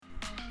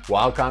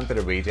Welcome to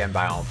the Regen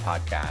Biome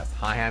Podcast.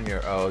 Hi, I'm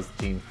your host,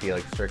 Jean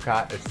Felix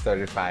Turcotte, a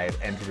certified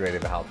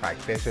integrative health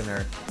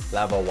practitioner,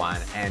 level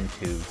 1 and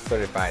 2,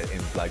 certified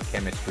in blood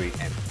chemistry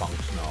and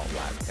functional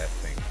lab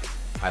testing.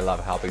 I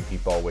love helping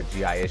people with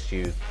GI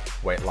issues,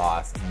 weight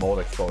loss, mold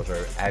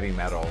exposure, heavy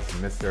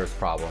metals, mysterious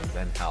problems,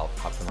 and health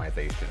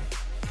optimization.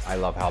 I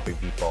love helping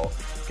people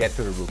get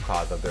to the root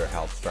cause of their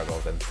health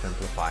struggles and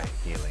simplify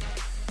healing.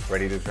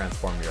 Ready to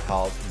transform your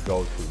health?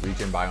 Go to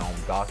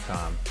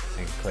regionbiome.com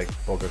and click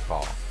book a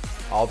call.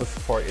 All the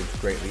support is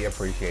greatly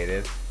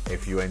appreciated.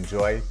 If you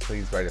enjoy,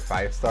 please write a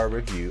 5-star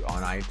review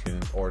on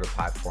iTunes or the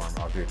platform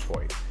of your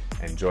choice.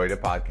 Enjoy the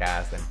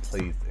podcast and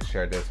please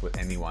share this with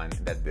anyone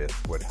that this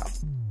would help.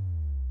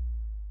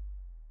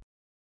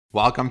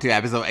 Welcome to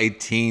episode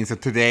 18. So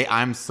today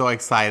I'm so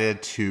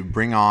excited to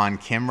bring on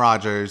Kim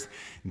Rogers,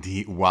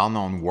 the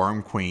well-known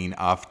worm queen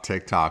of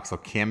TikTok. So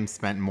Kim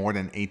spent more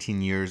than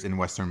 18 years in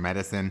Western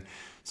medicine.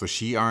 So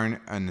she earned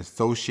an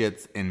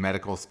associate's in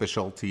medical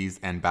specialties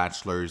and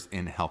bachelor's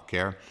in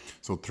healthcare.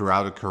 So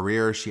throughout her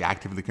career, she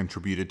actively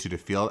contributed to the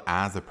field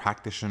as a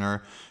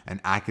practitioner, an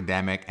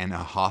academic, and a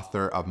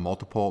author of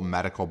multiple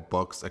medical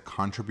books, a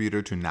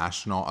contributor to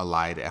National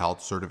Allied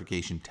Health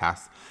Certification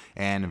Tests,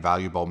 and a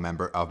valuable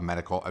member of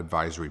medical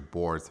advisory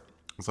boards.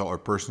 So her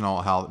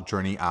personal health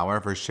journey,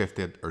 however,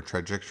 shifted her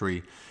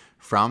trajectory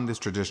from this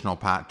traditional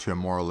path to a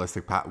more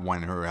holistic path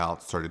when her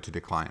health started to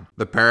decline.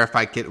 The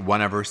Parasite Kit, one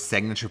of her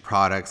signature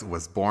products,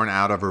 was born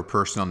out of her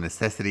personal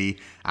necessity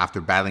after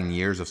battling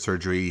years of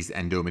surgeries,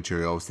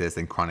 endometriosis,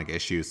 and chronic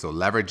issues. So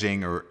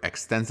leveraging her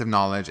extensive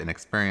knowledge and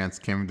experience,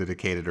 Kim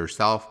dedicated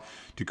herself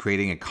to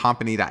creating a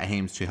company that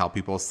aims to help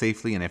people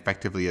safely and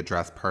effectively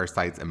address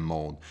parasites and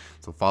mold.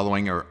 So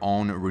following her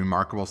own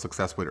remarkable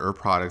success with her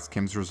products,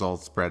 Kim's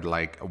results spread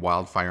like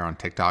wildfire on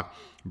TikTok,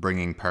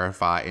 bringing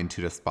Parasite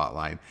into the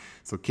spotlight.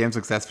 So Kim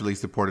successfully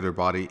supported her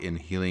body in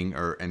healing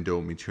her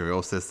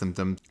endometriosis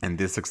symptoms, and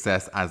this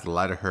success has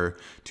led her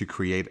to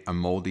create a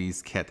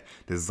Moldies kit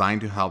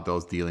designed to help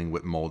those dealing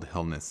with mold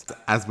illness.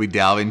 As we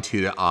delve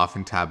into the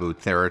often taboo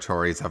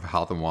territories of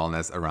health and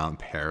wellness around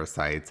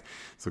parasites,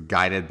 so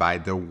guided by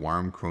the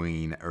worm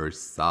queen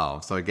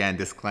herself. So again,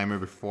 disclaimer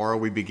before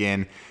we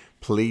begin,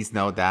 please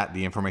note that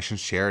the information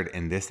shared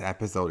in this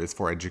episode is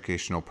for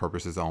educational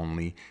purposes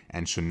only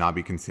and should not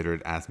be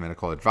considered as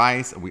medical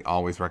advice. We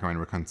always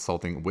recommend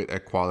consulting with a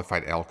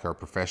qualified healthcare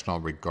professional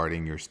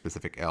regarding your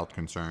specific health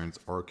concerns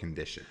or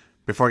condition.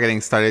 Before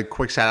getting started,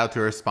 quick shout out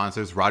to our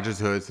sponsors, Rogers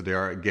Hood. So they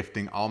are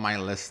gifting all my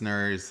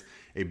listeners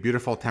a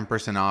beautiful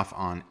 10% off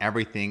on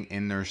everything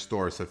in their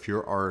store. So if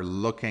you are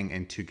looking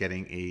into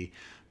getting a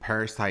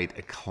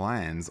parasite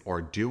cleanse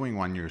or doing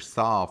one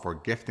yourself or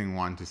gifting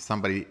one to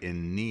somebody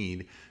in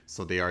need,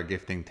 so they are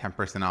gifting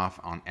 10% off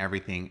on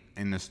everything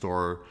in the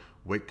store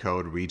with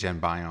code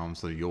REGENBIOME,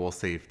 so you will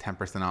save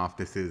 10% off.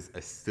 This is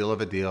a steal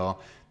of a deal.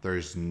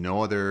 There's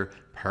no other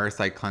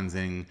parasite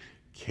cleansing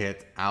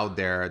kit out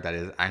there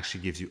that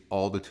actually gives you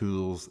all the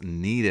tools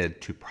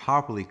needed to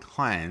properly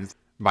cleanse,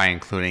 by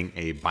including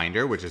a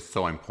binder, which is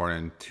so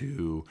important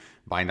to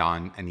bind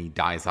on any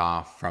dyes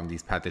off from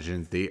these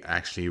pathogens. They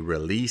actually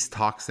release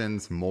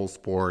toxins, mold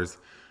spores.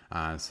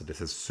 So this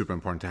is super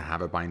important to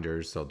have a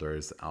binder. So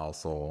there's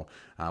also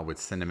with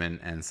cinnamon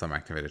and some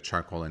activated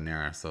charcoal in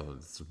there. So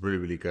it's really,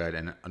 really good.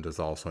 And there's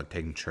also a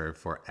tincture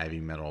for heavy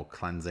metal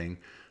cleansing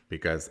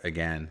because,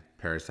 again,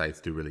 parasites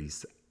do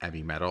release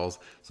heavy metals,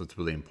 so it's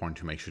really important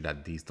to make sure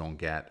that these don't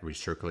get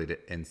recirculated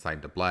inside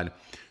the blood.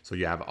 So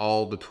you have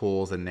all the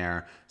tools in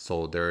there.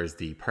 So there's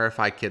the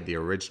Parasite Kit, the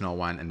original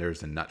one, and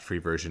there's a nut-free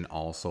version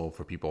also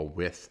for people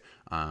with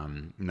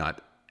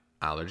nut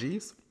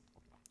allergies,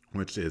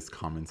 which is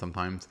common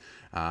sometimes.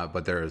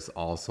 But there's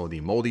also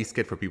the Moldies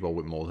kit for people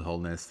with mold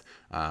illness,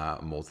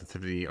 mold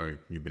sensitivity, or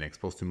you've been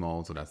exposed to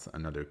mold. So that's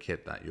another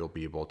kit that you'll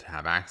be able to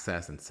have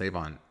access and save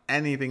on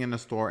anything in the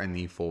store, and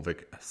the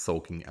fulvic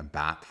soaking a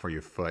bath for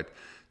your foot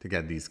to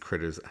get these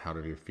critters out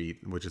of your feet,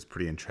 which is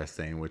pretty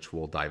interesting, which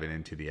we'll dive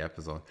into the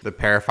episode. The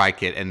Parasite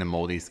Kit and the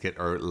Moldies kit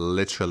are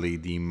literally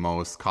the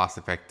most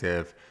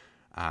cost-effective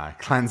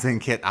cleansing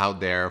kit out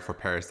there for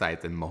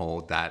parasites and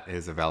mold that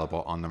is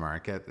available on the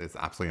market. It's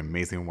absolutely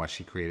amazing what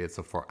she created.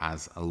 So for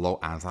as low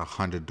as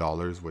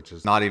 $100, which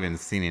is not even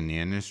seen in the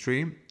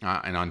industry,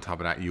 and on top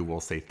of that, you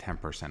will save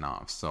 10%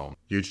 off. So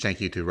huge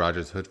thank you to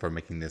Rogers Hood for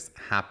making this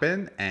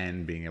happen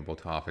and being able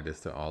to offer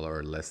this to all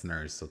our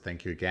listeners. So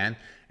thank you again,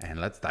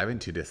 and let's dive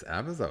into this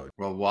episode.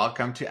 Well,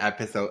 welcome to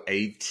episode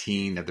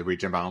 18 of the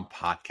Regen Biome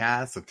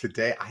Podcast. So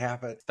today I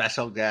have a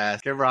special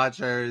guest, Kim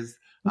Rogers,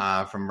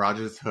 from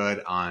Rogers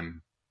Hood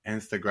on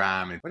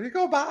Instagram. And what do you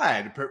go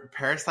by?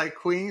 Parasite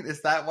Queen?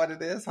 Is that what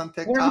it is on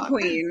TikTok? Worm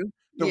Queen.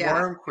 The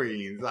Worm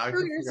Queens.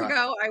 2 years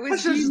ago, I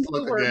was just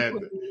the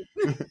Worm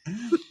Queen.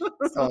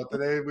 So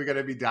today we're going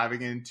to be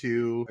diving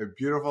into a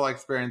beautiful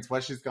experience,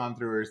 what she's gone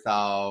through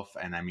herself.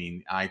 And I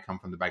mean, I come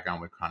from the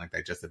background with chronic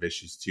digestive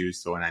issues too.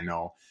 So, and I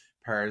know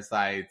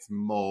parasites,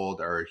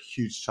 mold are a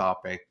huge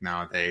topic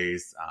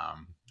nowadays.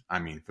 I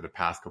mean, for the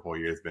past couple of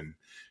years, been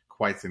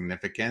quite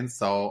significant.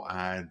 So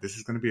this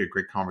is going to be a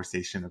great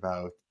conversation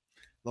about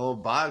little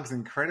bugs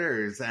and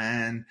critters,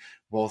 and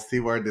we'll see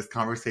where this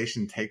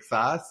conversation takes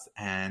us.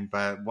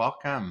 But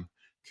welcome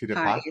to the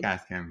Hi.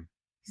 podcast, Kim.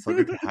 So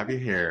good to have you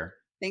here.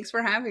 Thanks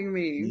for having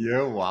me.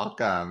 You're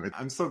welcome.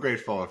 I'm so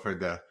grateful for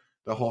the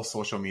whole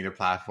social media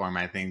platform.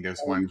 I think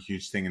there's one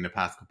huge thing in the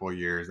past couple of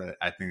years.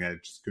 I think that I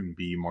just couldn't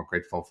be more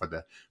grateful for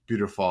the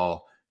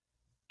beautiful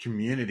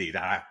community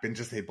that I've been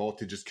just able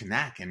to just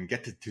connect and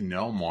get to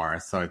know more.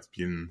 So it's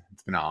been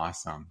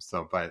awesome.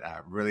 So, but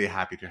really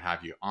happy to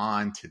have you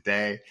on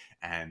today.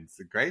 And it's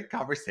a great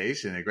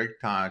conversation,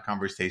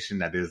 conversation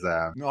that is,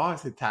 no, I would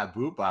say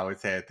taboo, but I would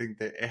say I think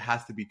that it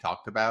has to be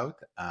talked about.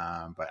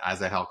 But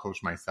as a health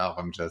coach myself,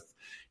 I'm just,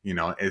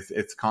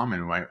 it's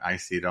common, right? I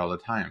see it all the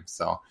time.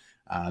 So,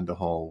 the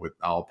whole with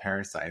all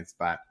parasites,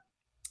 but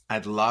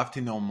I'd love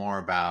to know more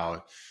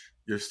about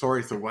your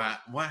story. So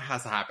what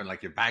has happened,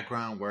 like your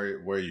background,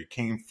 where you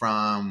came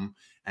from,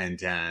 and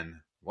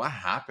then what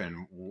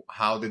happened?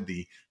 How did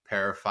the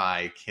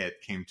Parafy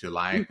kit came to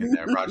life in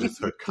the Rogers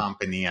Hood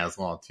company as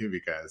well too?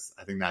 Because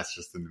I think that's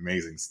just an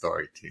amazing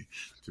story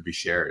to be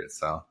shared.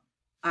 So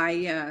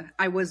I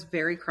was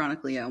very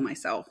chronically ill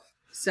myself.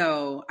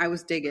 So I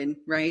was digging,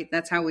 right?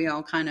 That's how we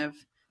all kind of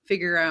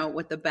figure out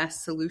what the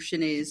best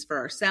solution is for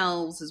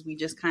ourselves, is we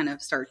just kind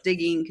of start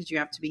digging, because you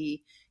have to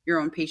be your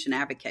own patient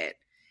advocate.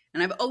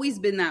 And I've always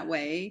been that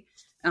way.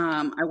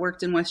 I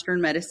worked in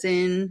Western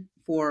medicine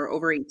for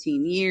over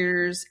 18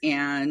 years,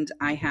 and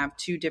I have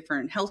 2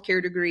 different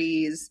healthcare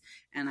degrees,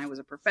 and I was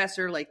a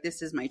professor. Like,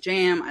 this is my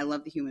jam. I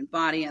love the human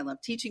body. I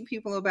love teaching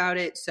people about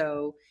it.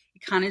 So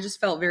it kind of just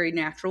felt very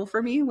natural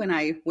for me when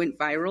I went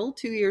viral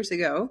 2 years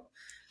ago.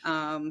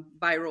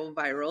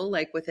 Viral,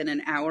 like within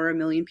an hour, 1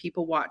 million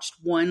people watched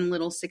one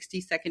little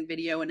 60-second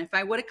video. And if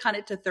I would have cut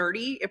it to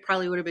 30, it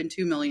probably would have been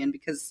 2 million,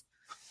 because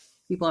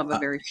people have a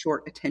very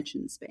short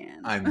attention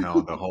span. I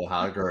know the whole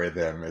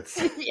algorithm. It's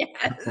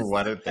yes.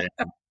 What a thing.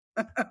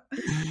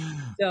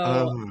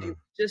 So I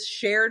just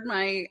shared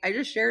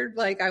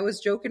like I was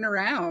joking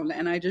around,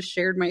 and I just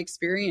shared my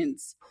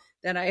experience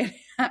that I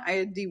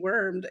had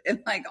dewormed,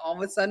 and like all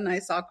of a sudden I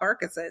saw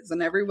carcasses,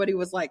 and everybody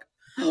was like,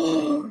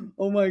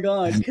 oh my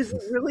God. Because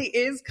it really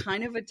is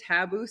kind of a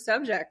taboo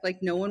subject. Like,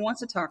 no one wants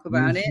to talk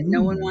about it.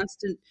 No one wants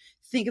to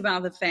think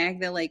about the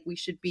fact that like we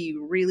should be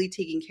really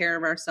taking care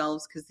of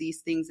ourselves, because these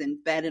things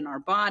embed in our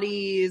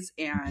bodies,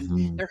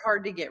 and they're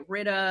hard to get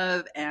rid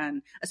of.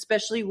 And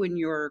especially when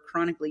you're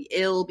chronically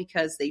ill,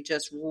 because they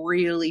just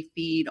really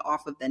feed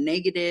off of the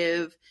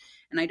negative.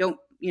 And I don't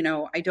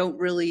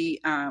really,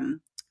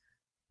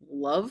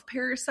 love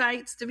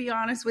parasites, to be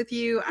honest with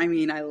you. I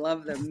mean, I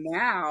love them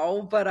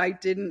now, but I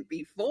didn't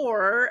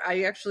before.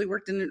 I actually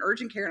worked in an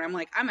urgent care, and I'm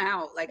like, I'm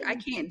out. Like, I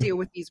can't deal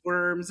with these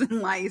worms and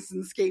lice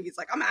and scabies.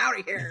 Like, I'm out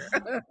of here.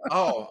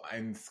 Oh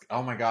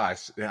my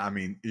gosh. I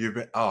mean, you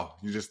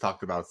just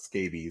talked about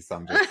scabies. So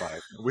I'm just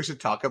like, we should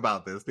talk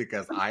about this,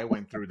 because I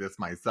went through this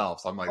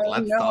myself. So I'm like,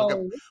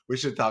 we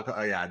should talk.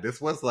 Oh yeah,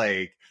 this was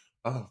like,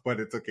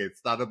 but it's okay.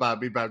 It's not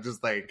about me, but I'm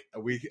just like,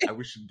 we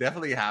should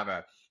definitely have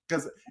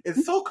because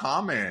it's so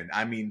common.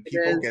 I mean,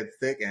 people get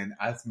sick, and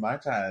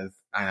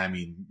I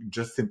mean,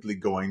 just simply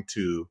going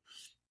to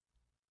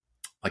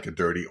like a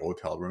dirty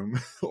hotel room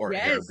or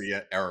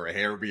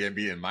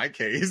Airbnb in my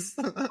case.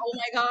 Oh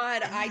my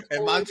God.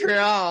 In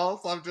Montreal.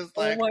 So I'm just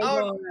like,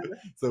 God.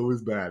 So it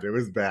was bad. It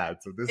was bad.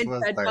 So this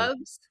was bed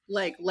bugs?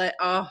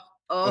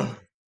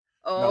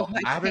 No,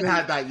 I haven't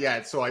had that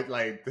yet. So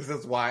this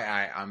is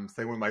why I'm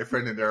staying with my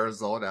friend in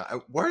Arizona.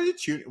 Where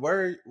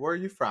are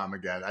you from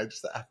again? I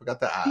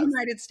forgot to ask.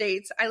 United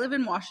States. I live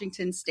in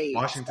Washington State.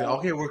 Washington.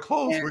 Okay, we're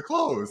close. Yeah. We're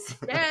close.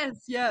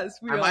 Yes.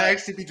 I might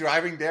actually be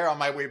driving there on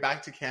my way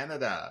back to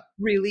Canada.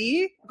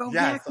 Really?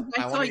 Yes.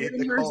 I saw you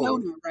in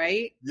Arizona,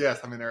 right? Yes,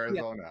 I'm in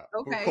Arizona. Yeah.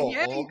 Okay. Cool.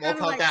 Yeah, we'll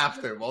talk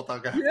after. We'll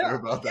talk after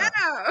about that.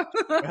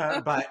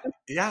 Yeah. But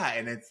yeah,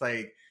 and it's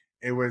like,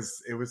 it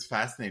was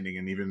fascinating.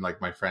 And even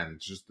like my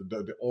friends, just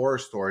the horror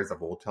stories of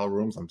hotel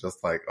rooms. I'm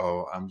just like,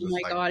 God,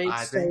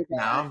 I think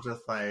now I'm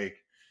just like,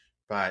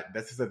 but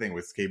this is the thing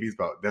with scabies,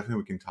 but definitely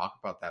we can talk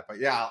about that.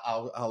 But yeah,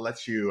 I'll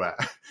let you.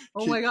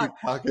 Oh my God.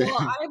 Well,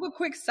 I have a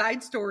quick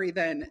side story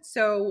then.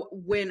 So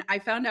when I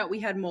found out we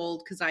had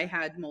mold, because I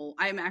had mold,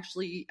 I'm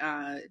actually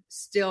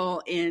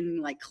still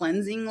in like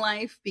cleansing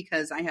life,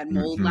 because I had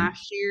mold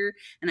last year,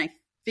 and I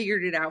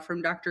figured it out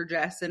from Dr.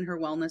 Jess and her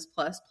Wellness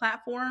Plus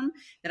platform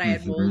that I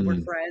had mold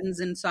with friends.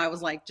 And so I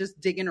was like just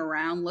digging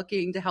around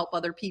looking to help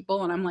other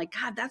people. And I'm like,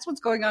 God, that's what's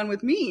going on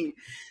with me.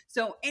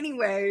 So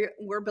anyway,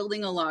 we're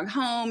building a log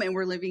home, and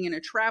we're living in a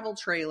travel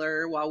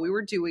trailer while we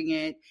were doing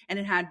it, and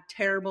it had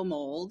terrible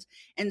mold.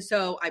 And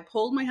so I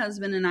pulled my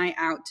husband and I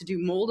out to do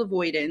mold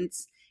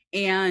avoidance,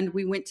 and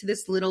we went to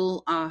this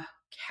little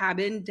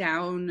cabin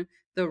down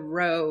the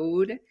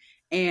road.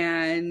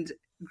 And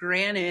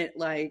granted,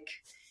 like,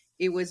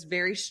 it was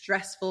very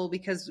stressful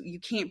because you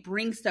can't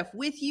bring stuff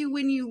with you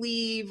when you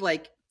leave.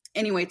 Like,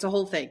 anyway, it's a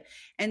whole thing.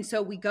 And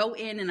so we go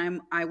in,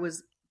 and I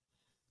was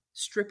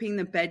stripping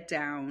the bed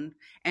down,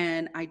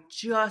 and I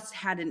just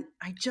had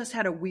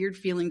a weird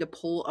feeling to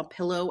pull a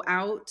pillow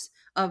out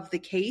of the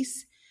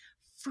case.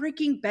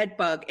 freaking bed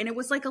bug. And it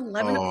was like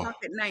 11 o'clock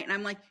at night. And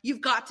I'm like,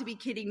 you've got to be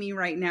kidding me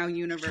right now,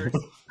 universe.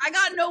 I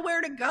got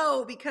nowhere to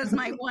go because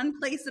my one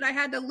place that I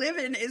had to live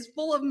in is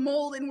full of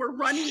mold and we're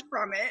running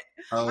from it.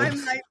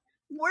 I'm like,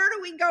 where do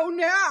we go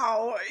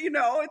now? You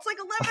know, it's like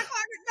 11 o'clock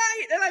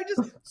at night.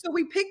 And so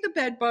we pick the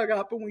bed bug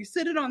up and we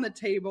sit it on the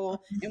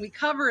table and we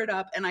cover it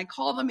up and I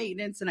call the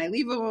maintenance and I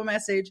leave them a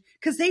message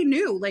because they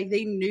knew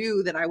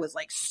that I was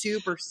like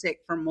super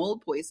sick from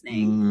mold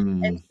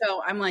poisoning. And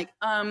so I'm like,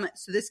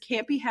 so this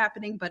can't be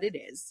happening, but it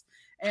is.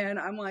 And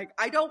I'm like,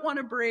 I don't want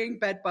to bring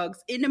bed bugs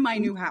into my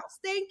new house.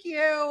 Thank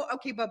you.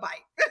 Okay, bye-bye.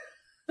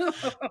 Yeah, bed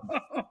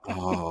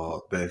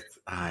bugs.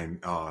 I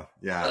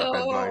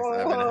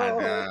haven't had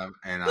them,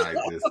 and I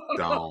just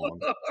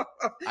don't.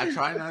 I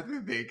try not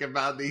to think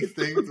about these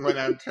things when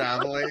I'm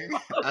traveling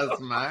as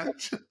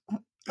much.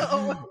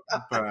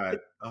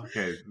 But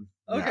okay.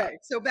 Okay,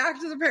 so back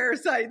to the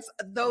parasites.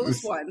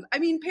 Those ones. I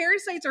mean,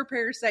 parasites are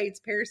parasites.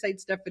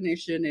 Parasites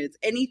definition is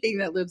anything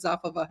that lives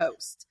off of a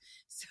host.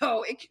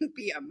 So it can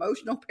be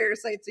emotional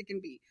parasites. It can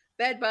be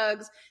bed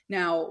bugs.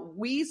 Now,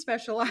 we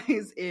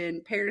specialize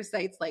in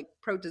parasites like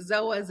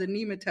protozoas and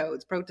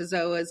nematodes.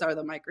 Protozoas are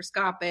the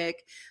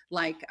microscopic,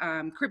 like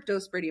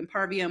Cryptosporidium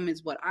parvium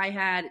is what I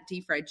had,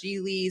 D.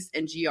 fragilis,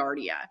 and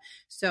Giardia.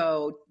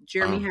 So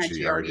Jeremy had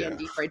Giardia and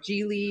D.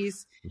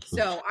 fragilis.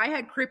 So I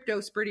had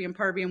Cryptosporidium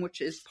parvium, which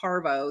is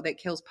parvo that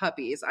kills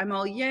puppies. I'm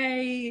all,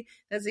 yay,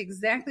 that's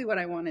exactly what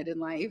I wanted in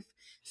life.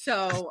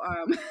 So,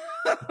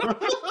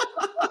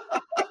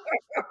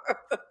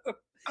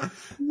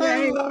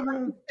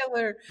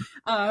 killer.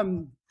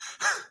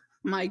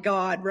 My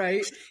God,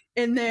 right?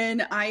 And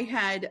then I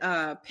had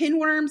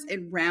pinworms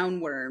and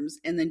roundworms,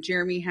 and then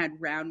Jeremy had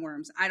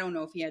roundworms. I don't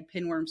know if he had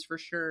pinworms for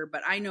sure,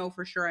 but I know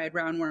for sure I had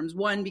roundworms.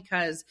 One,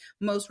 because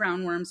most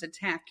roundworms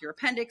attack your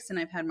appendix, and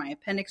I've had my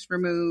appendix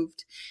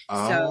removed.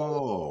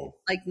 So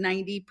like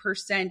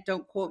 90%,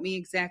 don't quote me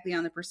exactly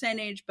on the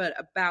percentage, but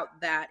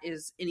about that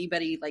is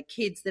anybody like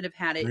kids that have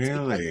had it.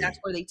 Really? Because that's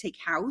where they take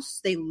house.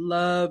 They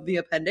love the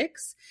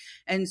appendix.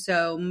 And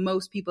so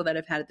most people that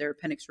have had their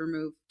appendix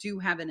removed do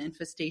have an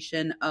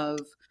infestation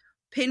of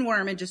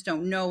pinworm and just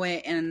don't know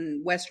it.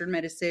 And Western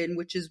medicine,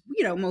 which is,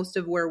 you know, most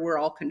of where we're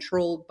all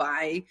controlled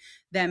by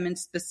them in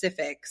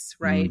specifics,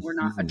 right? We're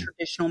not a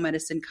traditional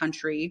medicine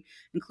country,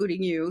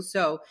 including you.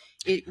 So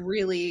it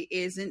really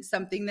isn't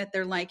something that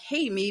they're like,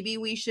 hey, maybe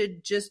we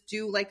should just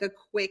do like a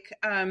quick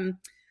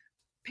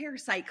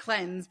parasite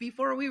cleanse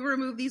before we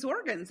remove these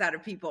organs out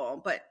of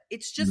people. But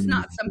it's just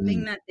not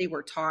something that they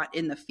were taught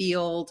in the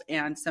field.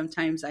 And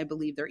sometimes I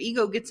believe their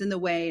ego gets in the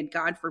way, and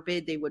God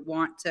forbid they would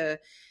want to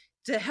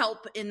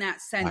help in that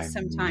sense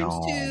sometimes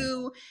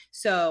too.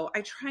 So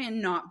I try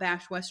and not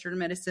bash Western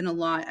medicine a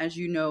lot, as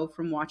you know,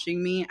 from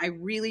watching me. I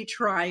really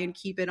try and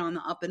keep it on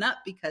the up and up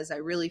because I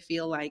really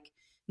feel like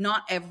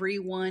not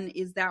everyone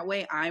is that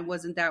way. I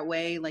wasn't that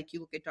way. Like you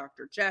look at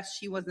Dr. Jess,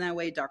 she wasn't that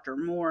way. Dr.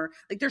 Moore,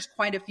 like there's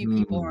quite a few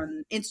people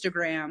on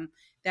Instagram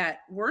that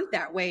weren't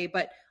that way,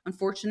 but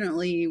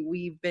unfortunately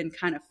we've been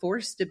kind of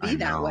forced to be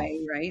that way.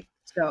 Right.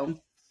 So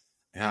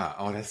yeah.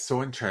 Oh, that's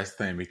so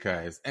interesting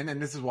because, and then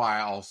this is why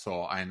I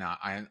also, and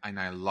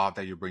I love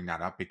that you bring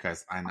that up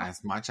because, and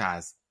as much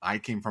as I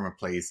came from a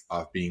place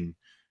of being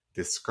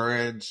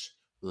discouraged,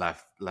 let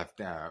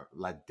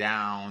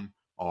down,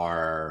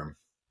 or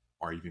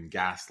even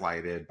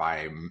gaslighted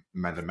by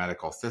the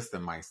medical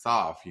system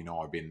myself, you know,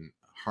 I've been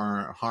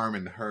harmed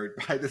and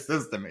hurt by the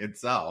system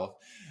itself.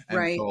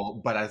 And so,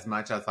 but as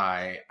much as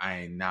I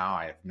now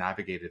I have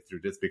navigated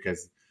through this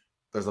because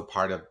there's a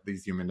part of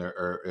these humans that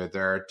are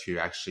there to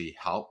actually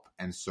help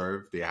and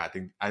serve.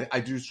 I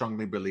do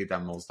strongly believe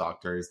that most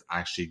doctors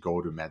actually go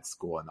to med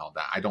school and all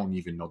that. I don't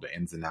even know the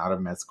ins and outs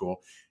of med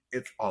school.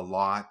 It's a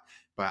lot,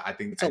 but I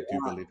think I do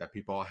believe that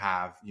people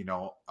have, you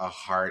know, a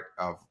heart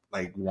of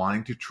like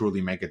wanting to truly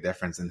make a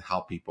difference and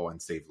help people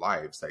and save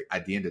lives, like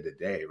at the end of the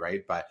day,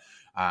 right? But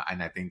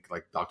and I think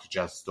like Dr.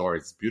 Jeff's story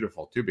is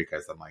beautiful too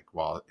because I'm like,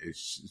 well,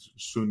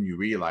 soon you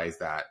realize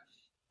that,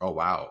 oh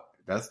wow,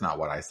 that's not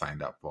what I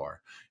signed up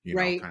for, you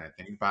know, kind of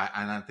thing. But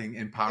and I think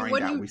empowering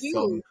that we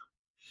still.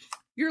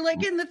 You're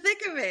like in the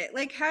thick of it.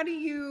 Like, how do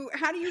you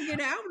get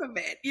out of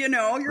it? You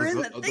know, you're in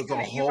the thick of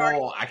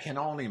it. I can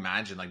only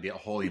imagine like the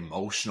whole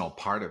emotional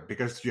part of it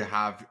because you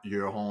have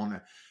your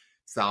own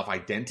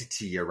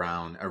self-identity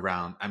around,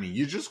 I mean,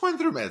 you just went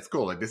through med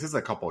school. Like this is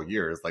a couple of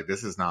years. Like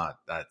this is not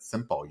that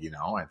simple, you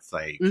know, it's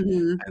like,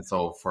 and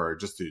so for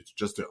just to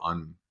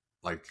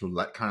let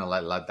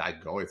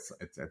that go. It's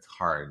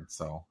hard.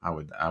 So I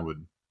would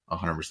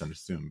 100%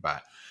 assume,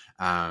 but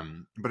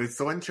it's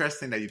so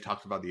interesting that you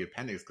talked about the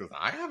appendix because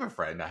I have a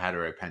friend that had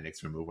her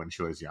appendix removed when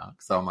she was young.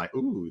 So I'm like,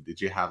 ooh,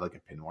 did you have like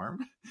a pinworm?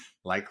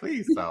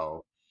 Likely.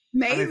 So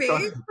maybe.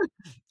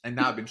 And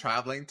now I've been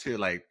traveling to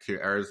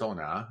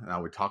Arizona and I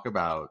would talk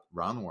about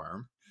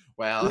roundworm.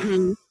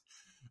 Well,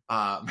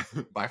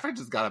 my friend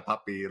just got a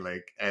puppy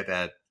like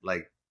at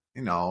like,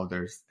 you know,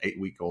 there's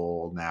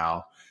 8-week-old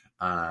now.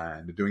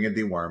 They're doing a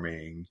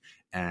deworming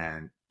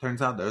and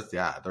turns out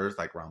there's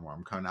like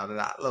roundworm coming out of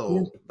that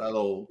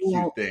little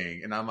cute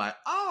thing. And I'm like,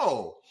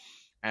 oh,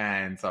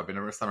 And so I've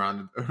been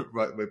surrounded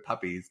with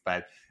puppies.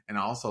 And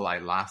also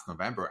like last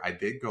November, I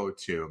did go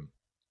to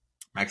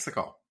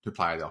Mexico to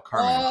Playa del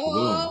Carmen,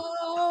 Tulum.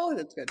 Oh,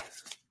 that's good.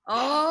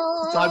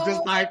 So I'm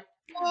just like,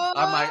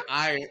 Oh,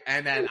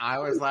 and then I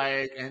was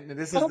like, and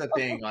this is the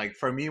thing, like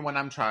for me when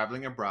I'm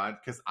traveling abroad,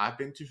 because I've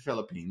been to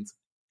Philippines,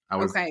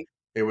 okay.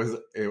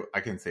 I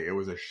can say it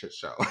was a shit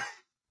show.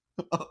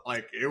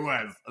 Like it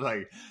was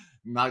like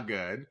not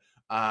good.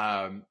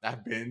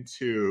 I've been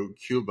to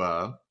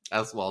Cuba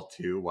as well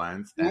too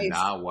once, and Nice.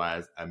 that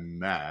was a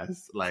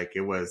mess. Like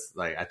it was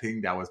like I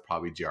think that was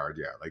probably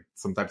Giardia, like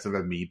some types of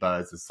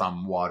amoebas,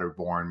 some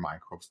waterborne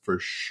microbes for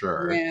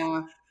sure.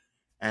 Yeah.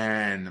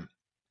 And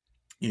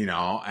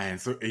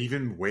and so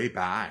even way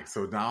back.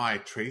 So now I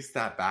trace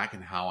that back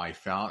and how I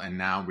felt, and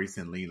now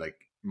recently, like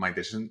my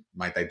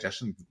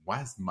digestion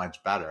was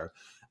much better.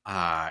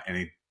 And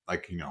it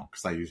like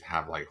because I used to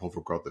have like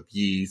overgrowth of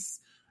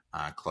yeast,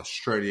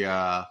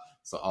 Clostridia,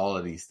 so all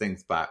of these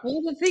things. But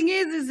Well, the thing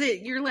is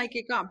that you're like,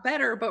 it got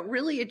better, but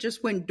really it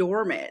just went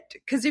dormant.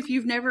 Because if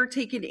you've never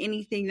taken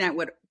anything that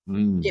would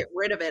get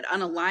rid of it,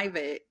 unalive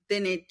it,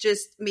 then it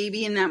just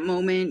maybe in that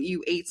moment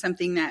you ate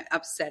something that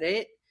upset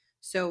it.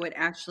 So it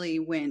actually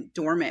went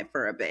dormant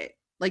for a bit.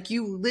 Like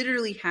you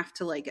literally have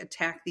to like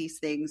attack these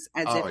things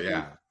as oh if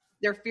yeah,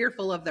 they're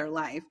fearful of their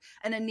life.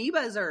 And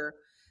amoebas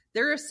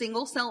they're a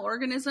single cell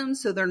organism,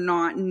 so they're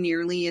not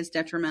nearly as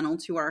detrimental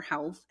to our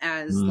health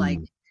as like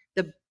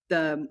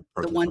the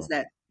ones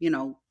that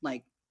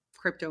like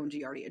crypto and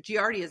giardia.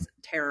 Giardia is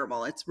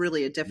terrible. It's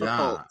really a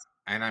difficult yeah.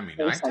 And I mean,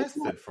 I parasite.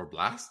 tested for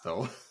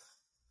blasto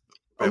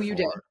Oh, you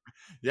did? before.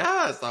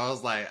 Yes, I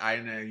was like, I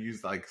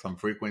use like some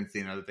frequency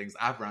and other things.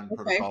 I've run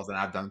Okay. protocols and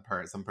I've done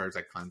some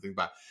parasite cleansing,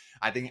 but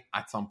I think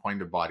at some point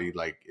the body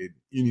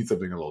you need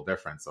something a little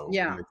different. So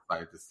Yeah. I'm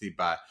excited to see.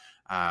 But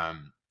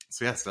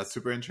so yes, that's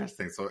super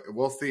interesting. So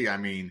we'll see. I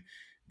mean,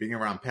 being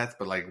around pets,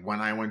 but like when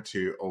I went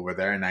to over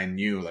there and I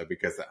knew like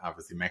because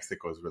obviously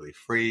Mexico is really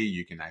free,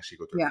 you can actually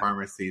go to a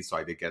pharmacy. So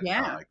I did get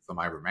Yeah. like some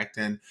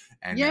ivermectin,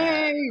 and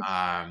Yay.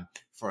 then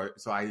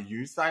so I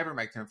used the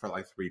ivermectin for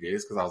like 3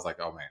 days because I was like,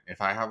 oh man, if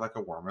I have like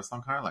a worm of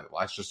some kind, like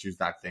let's just use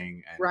that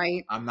thing. And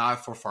Right. I'm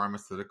not for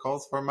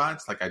pharmaceuticals for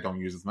much, like I don't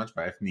use as much,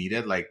 but if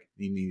needed, like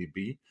you need to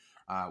be.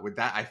 With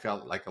that, I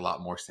felt like a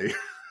lot more safe.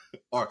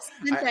 Or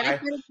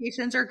synthetic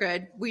medications are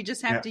good. We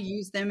just have to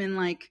use them in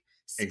like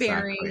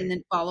sparing and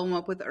then follow them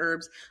up with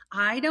herbs.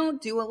 I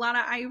don't do a lot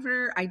of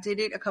Ivor. I did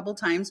it a couple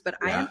times, but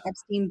I have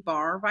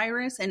Epstein-Barr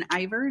virus, and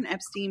Ivor and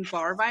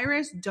Epstein-Barr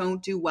virus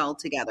don't do well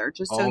together.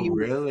 Just so you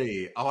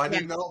really? Oh, I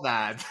didn't know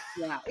that.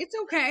 Yeah, it's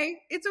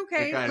okay. It's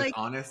okay. Because like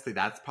honestly,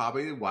 that's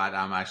probably what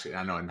I'm actually.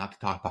 I know not to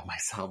talk about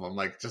myself. I'm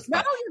like just.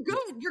 No, you're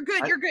good. You're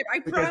good. You're good. I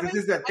promise.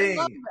 This is the thing.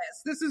 I love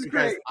this. This is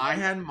great. I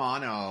had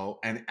mono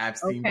and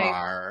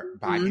Epstein-Barr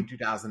back in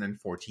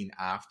 2014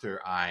 after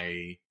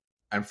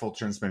I'm full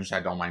transmission. I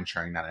don't mind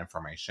sharing that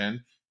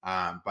information.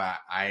 But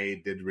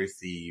I did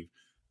receive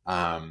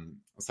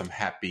some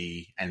Hep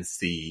B and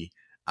C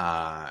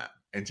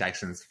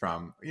injections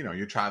from,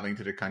 you're traveling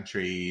to the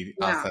country,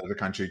 outside of the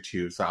country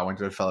too. So I went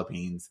to the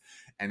Philippines,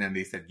 and then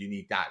they said, you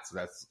need that. So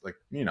that's like,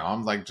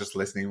 I'm like just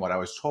listening to what I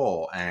was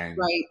told, and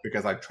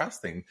because I'm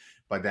trusting.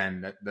 But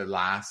then the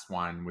last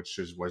one, which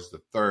was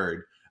the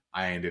third,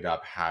 I ended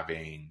up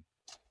having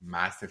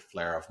massive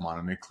flare of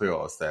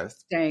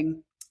mononucleosis.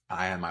 Dang.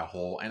 I had my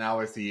whole, and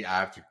obviously I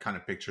have to kind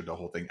of picture the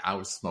whole thing. I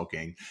was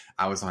smoking.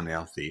 I was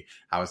unhealthy.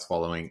 I was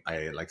following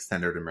a like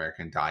standard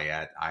American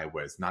diet. I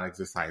was not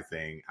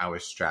exercising. I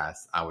was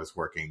stressed. I was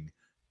working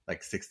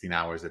like 16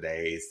 hours a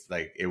day.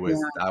 Like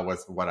that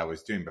was what I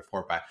was doing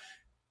before, but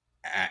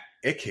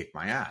it kicked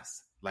my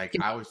ass. Like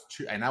I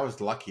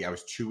was lucky. I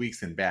was 2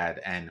 weeks in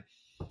bed, and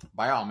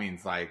by all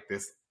means, like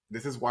this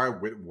is why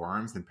with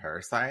worms and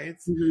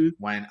parasites,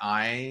 when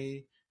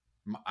I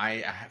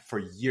for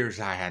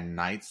years I had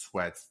night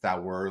sweats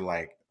that were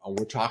like,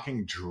 we're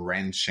talking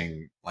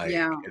drenching, like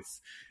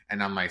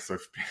and I'm like, so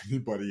if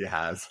anybody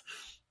has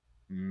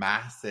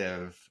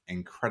massive,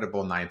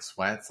 incredible night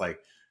sweats, like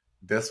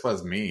this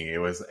was me. It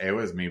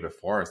was me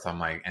before. So I'm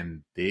like,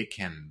 and they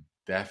can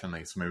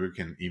definitely, so maybe we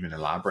can even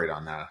elaborate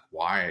on that.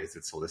 Why is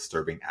it so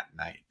disturbing at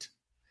night?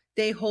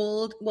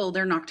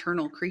 They're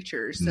nocturnal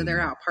creatures, so they're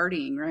out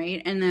partying,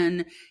 right? And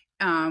then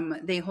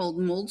they hold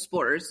mold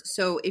spores.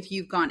 So if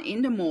you've gone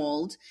into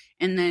mold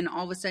and then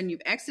all of a sudden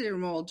you've exited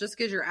mold, just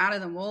because you're out of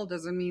the mold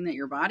doesn't mean that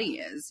your body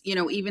is,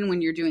 even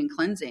when you're doing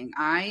cleansing.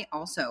 I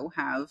also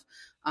have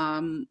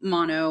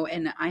mono,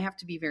 and I have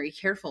to be very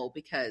careful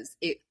because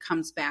it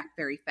comes back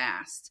very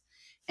fast.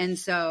 And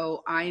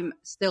so I'm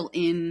still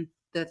in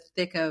the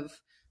thick of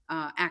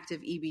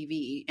active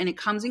EBV, and it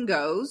comes and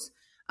goes.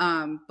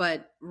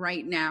 But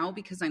right now,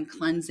 because I'm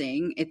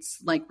cleansing,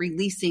 it's like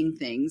releasing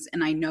things,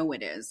 and I know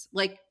it is.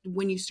 Like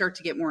when you start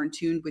to get more in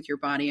tune with your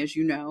body, as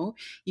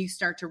you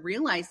start to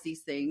realize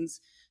these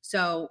things.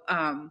 So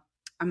I'm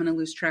going to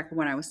lose track of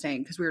what I was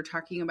saying because we were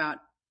talking about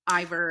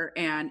Ivor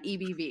and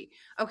EBV.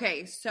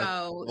 Okay,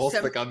 so we'll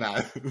stick on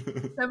that.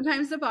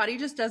 Sometimes the body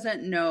just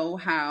doesn't know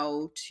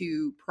how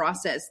to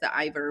process the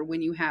Ivor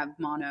when you have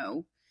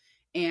mono.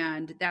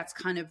 And that's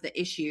kind of the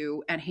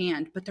issue at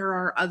hand. But there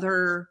are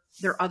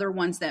other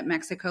ones that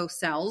Mexico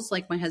sells.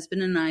 Like my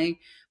husband and I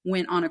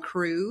went on a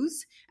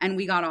cruise and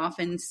we got off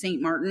in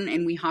St. Martin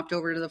and we hopped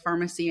over to the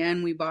pharmacy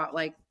and we bought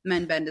like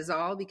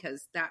Mendbendazole,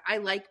 because that I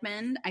like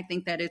Mend. I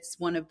think that it's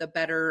one of the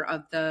better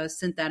of the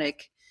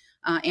synthetic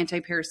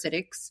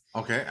antiparasitics.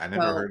 Okay, I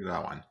never heard of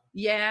that one.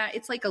 Yeah,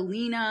 it's like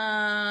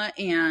Alina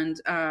and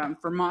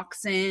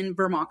Vermoxin.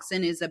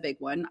 Vermoxin is a big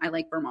one. I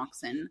like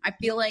Vermoxin. I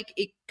feel like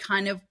it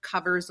kind of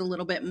covers a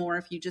little bit more.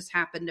 If you just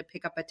happen to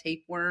pick up a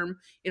tapeworm,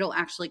 it'll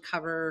actually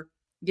cover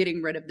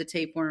getting rid of the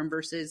tapeworm,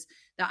 versus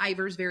the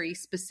Iver is very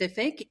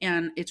specific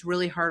and it's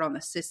really hard on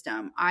the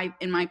system.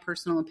 In my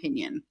personal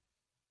opinion.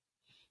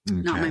 Okay.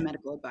 Not my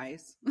medical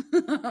advice.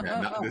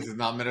 This is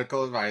not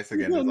medical advice.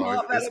 Again, there's always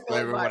a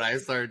disclaimer when I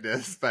start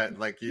this, but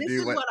like this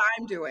is what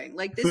I'm doing.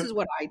 Like this is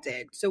what I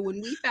did. So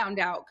when we found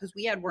out, because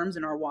we had worms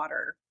in our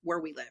water where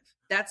we live,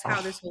 that's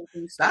how this whole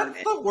thing started.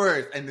 That's the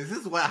worst. And this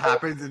is what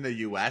happens in the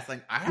US.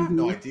 Like I have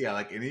no idea.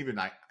 Like, and even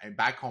I'm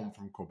back home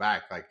from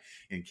Quebec, like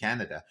in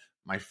Canada,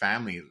 my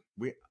family,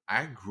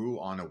 I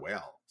grew on a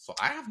whale. So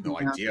I have no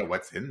idea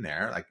what's in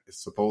there. Like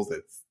suppose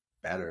it's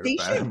better. They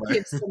should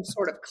give some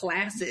sort of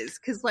classes,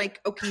 because like,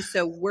 okay,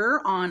 so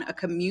we're on a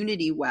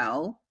community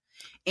well,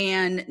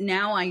 and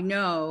now I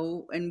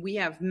know, and we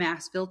have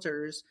mass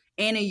filters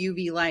and a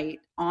UV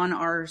light on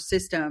our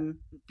system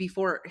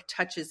before it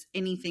touches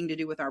anything to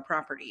do with our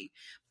property.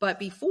 But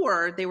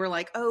before they were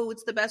like, oh,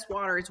 it's the best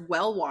water, it's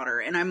well water.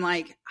 And I'm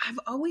like, I've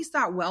always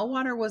thought well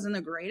water wasn't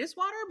the greatest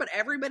water, but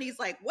everybody's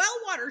like, well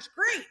water's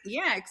great.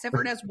 Yeah, except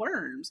for it has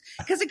worms,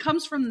 because it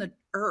comes from the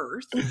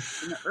earth, and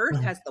the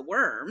earth has the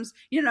worms,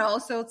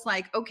 so it's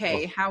like,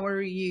 okay, how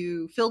are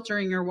you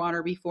filtering your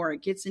water before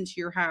it gets into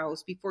your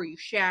house, before you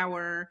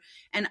shower?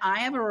 And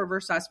I have a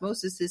reverse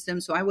osmosis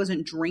system, so I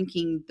wasn't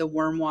drinking the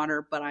worm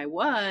water, but I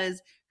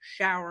was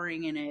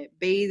showering in it,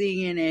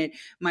 bathing in it.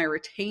 My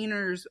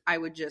retainers, I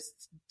would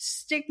just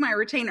stick my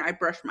retainer, I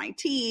brush my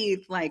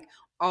teeth, like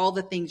all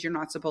the things you're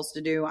not supposed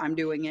to do. I'm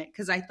doing it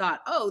because I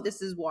thought, oh,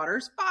 this is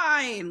water's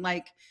fine,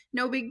 like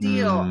no big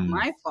deal.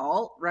 My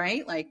fault,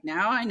 right? Like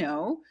now I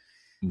know.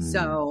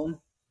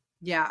 So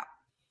yeah.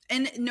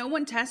 And no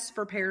one tests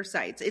for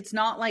parasites. It's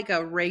not like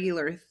a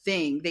regular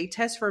thing. They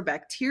test for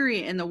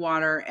bacteria in the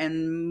water,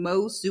 and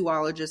most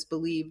zoologists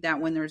believe that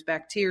when there's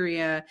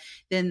bacteria,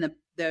 then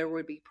there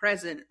would be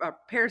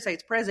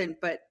parasites present.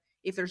 But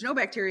if there's no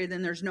bacteria,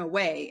 then there's no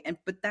way.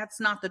 But that's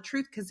not the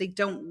truth, because they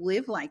don't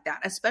live like that,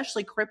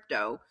 especially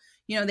crypto.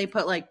 They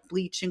put like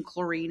bleach and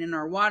chlorine in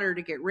our water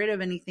to get rid of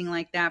anything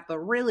like that. But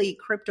really,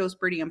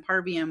 Cryptosporidium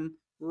parvium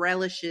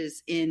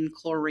relishes in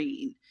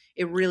chlorine.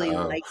 It really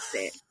likes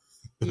it.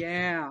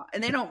 Yeah.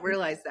 And they don't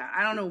realize that.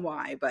 I don't know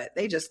why, but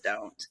they just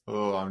don't.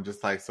 Oh, I'm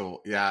just like,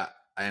 so yeah.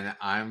 And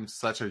I'm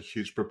such a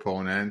huge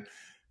proponent.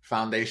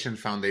 Foundation.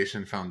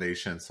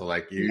 So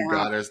like you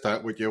gotta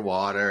start with your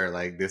water.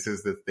 Like this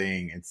is the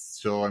thing. It's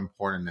so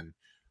important. And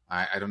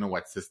I don't know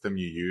what system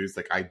you use.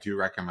 Like I do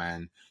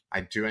recommend,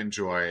 I do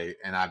enjoy,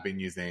 and I've been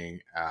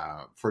using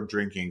for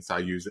drinking. So I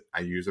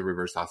use a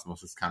reverse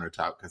osmosis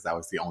countertop, because that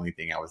was the only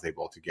thing I was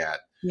able to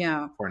get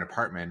for an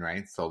apartment,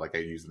 right? So like I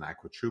use an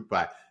AquaTrue,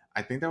 but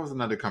I think there was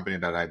another company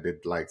that I did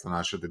like, so I'm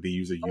not sure that they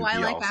use a UV. Oh, I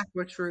like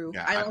AquaTrue.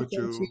 Yeah, I AquaTrue. like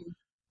them too.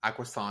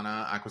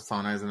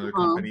 Aquasana is another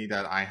company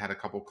that I had a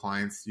couple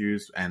clients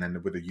use, and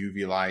then with a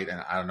UV light,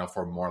 and I don't know,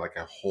 for more like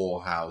a whole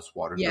house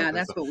water filter. Yeah,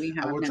 that's what we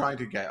have. We're trying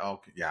to get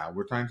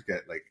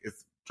like,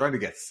 it's trying to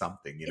get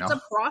something, It's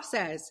a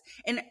process.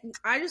 And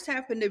I just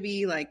happen to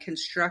be like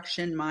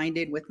construction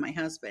minded with my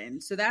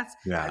husband. So that's,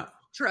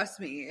 trust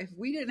me, if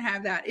we didn't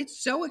have that,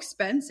 it's so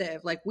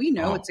expensive. Like we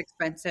know it's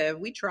expensive.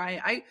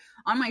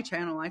 On my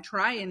channel, I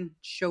try and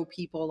show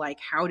people like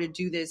how to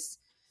do this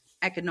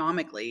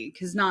economically,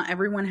 because not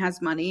everyone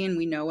has money, and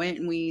we know it.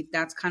 And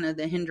that's kind of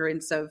the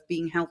hindrance of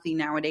being healthy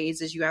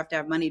nowadays, is you have to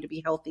have money to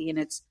be healthy. And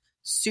it's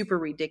super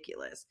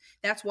ridiculous.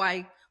 That's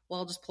why,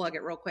 I'll just plug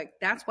it real quick.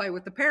 That's why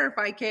with the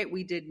Parafy kit,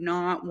 we did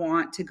not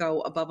want to go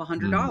above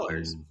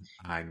 $100.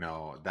 I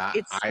know that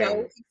it's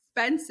so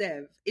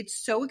expensive.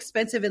 It's so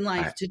expensive in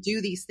life to do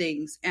these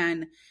things.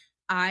 And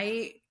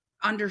I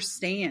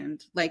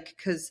understand, like,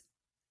 because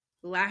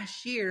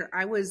last year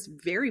I was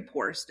very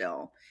poor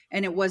still.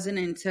 And it wasn't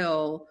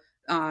until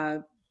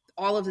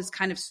all of this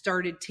kind of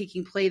started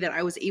taking play that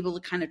I was able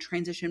to kind of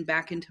transition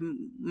back into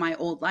my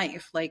old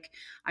life. Like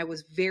I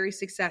was very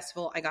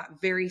successful. I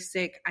got very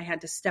sick. I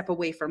had to step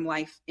away from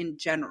life in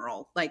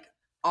general, like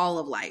all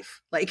of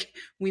life. Like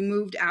we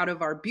moved out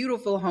of our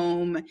beautiful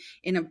home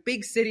in a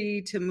big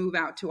city to move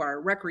out to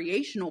our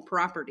recreational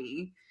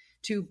property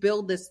to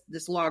build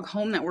this log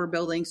home that we're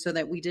building, so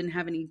that we didn't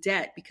have any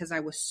debt, because I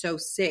was so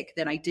sick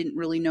that I didn't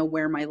really know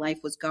where my life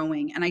was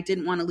going. And I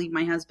didn't want to leave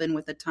my husband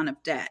with a ton of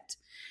debt.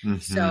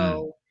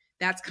 So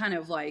that's kind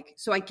of like,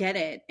 so I get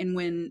it. And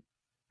when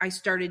I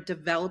started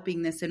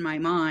developing this in my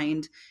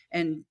mind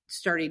and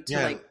started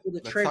to like pull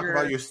the trigger. Let's talk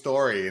about your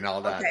story and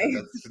all that. Okay.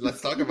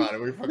 Let's talk about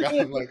it. We forgot.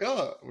 I'm like,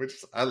 I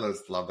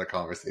just love the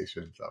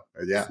conversation. So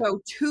yeah.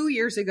 So 2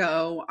 years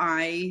ago,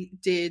 I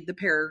did the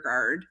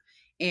Paragard,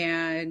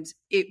 and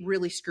it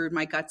really screwed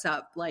my guts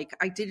up. Like,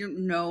 I didn't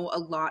know a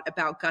lot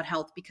about gut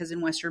health because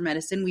in Western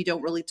medicine, we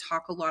don't really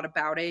talk a lot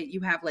about it.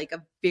 You have like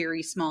a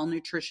very small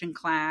nutrition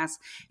class.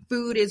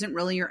 Food isn't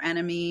really your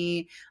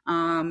enemy.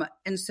 And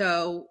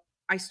so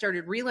I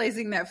started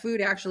realizing that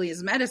food actually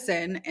is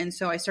medicine. And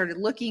so I started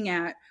looking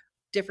at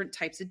different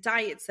types of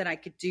diets that I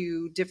could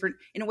do different.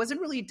 And it wasn't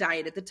really a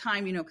diet at the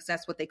time, you know, because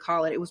that's what they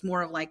call it. It was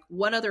more of like,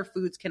 what other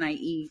foods can I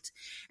eat?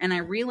 And I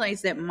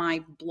realized that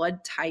my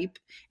blood type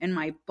and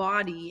my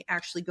body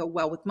actually go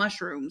well with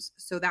mushrooms.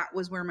 So that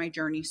was where my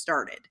journey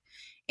started.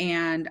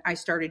 And I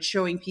started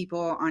showing people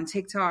on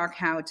TikTok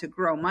how to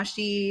grow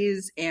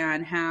mushies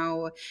and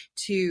how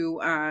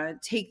to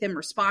take them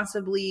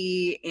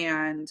responsibly,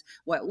 and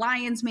what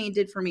lion's mane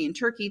did for me in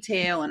turkey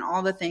tail and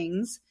all the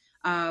things.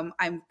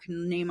 I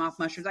can name off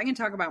mushrooms. I can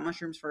talk about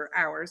mushrooms for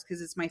hours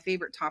because it's my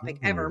favorite topic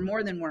ever,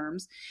 more than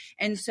worms.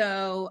 And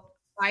so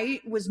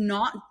I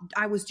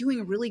was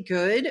doing really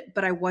good,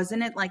 but I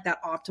wasn't at like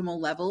that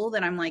optimal level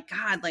that I'm like,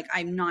 God, like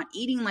I'm not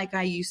eating like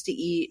I used to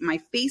eat. My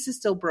face is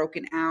still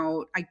broken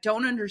out. I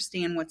don't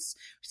understand what's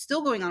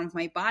still going on with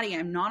my body.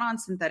 I'm not on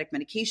synthetic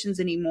medications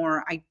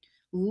anymore. I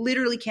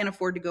literally can't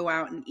afford to go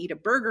out and eat a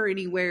burger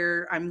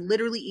anywhere. I'm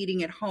literally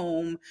eating at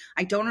home.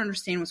 I don't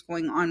understand what's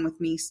going on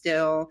with me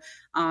still.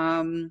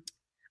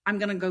 I'm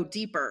going to go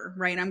deeper,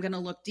 right? I'm going to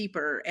look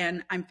deeper.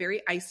 And I'm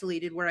very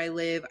isolated where I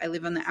live. I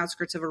live on the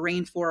outskirts of a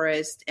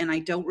rainforest, and I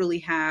don't really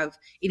have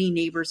any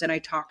neighbors that I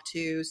talk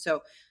to.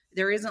 So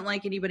there isn't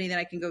like anybody that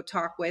I can go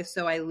talk with.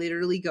 So I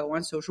literally go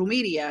on social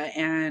media,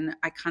 and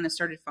I kind of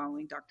started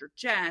following Dr.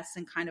 Jess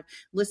and kind of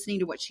listening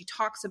to what she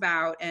talks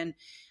about. And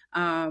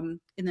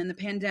then the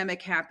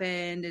pandemic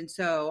happened. And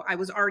so I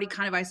was already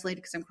kind of isolated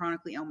because I'm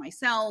chronically ill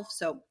myself.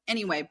 So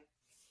anyway,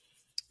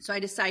 so I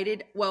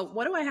decided, well,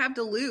 what do I have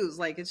to lose?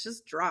 Like, it's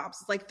just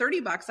drops. It's like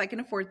 $30. I can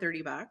afford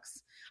 $30.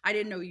 I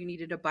didn't know you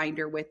needed a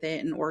binder with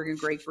it and Oregon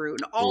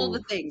grapefruit and all the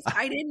things.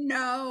 I didn't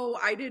know.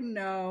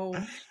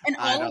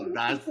 And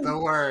that's the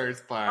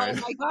worst part. Oh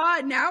my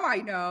God. Now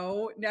I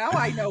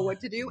know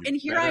what to do. And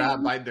here I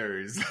am.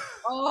 Binders.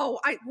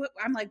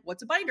 I'm like,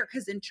 what's a binder?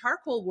 Because in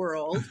charcoal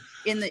world,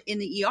 in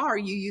the ER,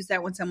 you use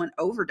that when someone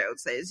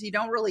overdoses. You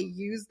don't really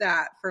use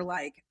that for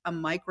like a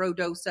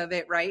microdose of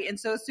it, right? And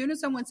so as soon as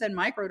someone said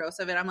microdose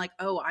of it, I'm like,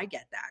 oh, I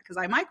get that, because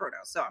I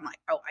microdose. So I'm like,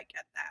 oh, I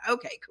get that.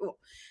 Okay, cool.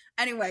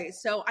 Anyway,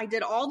 so I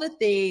did all the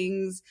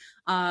things.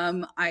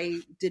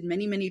 I did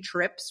many, many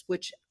trips,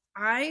 which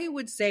I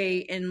would say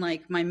in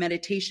like my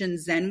meditation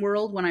Zen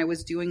world, when I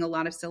was doing a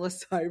lot of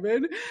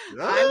psilocybin.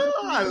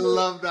 I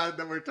love that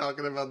we're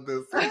talking about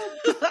this.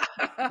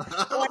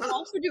 Well, I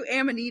also do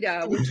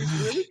Amanita, which is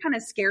really kind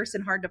of scarce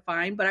and hard to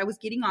find, but I was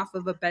getting off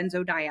of a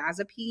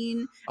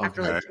benzodiazepine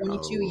after like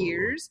 22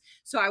 years.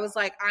 So I was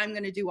like, I'm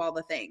going to do all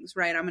the things,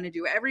 right? I'm going to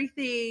do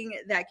everything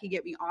that can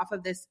get me off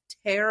of this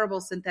terrible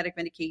synthetic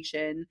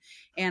medication.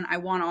 And I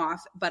want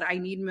off, but I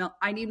need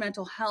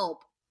mental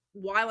help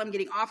while I'm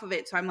getting off of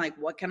it. So I'm like,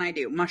 what can I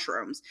do?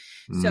 Mushrooms.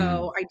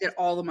 So I did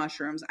all the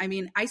mushrooms. I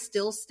mean, I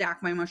still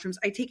stack my mushrooms.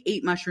 I take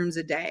 8 mushrooms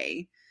a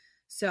day.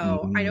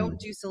 So I don't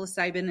do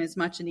psilocybin as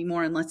much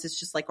anymore unless it's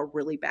just like a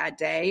really bad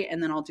day.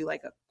 And then I'll do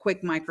like a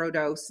quick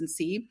microdose and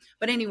see.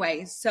 But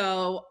anyway,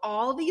 so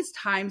all these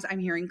times I'm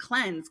hearing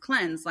cleanse.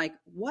 Like,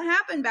 what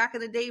happened back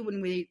in the day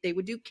when they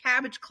would do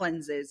cabbage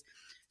cleanses?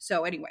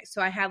 So anyway, so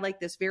I had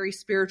like this very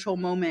spiritual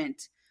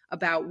moment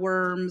about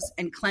worms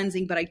and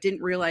cleansing, but I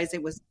didn't realize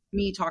it was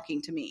me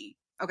talking to me.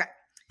 Okay.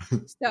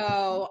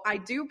 So I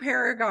do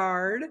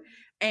Paragard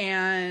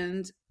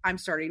and I'm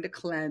starting to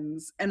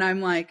cleanse, and I'm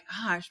like,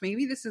 gosh,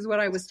 maybe this is what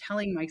I was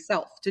telling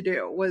myself to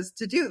do, was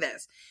to do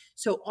this.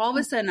 So all of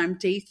a sudden I'm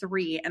day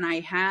 3 and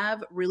I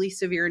have really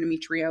severe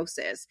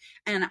endometriosis,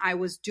 and I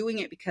was doing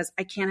it because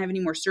I can't have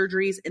any more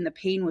surgeries, and the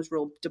pain was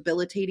real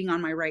debilitating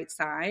on my right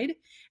side.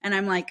 And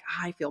I'm like,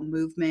 I feel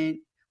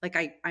movement. Like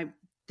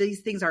these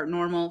things aren't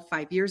normal.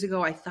 5 years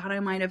ago, I thought I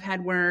might have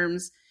had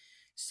worms.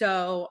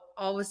 So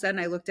all of a sudden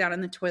I look down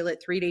in the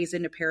toilet 3 days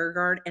into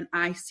Paragard, and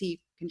I see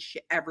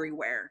shit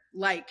everywhere.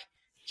 Like,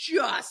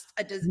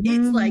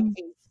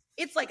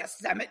 it's like a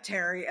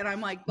cemetery. And I'm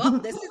like, well,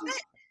 this is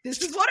it.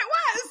 This is what it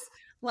was.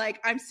 Like,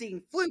 I'm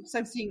seeing flukes.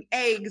 I'm seeing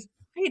eggs.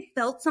 I had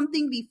felt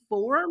something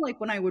before,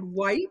 like when I would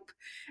wipe,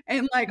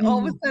 and like all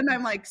of a sudden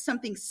I'm like,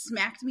 something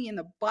smacked me in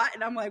the butt,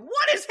 and I'm like,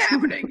 what is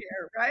happening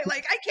here? Right?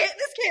 Like,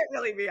 this can't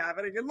really be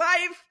happening in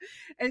life.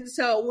 And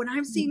so when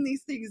I'm seeing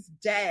these things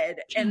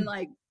dead, and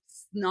like,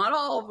 not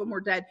all of them were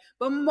dead,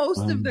 but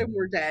most of them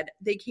were dead.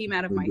 They came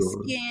out of my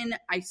skin.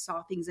 I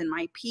saw things in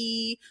my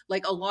pee.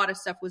 Like, a lot of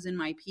stuff was in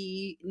my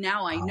pee.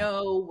 Now I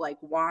know like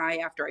why,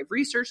 after I've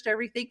researched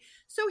everything.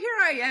 So here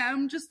I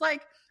am, just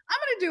like, I'm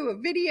going to do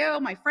a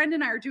video. My friend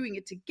and I are doing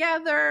it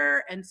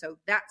together. And so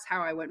that's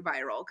how I went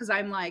viral. Because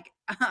I'm like,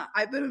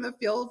 I've been in the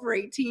field for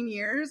 18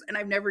 years and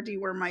I've never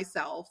dewormed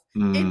myself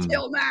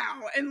until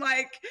now. And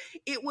like,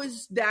 it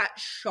was that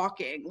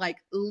shocking. Like,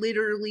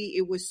 literally,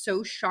 it was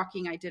so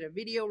shocking. I did a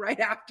video right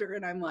after,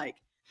 and I'm like,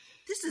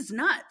 this is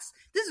nuts.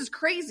 This is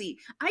crazy.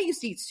 I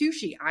used to eat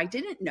sushi. I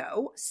didn't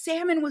know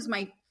salmon was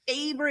my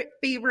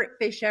favorite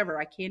fish ever.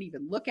 I can't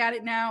even look at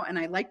it now. And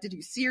I like to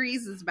do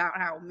series about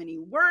how many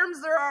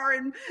worms there are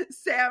in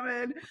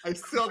salmon. I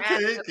still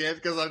take it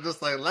because I'm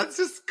just like, let's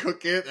just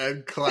cook it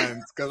and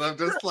cleanse. Because I'm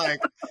just like,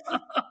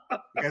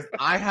 because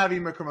I have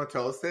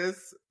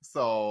hemochromatosis,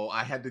 so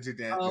I had the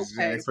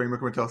genetics for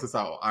hemochromatosis,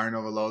 so iron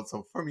overload.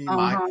 So for me,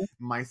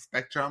 my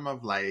spectrum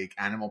of like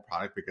animal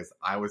product, because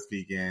I was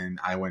vegan,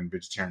 I went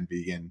vegetarian,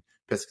 vegan,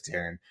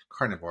 pescatarian,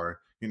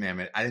 carnivore, you name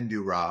it. I didn't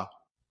do raw.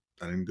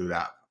 I didn't do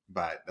that,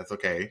 but that's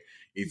okay.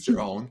 Each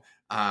your own,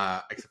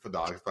 except for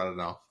dogs, but I don't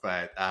know.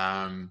 But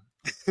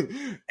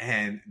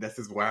and this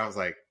is where I was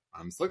like,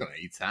 I'm still gonna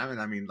eat salmon.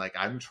 I mean, like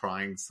I'm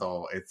trying.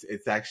 So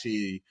it's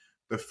actually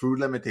the food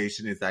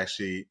limitation is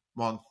actually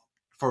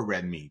for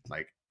red meat.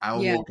 Like I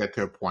will get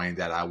to a point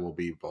that I will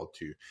be able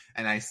to,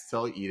 and I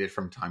still eat it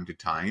from time to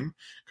time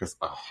because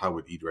I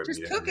would eat red meat.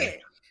 Just cook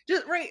it.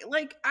 Just right.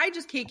 Like I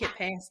just can't get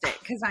past it.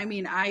 Cause I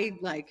mean, I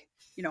like,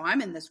 you know,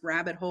 I'm in this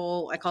rabbit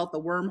hole. I call it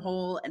the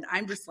wormhole. And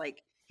I'm just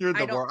like, you're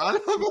the more out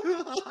of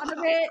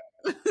it.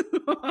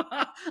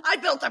 I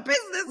built a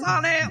business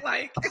on it.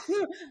 Like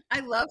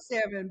I love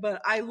salmon,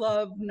 but I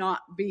love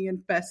not being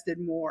infested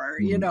more,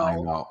 you know? I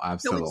know,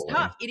 absolutely. So it's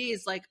tough. It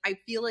is like, I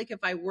feel like if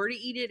I were to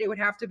eat it, it would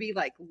have to be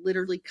like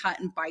literally cut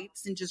in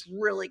bites and just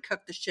really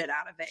cook the shit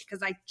out of it. Cause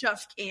I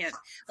just can't.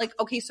 Like,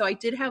 okay, so I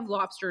did have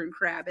lobster and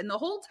crab, and the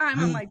whole time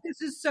I'm like,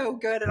 this is so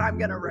good and I'm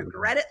going to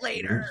regret it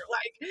later.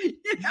 Like, you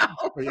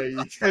know?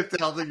 Yeah, you kept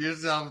telling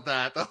yourself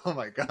that. Oh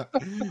my God.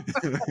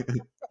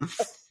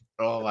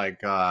 Oh my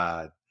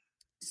God.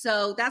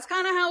 So that's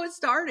kind of how it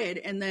started.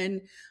 And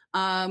then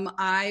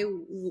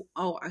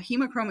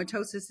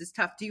hemochromatosis is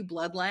tough. Do you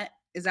bloodlet?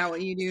 Is that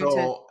what you do?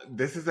 So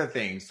this is the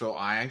thing. So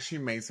I actually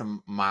made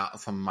some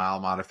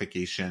mild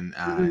modification,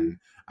 and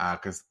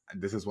because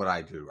this is what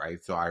I do,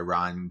 right? So I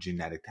run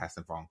genetic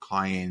testing for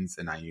clients,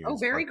 and I use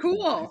very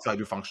cool. So I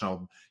do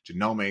functional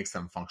genomics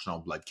and functional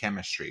blood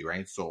chemistry,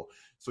 right? So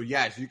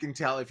yes, you can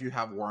tell if you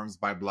have worms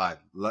by blood.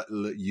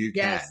 You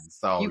can.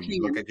 So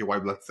you look at your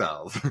white blood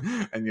cells,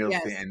 and you'll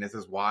see. And this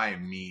is why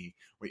me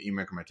with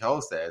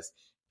hemochromatosis,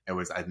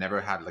 I'd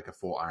never had like a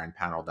full iron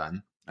panel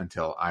done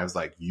until I was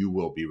like, you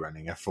will be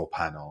running a full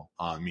panel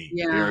on me.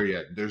 Yeah.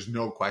 Period. There's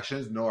no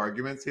questions, no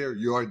arguments here.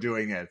 You are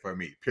doing it for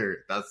me.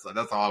 Period. That's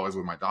how I was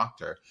with my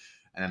doctor.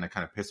 And then I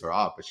kind of pissed her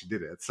off, but she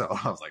did it. So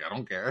I was like, I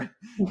don't care.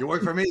 You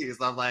work for me.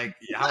 So I'm like,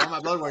 I want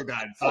my blood work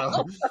done.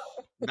 So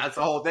that's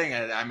the whole thing.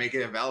 I make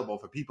it available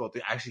for people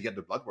to actually get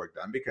the blood work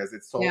done because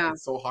it's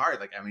so hard.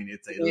 Like, I mean,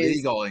 it's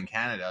illegal in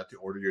Canada to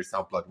order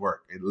yourself blood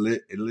work. It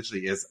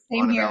literally is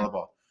unavailable.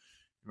 Here.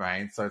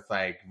 Right. So it's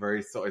like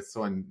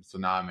so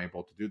now I'm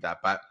able to do that.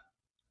 But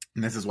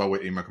this is why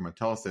with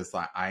hemochromatosis,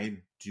 I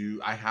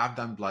have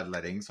done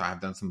bloodletting. So I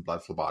have done some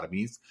blood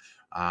phlebotomies,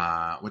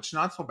 which is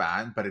not so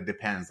bad, but it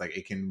depends. Like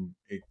it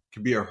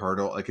could be a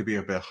hurdle. It could be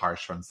a bit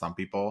harsh on some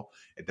people.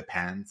 It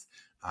depends.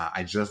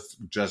 I just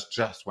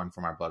went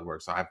for my blood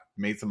work. So I've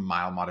made some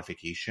mild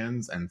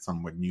modifications and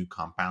some with new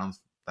compounds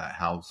that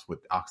helps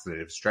with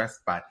oxidative stress.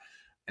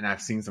 And I've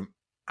seen some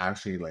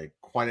actually like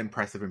quite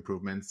impressive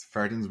improvements.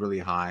 Ferritin's really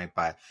high,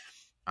 but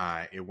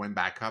it went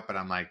back up, and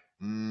I'm like,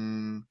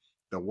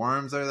 the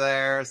worms are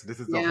there. So this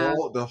is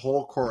the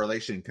whole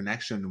correlation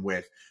connection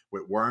with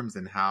worms,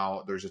 and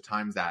how there's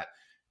times that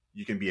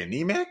you can be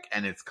anemic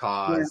and it's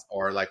caused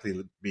or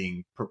likely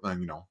being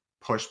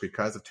pushed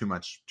because of too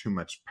much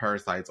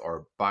parasites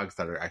or bugs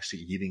that are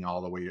actually eating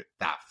all the way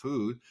that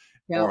food.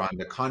 Or on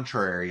the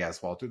contrary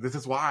as well too. This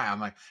is why I'm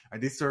like, are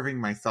they serving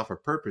myself a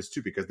purpose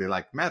too? Because they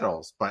like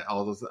metals, but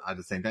all those at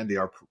the same time they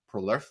are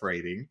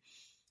proliferating.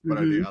 But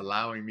are they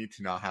allowing me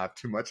to not have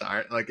too much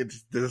iron? Like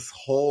it's this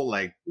whole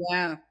thing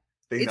that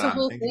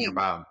I'm thinking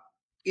about.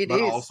 But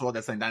also at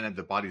the same time,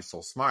 the body is so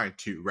smart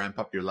to ramp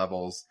up your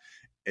levels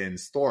in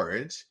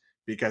storage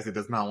because it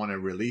does not want to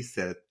release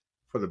it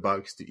for the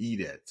bugs to eat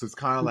it. So it's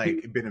kind of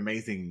like been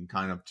amazing,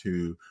 kind of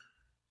to.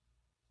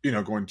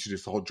 Going through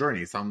this whole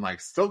journey. So I'm like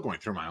still going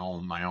through my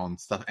own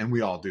stuff, and we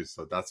all do.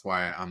 So that's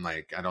why I'm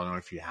like, I don't know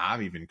if you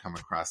have even come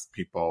across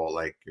people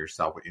like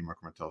yourself with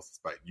hemochromatosis,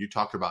 but you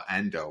talked about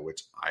endo,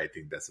 which I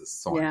think this is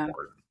so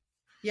important.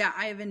 Yeah,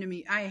 I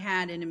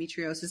had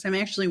endometriosis. I'm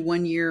actually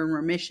 1 year in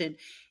remission.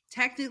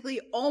 Technically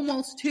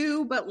almost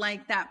 2, but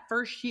like that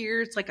first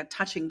year, it's like a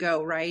touch and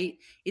go, right?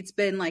 It's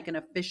been like an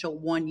official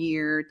 1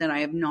 year that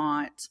I have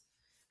not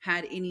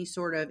had any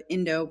sort of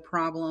endo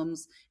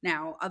problems.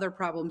 Now, other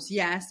problems,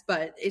 yes,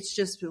 but it's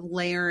just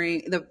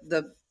layering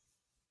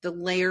the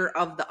layer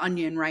of the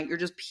onion, right? You're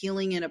just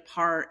peeling it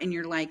apart and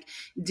you're like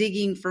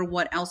digging for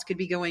what else could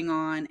be going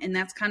on. And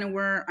that's kind of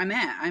where I'm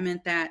at. I'm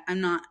at that. I'm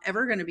not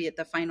ever going to be at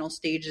the final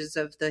stages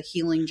of the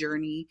healing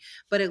journey,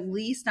 but at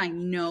least I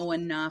know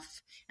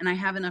enough and I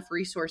have enough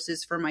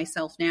resources for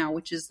myself now,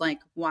 which is like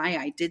why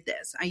I did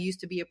this. I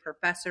used to be a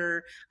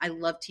professor. I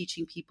love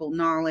teaching people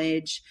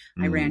knowledge.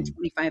 I ran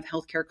 25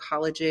 healthcare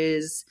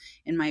colleges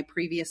in my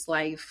previous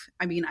life.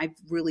 I mean, I've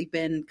really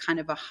been kind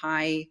of a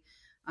high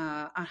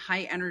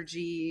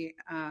energy,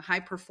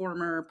 high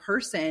performer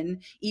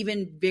person,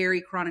 even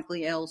very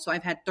chronically ill. So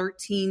I've had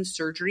 13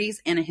 surgeries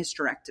and a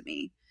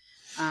hysterectomy.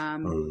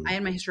 I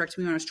had my hysterectomy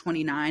when I was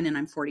 29 and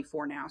I'm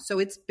 44 now. So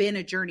it's been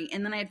a journey.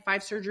 And then I had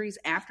 5 surgeries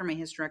after my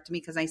hysterectomy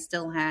because I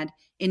still had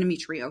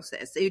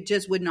endometriosis. It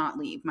just would not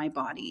leave my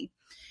body.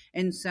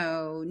 And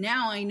so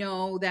now I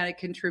know that it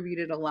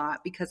contributed a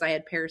lot because I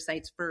had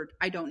parasites for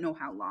I don't know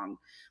how long.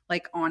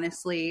 Like,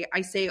 honestly,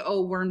 I say,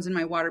 oh, worms in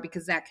my water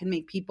because that can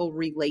make people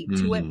relate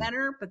to it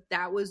better. But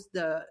that was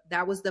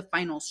the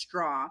final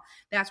straw.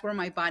 That's where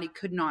my body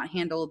could not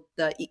handle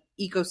the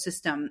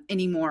ecosystem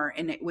anymore.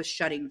 And it was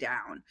shutting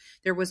down.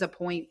 There was a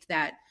point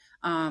that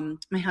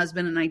my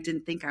husband and I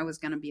didn't think I was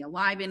going to be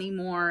alive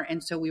anymore.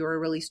 And so we were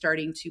really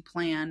starting to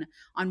plan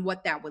on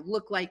what that would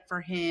look like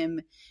for him,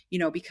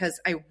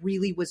 because I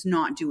really was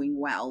not doing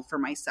well for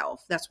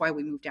myself. That's why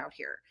we moved out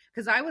here.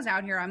 Because I was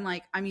out here, I'm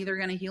like, I'm either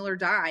going to heal or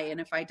die. And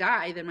if I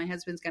die, then my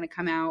husband's going to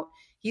come out.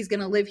 He's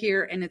going to live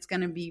here and it's going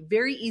to be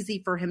very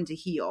easy for him to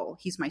heal.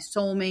 He's my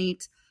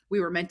soulmate. We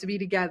were meant to be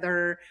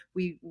together.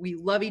 We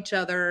love each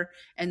other.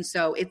 And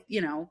so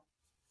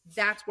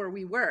that's where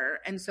we were.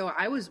 And so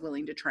I was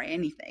willing to try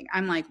anything.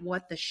 I'm like,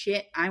 what the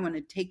shit? I want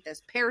to take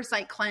this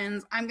parasite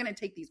cleanse. I'm going to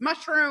take these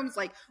mushrooms,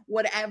 like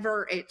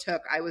whatever it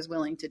took. I was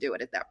willing to do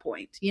it at that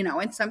point,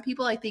 and some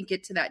people I think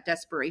get to that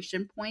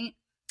desperation point.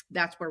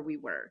 That's where we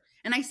were.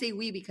 And I say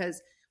we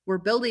because we're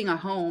building a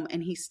home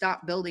and he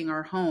stopped building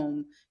our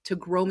home to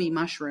grow me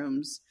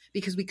mushrooms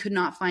because we could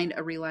not find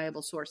a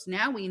reliable source.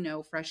 Now we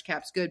know Fresh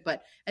Cap's good,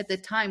 but at the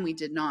time we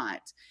did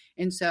not.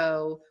 And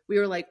so we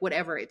were like,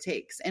 whatever it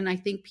takes. And I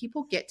think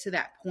people get to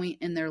that point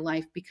in their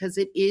life because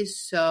it is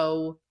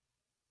so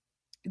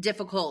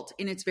difficult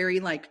and it's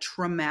very like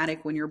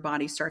traumatic when your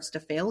body starts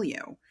to fail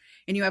you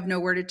and you have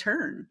nowhere to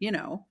turn,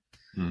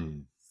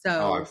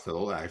 So,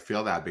 absolutely. I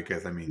feel that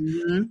because I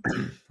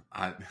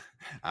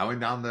went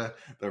down the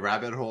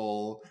rabbit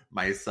hole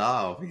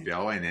myself, and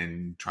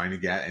then trying to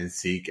get and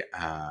seek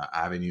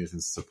avenues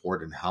and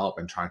support and help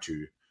and trying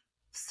to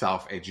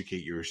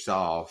self-educate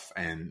yourself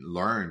and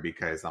learn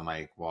because I'm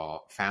like,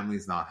 well,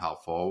 family's not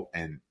helpful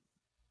and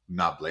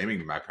not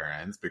blaming my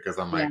parents because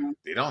I'm like,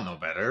 they don't know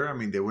better. I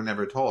mean, they were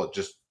never told,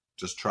 just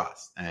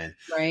trust. And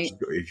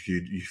if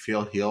you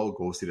feel healed,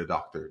 go see the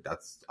doctor.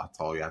 That's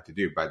all you have to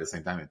do. But at the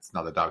same time, it's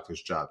not the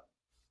doctor's job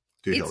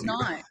to heal you. It's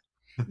not.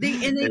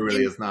 It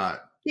really is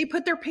not. They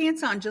put their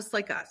pants on just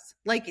like us.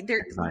 Like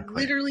they're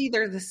literally,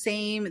 they're the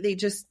same. They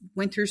just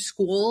went through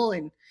school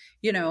and,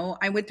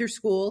 I went through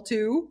school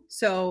too.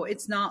 So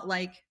it's not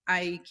like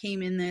I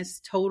came in this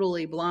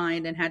totally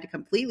blind and had to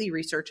completely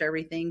research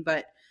everything.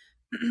 But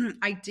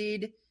I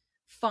did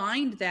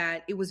find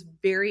that it was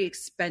very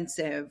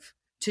expensive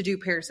to do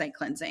parasite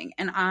cleansing.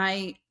 And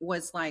I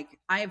was like,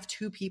 I have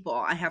 2 people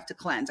I have to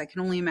cleanse. I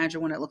can only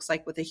imagine what it looks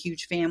like with a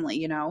huge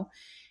family,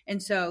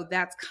 And so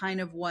that's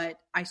kind of what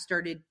I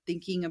started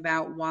thinking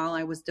about while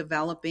I was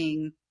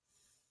developing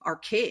our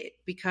kit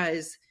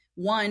because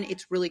 1,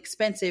 it's really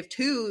expensive.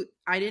 2,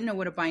 I didn't know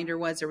what a binder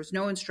was. There was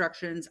no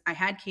instructions. I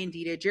had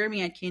candida. Jeremy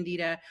had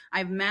candida. I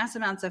have mass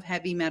amounts of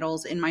heavy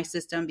metals in my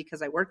system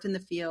because I worked in the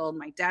field.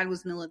 My dad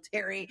was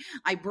military.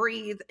 I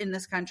breathe in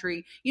this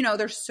country.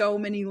 There's so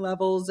many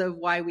levels of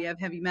why we have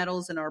heavy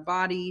metals in our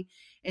body.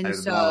 And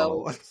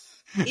so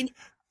in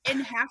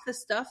half the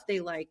stuff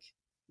they like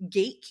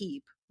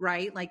gatekeep,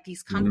 right? Like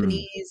these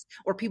companies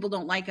or people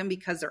don't like them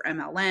because they're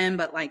MLM,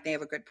 but like they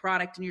have a good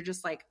product. And you're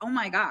just like, oh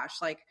my gosh,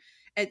 like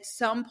at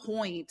some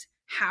point,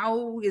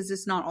 how is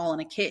this not all in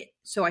a kit?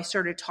 So I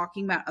started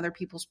talking about other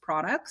people's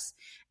products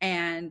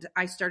and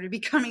I started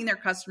becoming their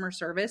customer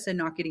service and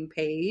not getting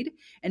paid.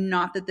 And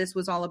not that this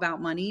was all about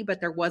money,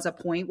 but there was a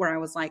point where I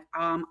was like,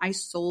 I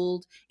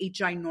sold 2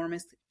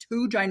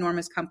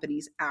 ginormous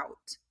companies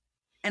out.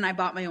 And I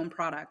bought my own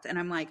product and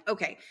I'm like,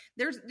 okay,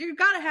 you've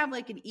got to have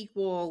like an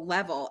equal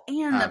level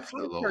and the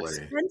products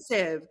are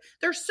expensive.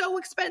 They're so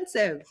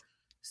expensive.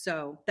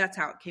 So that's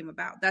how it came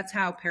about. That's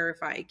how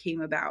Parify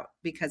came about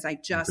because I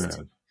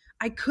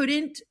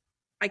couldn't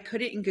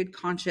in good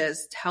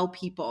conscience tell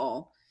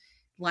people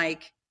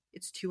like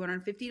it's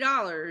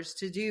 $250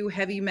 to do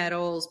heavy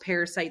metals,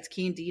 parasites,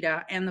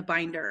 candida, and the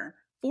binder.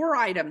 4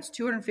 items,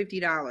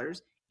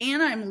 $250.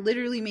 And I'm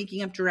literally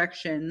making up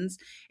directions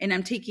and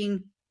I'm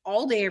taking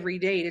all day, every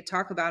day to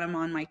talk about them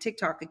on my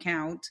TikTok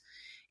account.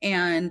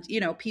 And,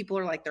 people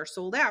are like, they're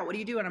sold out. What do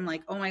you do? And I'm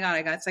like, oh my God,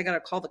 I got to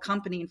call the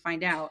company and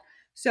find out.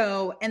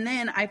 So, and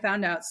then I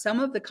found out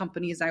some of the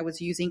companies I was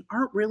using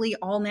aren't really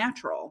all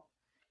natural.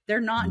 They're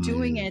not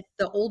doing it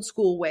the old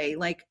school way.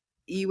 Like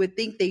you would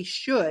think they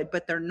should,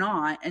 but they're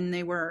not. And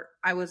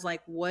I was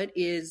like, what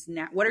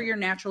are your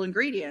natural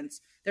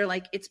ingredients? They're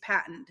like, it's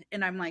patent.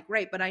 And I'm like,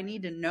 right, but I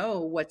need to know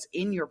what's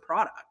in your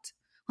product.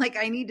 Like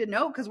I need to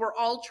know because we're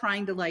all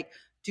trying to like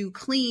do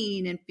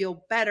clean and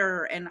feel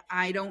better. And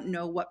I don't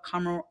know what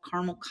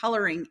caramel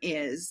coloring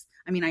is.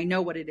 I mean, I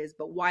know what it is,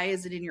 but why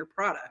is it in your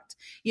product?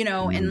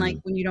 And like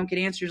when you don't get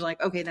answers,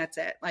 like, okay, that's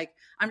it. Like,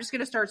 I'm just going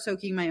to start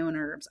soaking my own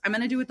herbs. I'm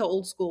going to do it the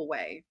old school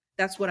way.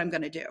 That's what I'm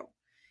going to do.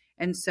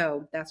 And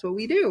so that's what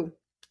we do.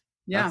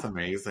 Yeah. That's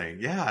amazing.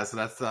 Yeah. So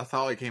that's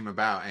how it came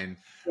about. And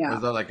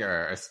was there like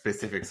a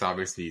specifics,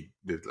 obviously,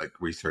 did like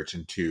research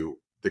into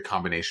the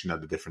combination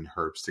of the different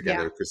herbs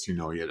together, because you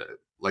had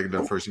like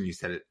the first thing you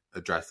said, it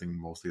addressing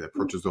mostly the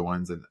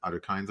protozoans and other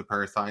kinds of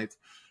parasites.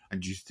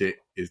 And do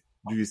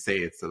you say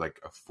it's like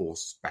a full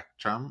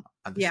spectrum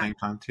at the same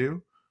time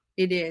too?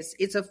 It is.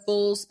 It's a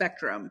full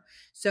spectrum.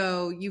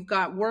 So you've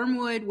got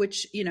wormwood,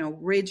 which,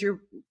 rids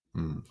your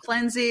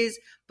cleanses,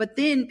 but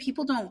then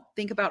people don't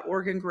think about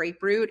Oregon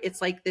grapefruit.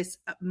 It's like this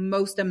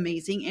most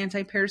amazing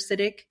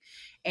antiparasitic,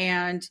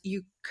 and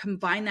you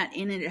combine that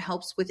in and it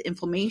helps with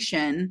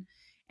inflammation.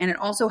 And it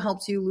also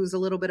helps you lose a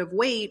little bit of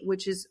weight,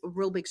 which is a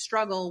real big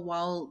struggle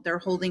while they're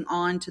holding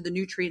on to the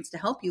nutrients to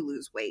help you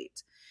lose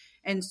weight.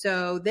 And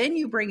so then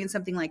you bring in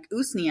something like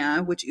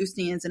usnea, which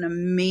usnea is an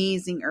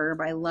amazing herb.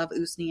 I love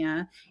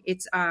usnea.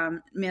 It's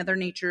Mother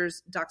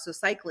Nature's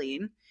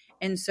doxycycline.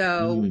 And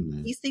so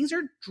these things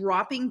are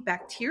dropping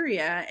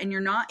bacteria, and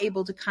you're not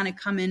able to kind of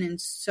come in and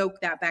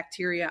soak that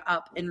bacteria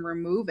up and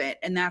remove it.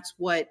 And that's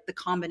what the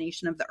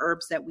combination of the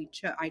herbs that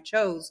I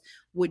chose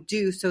would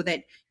do, so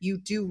that you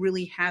do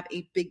really have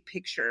a big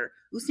picture.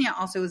 Usnea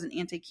also is an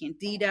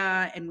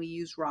anti-candida, and we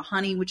use raw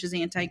honey, which is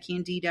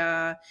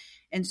anti-candida.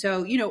 And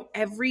so,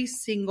 every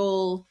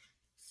single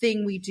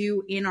thing we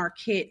do in our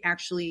kit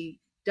actually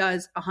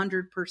does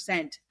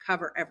 100%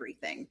 cover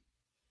everything.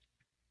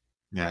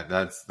 Yeah,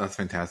 that's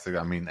fantastic.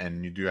 I mean,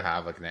 and you do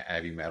have like an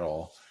heavy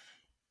metal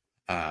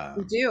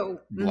we do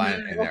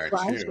blend in there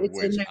too,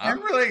 which I'm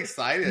really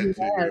excited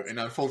to do. And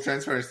on full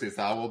transparency,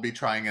 so I will be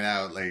trying it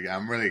out. Like,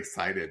 I'm really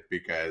excited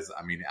because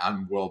I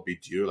will be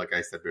due. Like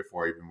I said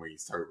before, even when you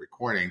started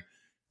recording,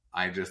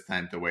 I just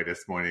sent away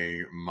this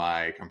morning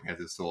my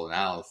comprehensive soil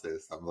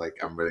analysis.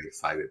 I'm really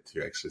excited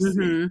to actually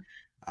see,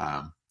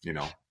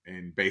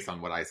 and based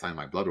on what I saw in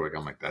my blood work,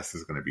 I'm like, this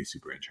is going to be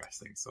super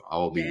interesting. So I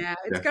will be. Yeah,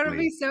 it's going to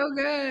be so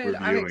good.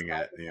 I'm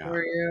excited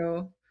for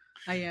you.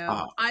 I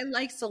am. I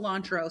like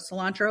cilantro.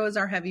 Cilantro is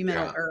our heavy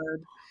metal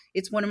herb.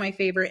 It's one of my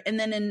favorite. And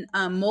then in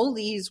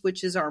moldies,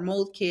 which is our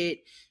mold kit,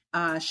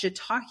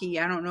 shiitake.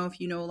 I don't know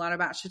if you know a lot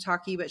about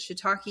shiitake, but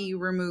shiitake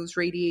removes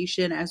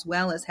radiation as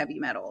well as heavy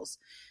metals.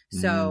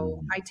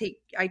 So I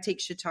take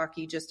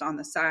shiitake just on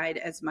the side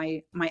as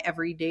my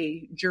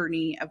everyday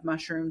journey of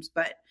mushrooms,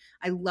 but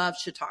I love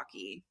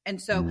shiitake.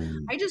 And so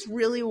I just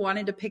really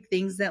wanted to pick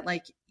things that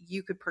like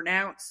you could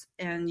pronounce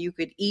and you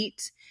could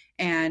eat.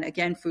 And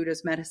again, food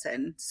is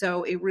medicine.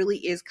 So it really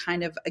is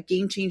kind of a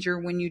game changer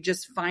when you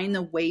just find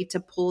the way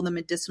to pull the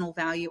medicinal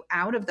value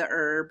out of the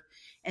herb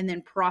and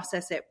then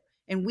process it.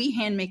 And we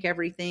hand make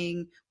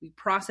everything. We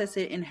process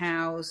it in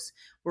house.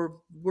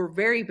 We're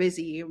very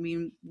busy. I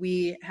mean,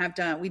 we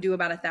do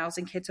about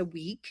 1,000 kits a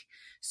week.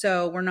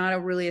 So we're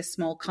not really a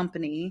small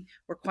company.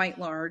 We're quite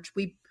large.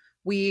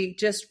 We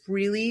just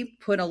really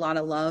put a lot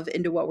of love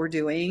into what we're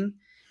doing,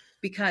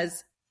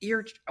 because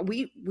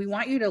we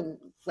want you to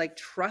like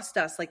trust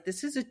us. Like,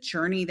 this is a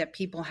journey that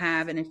people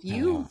have. And if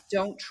you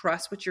don't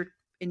trust what you're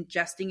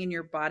ingesting in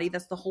your body,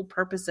 that's the whole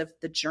purpose of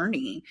the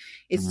journey,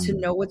 is to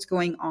know what's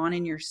going on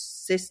in your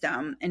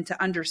system and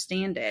to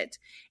understand it.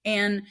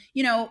 And,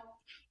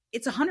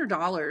 it's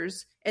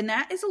 $100, and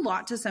that is a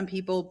lot to some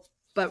people,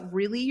 but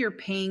really you're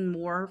paying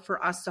more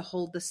for us to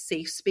hold the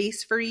safe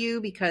space for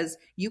you, because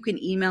you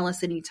can email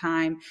us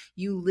anytime.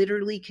 You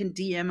literally can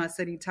DM us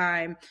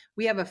anytime.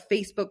 We have a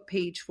Facebook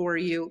page for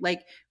you.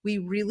 Like, we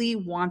really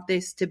want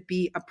this to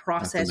be a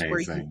process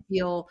where you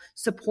feel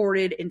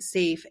supported and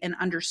safe and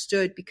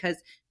understood, because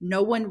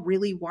no one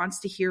really wants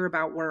to hear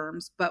about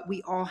worms, but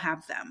we all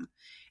have them.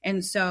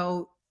 And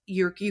so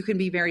you can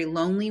be very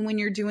lonely when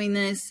you're doing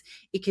this.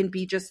 It can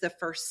be just the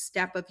first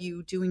step of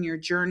you doing your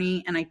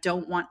journey. And I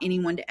don't want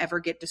anyone to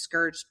ever get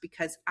discouraged,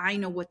 because I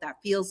know what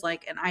that feels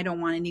like. And I don't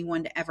want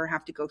anyone to ever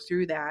have to go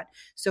through that.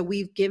 So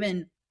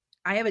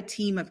I have a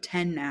team of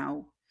 10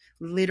 now,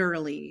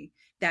 literally,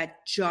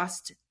 that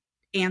just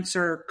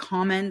answer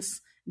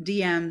comments,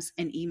 DMs,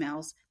 and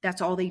emails.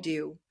 That's all they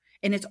do.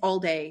 And it's all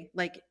day.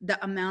 Like,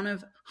 the amount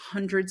of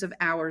hundreds of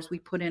hours we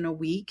put in a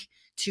week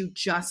to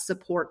just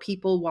support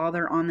people while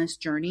they're on this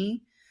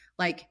journey.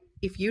 Like,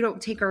 if you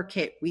don't take our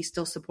kit, we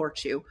still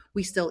support you.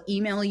 We still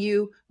email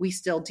you. We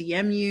still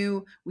DM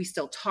you. We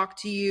still talk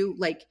to you.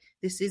 Like,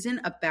 this isn't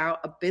about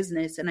a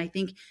business. And I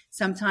think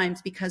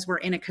sometimes, because we're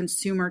in a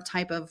consumer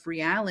type of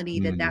reality,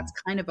 that's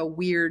kind of a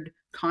weird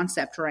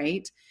concept,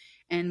 right?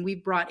 And we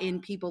brought in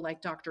people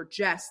like Dr.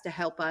 Jess to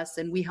help us,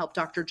 and we help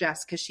Dr.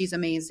 Jess because she's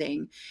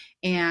amazing.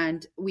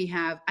 And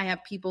I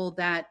have people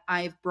that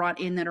I've brought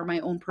in that are my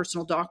own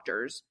personal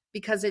doctors,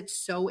 because it's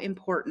so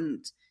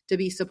important to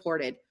be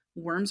supported.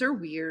 Worms are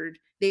weird.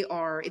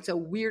 It's a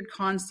weird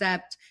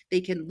concept. They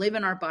can live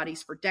in our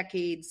bodies for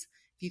decades.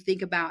 If you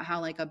think about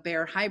how like a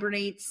bear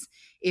hibernates,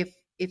 if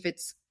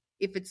it's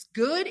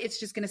good, it's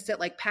just going to sit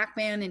like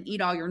Pac-Man and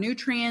eat all your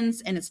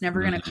nutrients, and it's never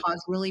going to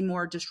cause really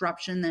more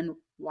disruption than,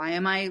 why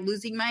am I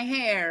losing my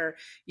hair?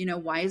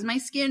 Why is my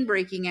skin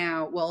breaking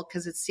out? Well,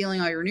 because it's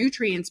stealing all your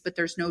nutrients, but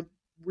there's no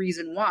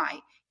reason why.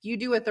 You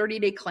do a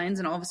 30-day cleanse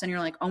and all of a sudden you're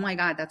like, oh my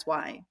God, that's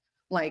why.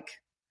 Like,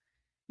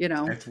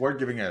 it's worth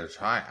giving it a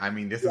try. I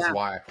mean, this is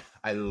why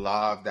I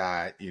love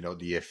that,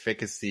 the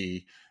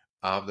efficacy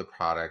of the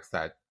products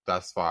that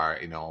thus far,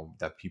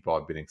 that people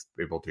have been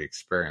able to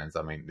experience.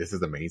 I mean, this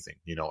is amazing.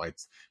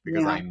 It's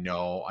because Yeah. I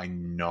know,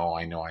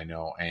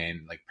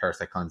 and like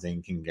parasite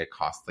cleansing can get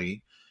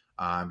costly.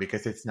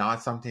 Because it's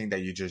not something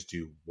that you just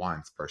do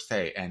once per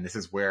se. And this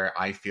is where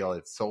I feel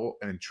it's so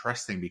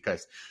interesting,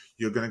 because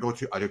you're going to go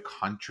to other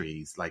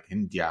countries like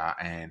India,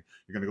 and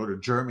you're going to go to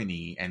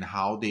Germany, and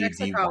how they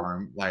Mexico.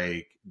 deworm,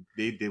 like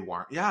they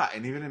deworm. Yeah.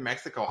 And even in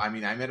Mexico, I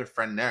mean, I met a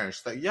friend there.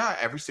 She's like, yeah,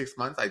 every 6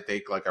 months I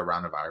take like a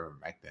round of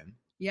ivermectin.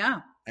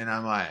 Yeah. And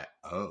I'm like,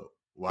 oh,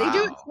 They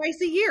do it wow.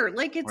 twice a year.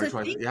 Like it's Or a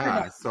twice. thing for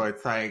Yeah. So them.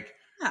 it's like,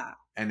 Yeah.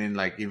 and then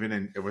like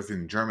it was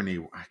in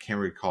Germany. I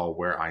can't recall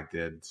where I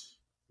did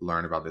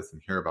learn about this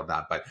and hear about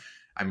that, but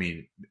I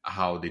mean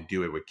how they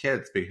do it with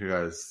kids,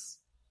 because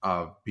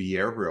of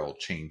behavioral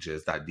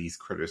changes that these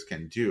critters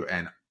can do.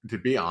 And to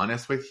be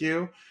honest with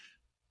you,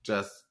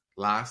 just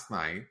last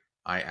night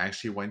I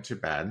actually went to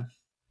bed.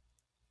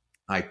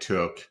 I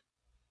took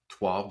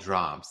 12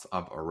 drops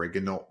of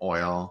oregano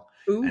oil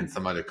and Ooh.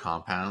 some other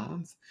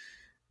compounds,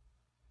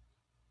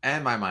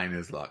 and my mind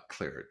is a lot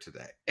clearer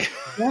today.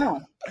 Yeah.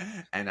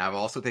 And I'm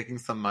also taking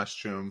some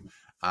mushroom,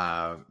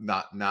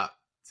 not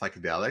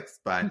psychedelics,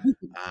 but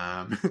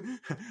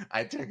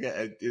I took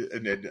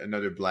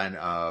another blend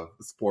of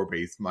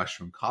spore-based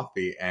mushroom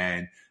coffee,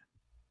 and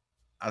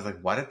I was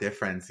like, what a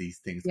difference these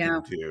things Yeah.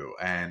 can do.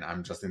 And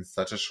I'm just in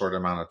such a short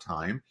amount of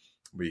time.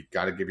 We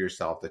got to give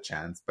yourself the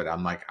chance. But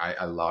I'm like,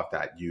 I love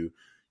that you're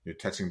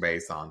touching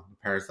base on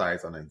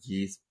parasites, on the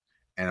yeast,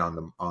 and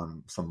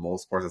on some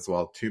mold spores as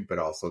well too, but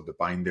also the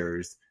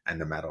binders and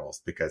the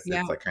metals, because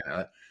Yeah. it's like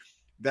kind of,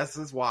 this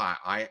is why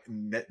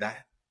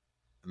that,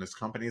 and there's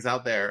companies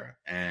out there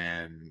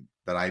and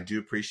that I do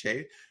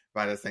appreciate,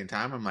 but at the same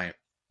time, I'm like,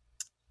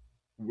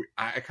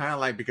 I kind of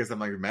like, because I'm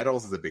like,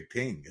 metals is a big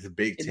thing. It's a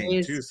big It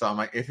thing too. is. So I'm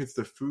like, if it's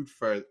the food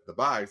for the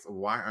bugs,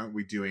 why aren't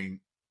we doing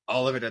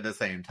all of it at the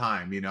same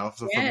time? So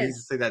for me to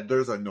Yes. say that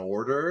there's an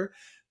order,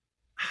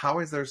 how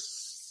is there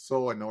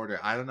so an order?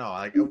 I don't know.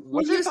 Like, Well,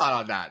 what's your thought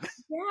on that?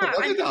 yeah. What's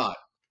I your mean, thought?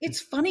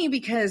 it's funny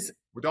because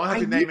We don't have I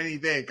to used name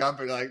anything.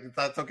 Company, like,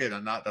 that's okay.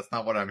 That's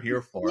not what I'm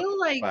here for. feel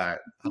like But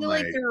I'm feel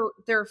like like,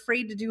 they're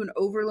afraid to do an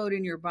overload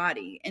in your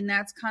body, and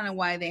that's kind of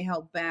why they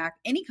held back.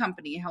 Any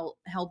company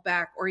held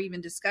back or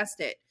even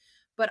discussed it.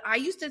 But I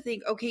used to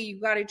think, okay,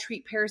 you got to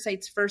treat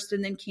parasites first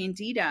and then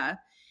candida.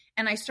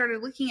 And I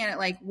started looking at it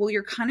like, well,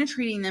 you're kind of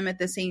treating them at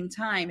the same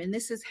time. And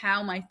this is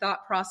how my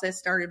thought process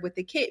started with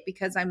the kit,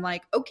 because I'm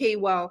like, okay,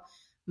 well,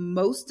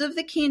 most of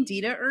the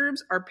candida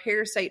herbs are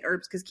parasite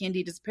herbs, because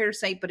candida is a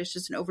parasite, but it's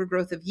just an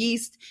overgrowth of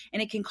yeast,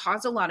 and it can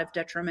cause a lot of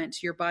detriment to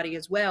your body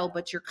as well.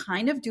 But you're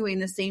kind of doing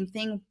the same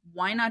thing.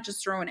 Why not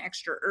just throw an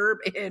extra herb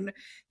in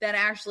that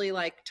actually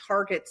like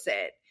targets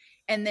it?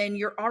 And then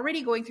you're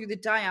already going through the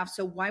die-off.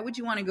 So why would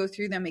you want to go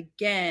through them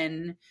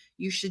again?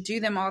 You should do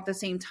them all at the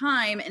same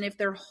time. And if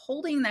they're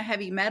holding the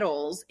heavy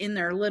metals in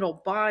their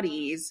little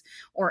bodies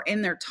or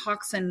in their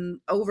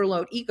toxin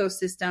overload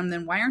ecosystem,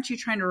 then why aren't you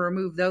trying to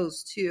remove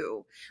those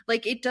too?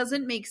 Like, it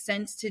doesn't make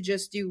sense to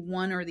just do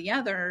one or the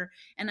other.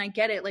 And I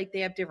get it. Like,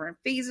 they have different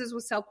phases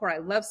with Cellcore. I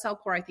love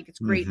Cellcore. I think it's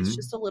great. It's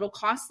just a little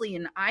costly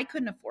and I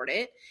couldn't afford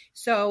it.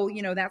 So,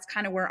 that's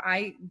kind of where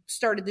I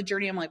started the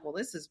journey. I'm like, well,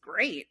 this is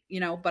great,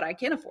 but I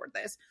can't afford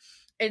this.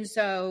 And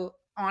so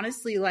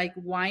honestly, like,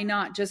 why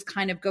not just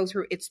kind of go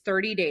through, it's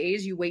 30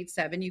 days, you wait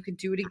 7, you can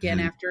do it again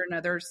after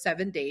another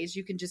 7 days.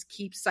 You can just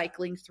keep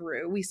cycling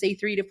through. We say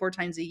 3 to 4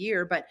 times a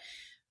year, but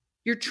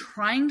you're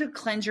trying to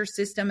cleanse your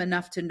system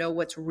enough to know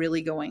what's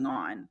really going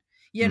on,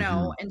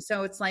 And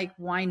so it's like,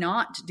 why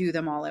not do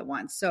them all at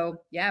once?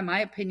 So yeah, my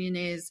opinion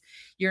is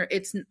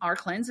our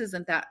cleanse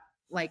isn't that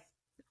like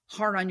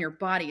hard on your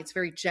body. It's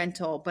very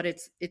gentle, but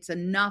it's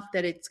enough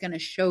that it's going to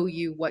show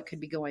you what could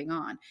be going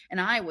on.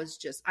 And I'm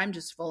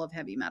just full of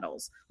heavy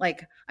metals.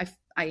 Like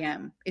I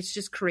am. It's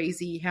just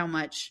crazy how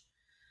much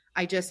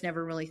I just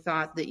never really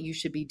thought that you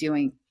should be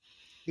doing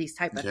these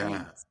type of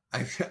yeah.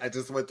 things. I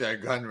just went to a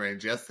gun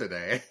range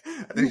yesterday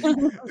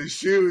to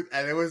shoot,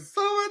 and it was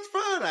so much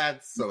fun. I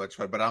had so much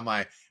fun, but I'm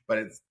like, but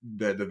it's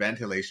the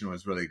ventilation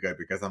was really good,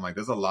 because I'm like,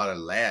 there's a lot of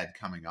lead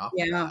coming off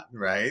of that,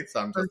 right? So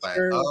I'm For just like,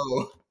 sure.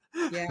 oh.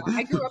 Yeah,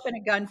 I grew up in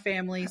a gun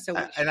family, so we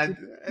and I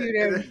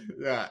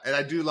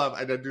do love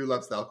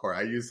Cellcore.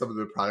 I use some of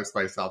the products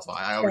myself, so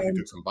I obviously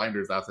took some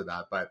binders after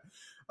that. But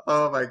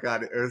oh my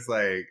god, it was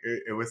like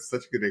it was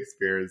such a good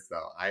experience.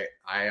 Though I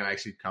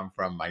actually come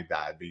from my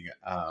dad being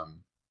a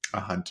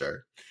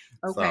hunter,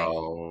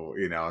 so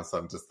so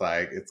I'm just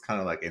like, it's kind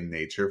of like in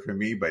nature for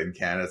me, but in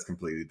Canada it's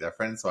completely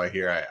different. So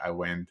I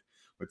went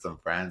with some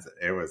friends.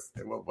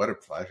 What a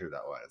pleasure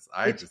that was.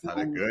 I just had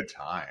a good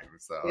time.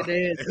 So it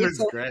is. it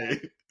was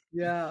great.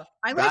 Yeah,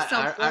 I like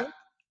Cellcore.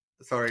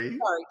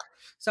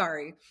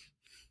 Sorry.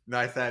 No,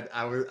 I said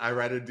I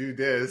rather do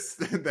this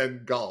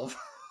than golf.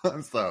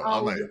 So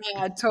I'm like,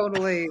 yeah,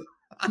 totally.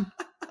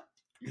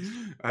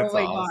 that's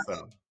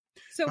awesome.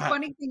 So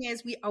funny thing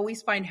is, we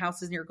always find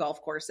houses near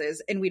golf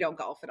courses, and we don't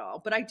golf at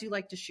all. But I do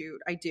like to shoot.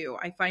 I do.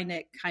 I find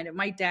it kind of.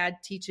 My dad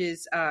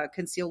teaches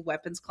concealed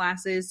weapons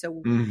classes,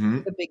 so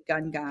he's a big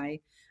gun guy.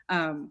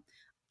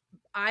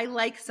 I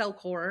like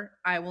Cellcore.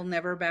 I will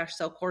never bash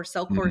Cellcore.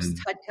 Cellcore's Mhm.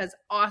 Tudka's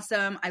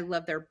awesome. I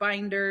love their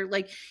binder.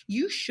 Like,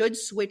 you should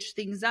switch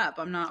things up.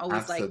 I'm not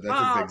always like, Absolutely.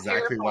 That is oh,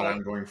 exactly what terrible.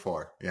 I'm going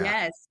for. Yeah.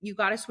 Yes, you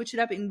got to switch it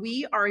up. And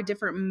we are a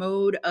different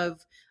mode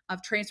of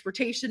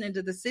transportation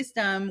into the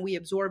system. We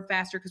absorb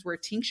faster because we're a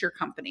tincture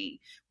company.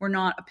 We're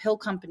not a pill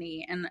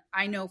company. And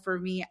I know for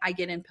me, I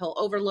get in pill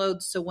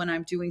overload. So when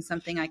I'm doing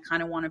something, I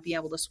kind of want to be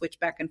able to switch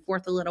back and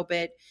forth a little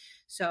bit.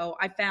 So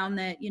I found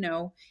that,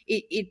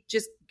 it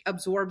just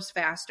absorbs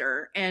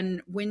faster.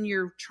 And when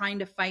you're trying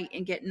to fight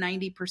and get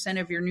 90%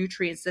 of your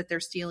nutrients that they're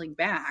stealing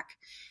back,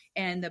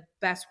 and the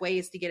best way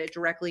is to get it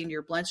directly into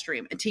your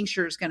bloodstream, a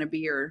tincture is going to be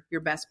your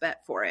best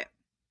bet for it.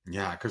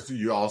 Yeah, because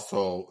you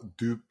also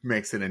do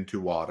mix it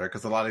into water.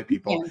 Because a lot of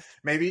people, Yeah.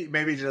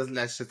 maybe just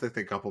let's just take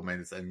a couple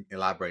minutes and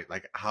elaborate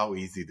like how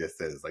easy this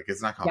is. Like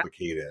it's not Yeah.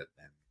 complicated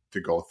and to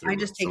go I through.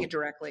 just take it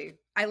directly.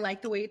 I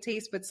like the way it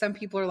tastes, but some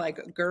people are like,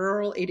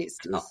 girl, it is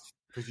tough.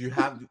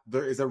 Because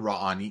there is a raw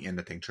honey in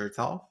the tincture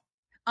itself.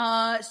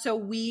 So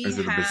we Is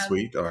it a bit have,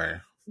 sweet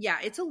or? yeah,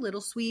 it's a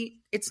little sweet.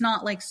 It's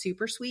not like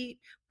super sweet,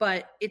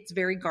 but it's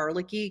very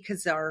garlicky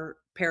because our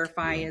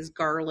Parafy is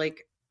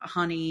garlic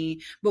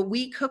honey, but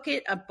we cook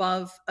it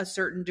above a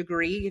certain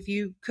degree. If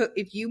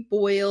you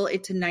boil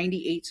it to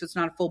 98, so it's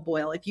not a full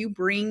boil. If you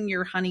bring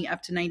your honey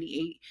up to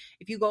 98,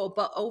 if you go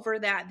over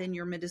that, then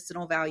your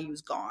medicinal value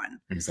is gone.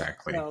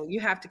 Exactly. So you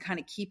have to kind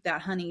of keep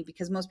that honey,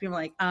 because most people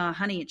are like,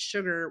 honey, it's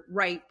sugar,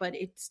 right? But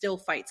it still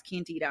fights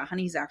candida.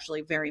 Honey's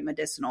actually very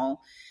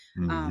medicinal.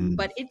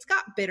 But it's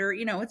got bitter,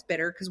 it's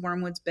bitter because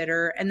wormwood's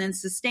bitter. And then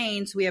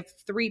sustain. So we have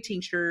 3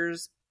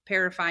 tinctures: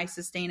 Parafy,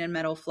 Sustain, and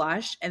Meadow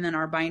Flush. And then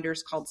our binder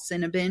is called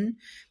Cinnabon,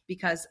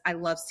 because I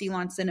love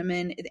Ceylon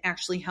cinnamon. It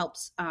actually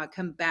helps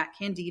combat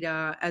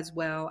candida as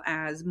well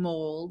as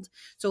mold.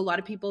 So a lot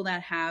of people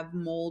that have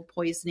mold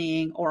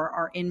poisoning or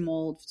are in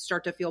mold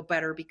start to feel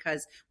better,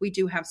 because we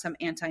do have some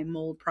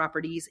anti-mold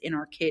properties in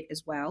our kit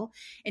as well.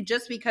 And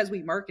just because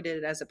we marketed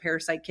it as a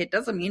parasite kit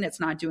doesn't mean it's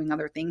not doing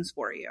other things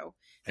for you.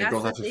 It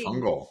goes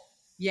antifungal.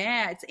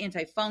 Yeah, it's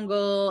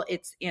antifungal,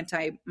 it's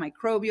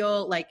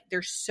antimicrobial. Like,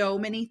 there's so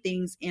many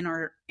things in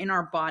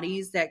our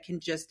bodies that can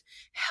just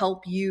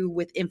help you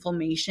with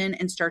inflammation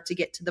and start to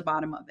get to the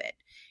bottom of it.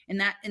 And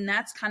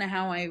that's kind of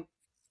how I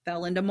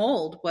fell into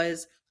mold.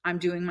 Was I'm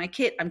doing my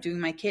kit. I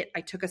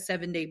took a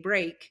 7-day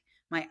break.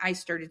 My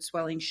eyes started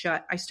swelling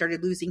shut. I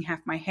started losing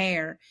half my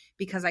hair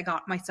because I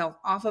got myself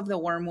off of the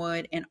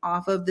wormwood and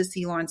off of the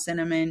Ceylon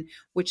cinnamon,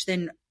 which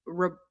then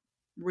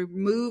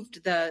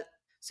removed the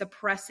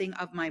suppressing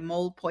of my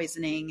mold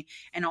poisoning.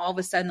 And all of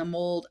a sudden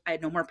I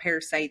had no more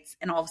parasites,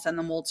 and all of a sudden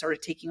the mold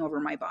started taking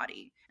over my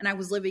body, and I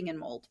was living in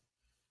mold.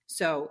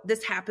 So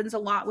this happens a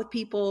lot with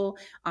people.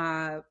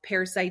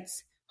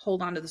 Parasites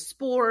hold on to the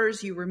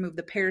spores. You remove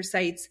the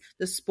parasites,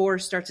 the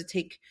spores start to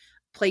take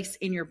place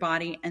in your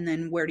body. And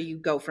then where do you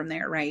go from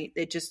there, right?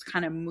 It just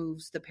kind of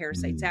moves the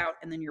parasites out,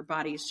 and then your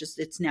body is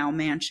it's now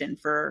mansion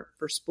for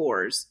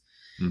spores.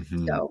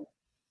 So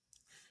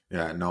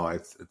yeah, no,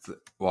 it's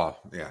well,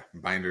 yeah,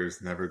 binders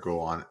never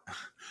go on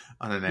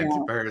an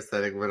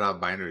antiparasitic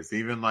without binders.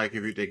 Even like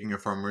if you're taking a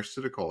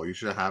pharmaceutical, you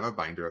should have a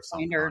binder of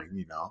some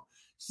kind,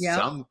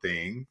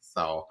 something.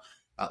 So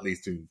at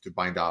least to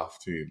bind off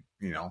to,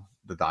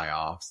 the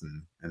die-offs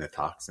and the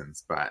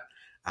toxins. But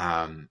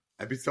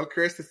I'd be so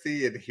curious to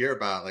see and hear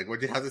about like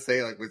what you have to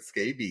say like with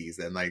scabies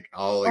and like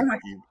all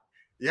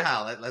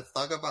like let's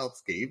talk about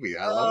scabies.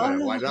 I love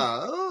it. Why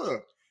not? Oh.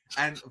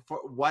 And for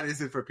what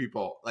is it for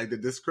people? Like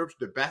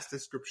the best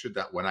description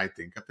that when I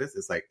think of this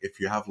is like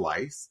if you have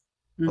lice,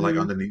 but like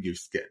underneath your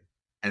skin,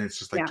 and it's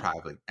just like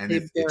traveling, and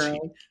it's itchy,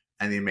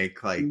 and they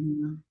make like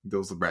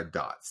those red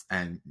dots,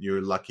 and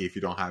you're lucky if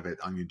you don't have it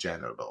on your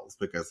genitals,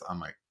 because I'm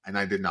like, and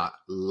I did not,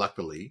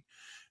 luckily,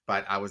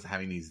 but I was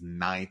having these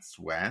night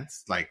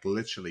sweats, like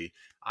literally,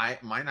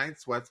 my night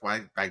sweats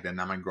back then.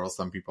 Now I grow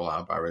some people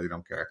out, but I really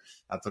don't care.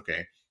 That's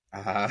okay.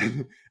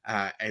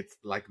 It's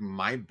like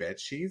my bed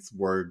sheets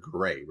were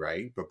gray,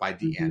 right? But by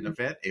the end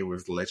of it, it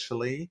was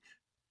literally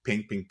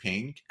pink,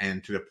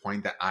 and to the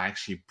point that I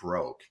actually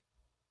broke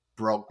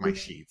my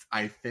sheets.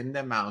 I thinned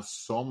them out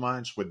so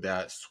much with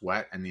the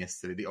sweat and the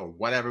acidity or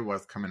whatever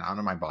was coming out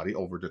of my body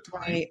over the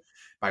time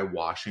by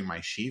washing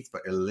my sheets.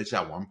 But it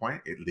literally at one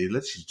point, it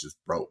literally just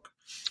broke.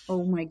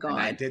 Oh my God. And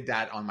I did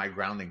that on my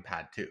grounding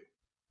pad too.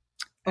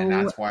 And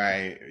that's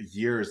why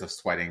years of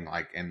sweating,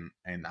 like, and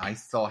I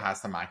still have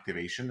some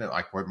activation that,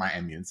 like, with my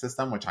immune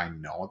system, which I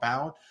know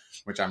about,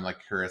 which I'm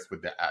like curious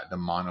with the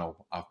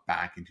mono of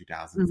back in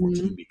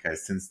 2014,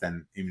 because since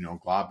then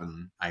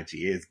immunoglobulin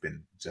IgA has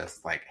been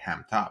just like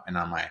hamped up, and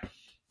I'm like,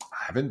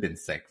 I haven't been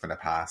sick for the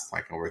past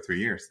like over 3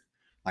 years,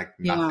 like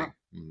nothing,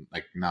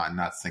 like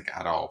not sick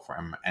at all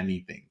from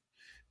anything.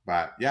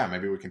 But yeah,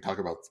 maybe we can talk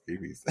about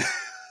scabies.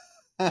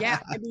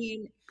 Yeah, I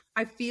mean,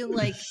 I feel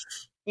like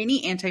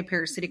any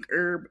anti-parasitic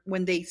herb,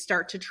 when they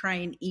start to try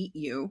and eat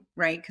you,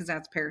 right? Because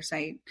that's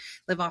parasite,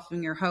 live off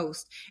of your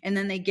host. And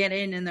then they get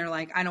in and they're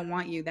like, I don't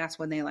want you. That's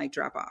when they like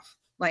drop off.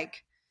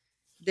 Like,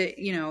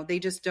 they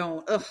just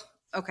don't,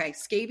 okay,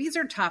 scabies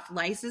are tough.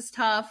 Lice is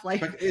tough.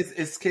 Like, But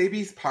is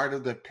scabies part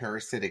of the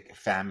parasitic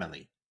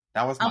family?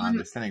 That was my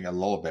understanding a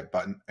little bit,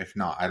 but if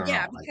not, I don't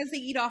yeah, know. because they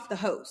eat off the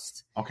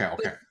host. Okay,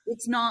 But okay.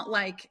 it's not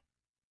like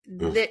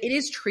Ugh. it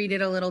is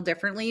treated a little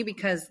differently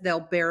because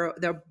they'll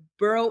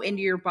burrow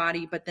into your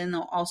body, but then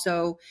they'll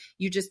also,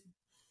 you just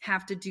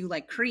have to do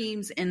like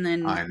creams and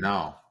then I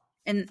know.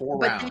 and 4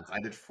 but then, rounds. I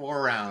did 4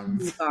 oh my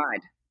rounds. God.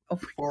 Oh,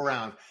 4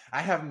 rounds.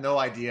 I have no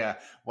idea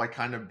what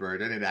kind of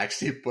burden it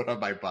actually put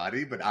on my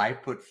body, but I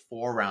put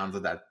 4 rounds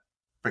of that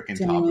freaking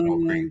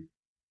topical cream.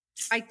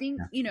 I think,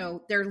 Yeah.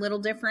 they're a little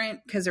different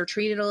because they're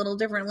treated a little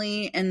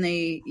differently and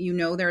they,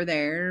 they're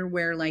there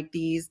where like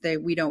these,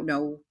 we don't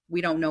know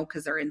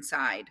because they're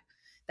inside.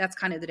 That's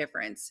kind of the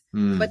difference.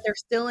 But they're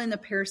still in the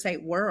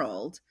parasite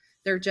world.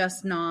 They're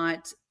just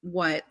not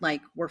what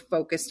like we're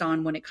focused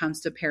on when it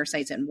comes to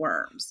parasites and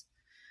worms.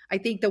 I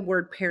think the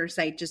word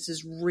parasite just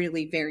is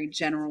really very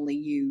generally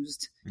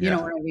used. You know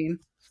what I mean?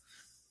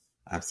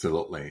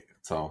 Absolutely.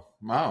 So,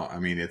 wow. I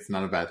mean, it's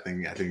not a bad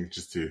thing. I think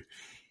just to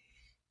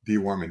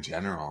deworm in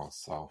general.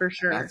 So For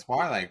sure. that's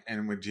why, like,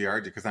 and with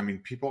GRD, because I mean,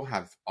 people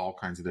have all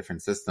kinds of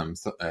different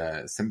symptoms,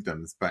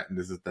 but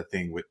this is the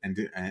thing with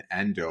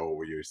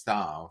endo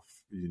yourself,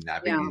 you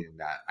navigating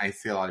that. I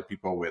see a lot of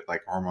people with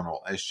like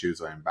hormonal issues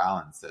or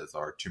imbalances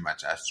or too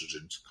much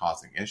estrogen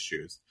causing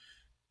issues.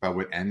 But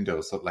with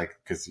endo, so like,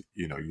 because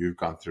you've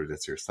gone through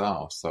this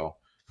yourself, so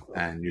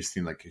and you've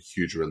seen like a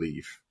huge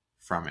relief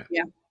from it.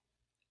 Yeah,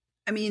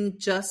 I mean,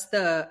 just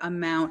the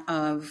amount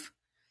of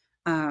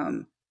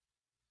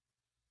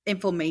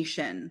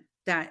inflammation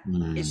that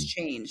is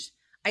changed.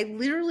 I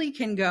literally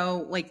can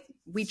go, like,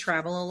 we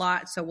travel a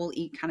lot, so we'll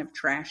eat kind of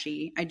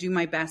trashy. I do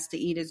my best to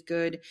eat as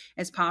good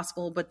as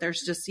possible, but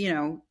there's just,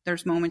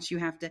 there's moments you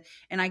have to,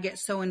 and I get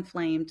so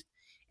inflamed.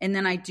 And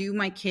then I do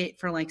my kit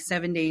for like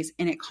 7 days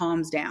and it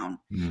calms down.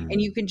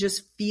 And you can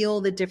just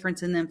feel the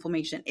difference in the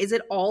inflammation. Is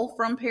it all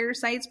from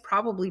parasites?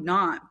 Probably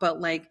not.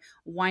 But like,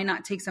 why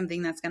not take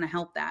something that's going to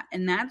help that?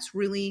 And that's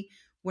really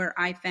where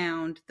I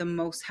found the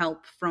most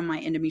help from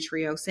my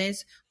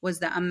endometriosis, was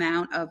the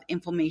amount of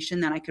inflammation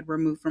that I could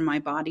remove from my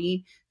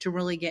body to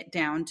really get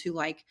down to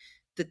like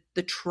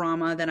the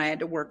trauma that I had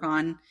to work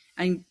on.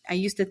 I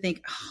used to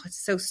think, oh,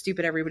 it's so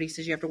stupid. Everybody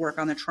says you have to work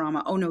on the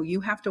trauma. Oh no,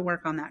 you have to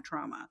work on that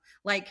trauma.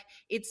 Like,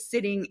 it's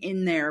sitting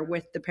in there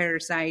with the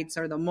parasites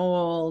or the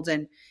mold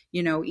and,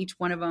 each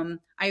one of them.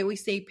 I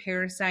always say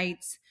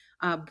parasites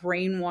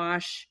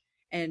brainwash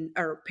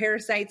or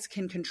parasites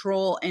can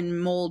control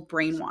and mold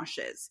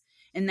brainwashes.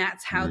 And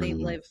that's how they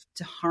live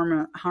to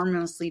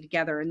harmlessly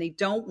together. And they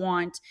don't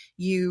want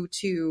you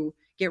to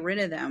get rid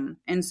of them.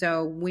 And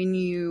so when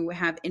you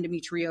have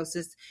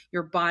endometriosis,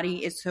 your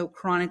body is so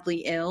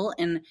chronically ill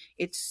and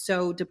it's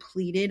so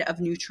depleted of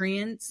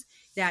nutrients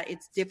that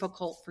it's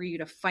difficult for you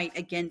to fight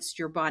against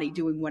your body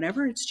doing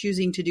whatever it's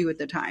choosing to do at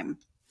the time.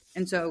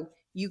 And so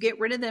you get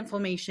rid of the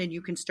inflammation,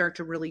 you can start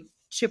to really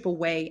chip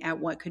away at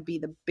what could be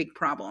the big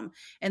problem.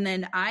 And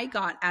then I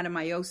got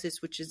adenomyosis,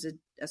 which is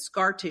a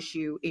scar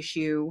tissue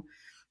issue,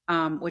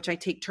 which I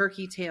take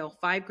turkey tail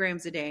 5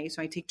 grams a day.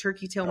 So I take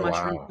turkey tail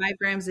mushroom 5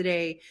 grams a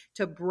day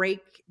to break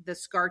the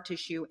scar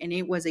tissue. And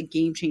it was a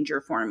game changer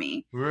for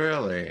me.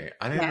 Really?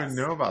 I didn't even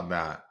know about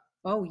that.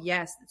 Oh,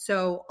 yes.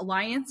 So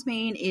lion's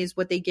mane is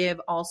what they give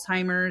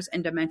Alzheimer's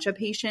and dementia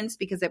patients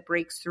because it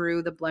breaks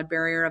through the blood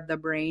barrier of the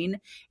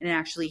brain and it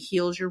actually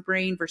heals your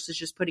brain versus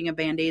just putting a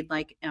Band-Aid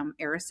like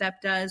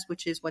Aricept does,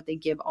 which is what they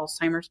give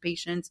Alzheimer's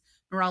patients.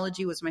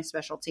 Neurology was my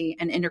specialty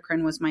and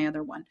endocrine was my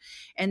other one.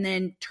 And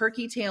then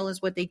turkey tail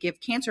is what they give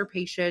cancer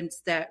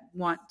patients that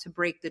want to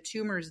break the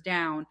tumors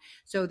down.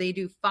 So they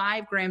do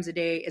 5 grams a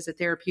day as a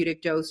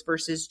therapeutic dose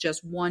versus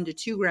just 1 to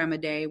 2 grams a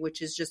day,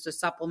 which is just a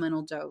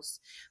supplemental dose.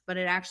 But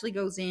it actually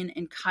goes in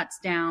and cuts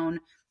down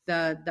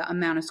the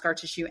amount of scar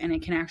tissue and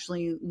it can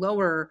actually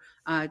lower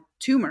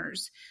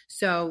tumors,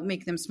 so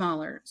make them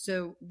smaller.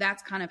 So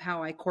that's kind of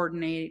how I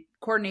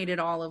coordinated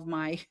all of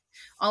my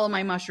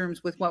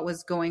mushrooms with what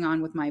was going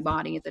on with my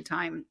body at the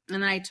time.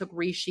 And then I took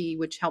reishi,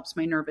 which helps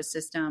my nervous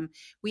system.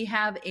 We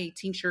have a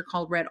tincture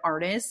called Red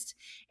Artist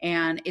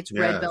and it's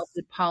red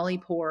velvet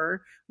polypore,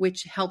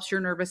 which helps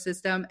your nervous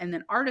system. And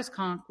then Artist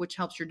Conch, which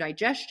helps your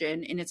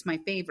digestion. And it's my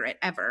favorite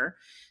ever.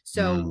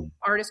 So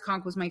Artist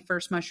Conch was my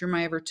first mushroom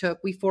I ever took.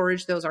 We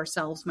foraged those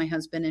ourselves, my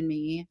husband and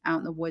me, out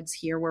in the woods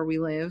here where we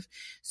live.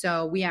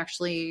 So we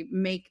actually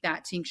make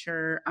that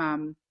tincture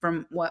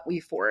from what we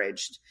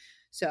foraged.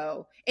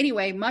 So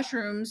anyway,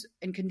 mushrooms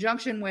in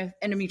conjunction with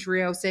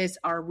endometriosis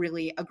are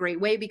really a great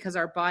way because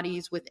our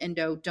bodies with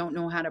endo don't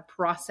know how to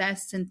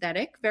process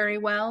synthetic very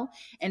well,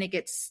 and it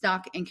gets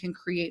stuck and can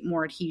create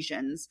more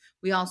adhesions.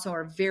 We also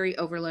are very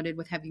overloaded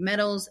with heavy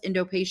metals,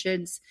 endo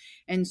patients.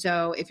 And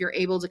so if you're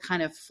able to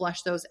kind of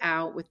flush those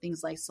out with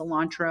things like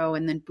cilantro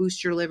and then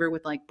boost your liver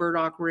with like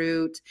burdock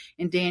root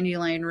and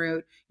dandelion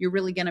root, you're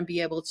really going to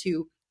be able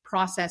to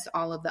process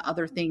all of the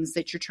other things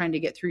that you're trying to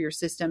get through your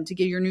system to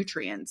get your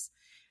nutrients.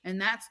 And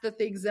that's the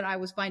things that I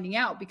was finding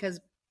out because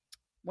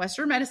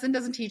Western medicine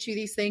doesn't teach you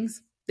these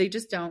things. They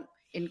just don't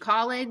in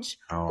college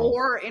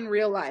or in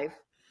real life.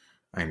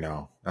 I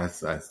know that's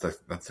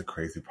the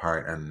crazy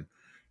part. And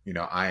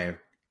I have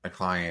a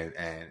client,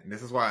 and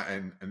this is why,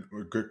 and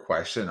a good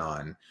question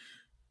on,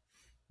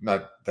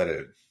 not that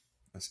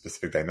a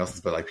specific diagnosis,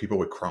 but like people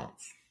with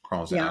Crohn's,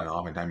 Yeah. and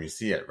oftentimes you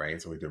see it,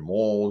 right? So either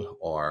mold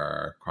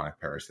or chronic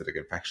parasitic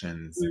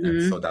infections,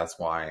 and Mm-hmm. so that's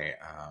why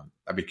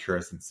I'd be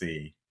curious and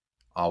see,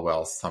 oh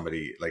well,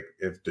 somebody like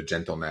if the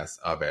gentleness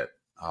of it.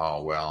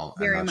 Oh well,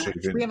 I'm Very not sure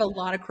much. We even. have a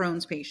lot of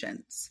Crohn's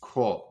patients.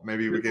 Cool.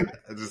 Maybe we could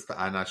just.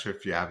 I'm not sure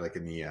if you have like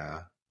any.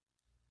 I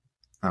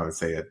would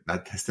say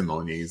not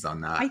testimonies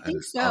on that, I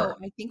think and so. or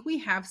I think we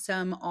have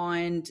some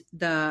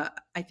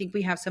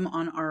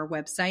on our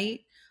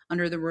website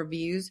under the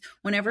reviews.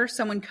 Whenever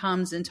someone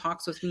comes and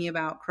talks with me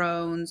about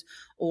Crohn's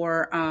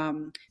or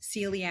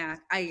celiac,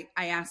 I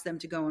ask them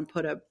to go and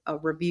put a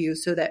review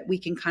so that we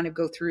can kind of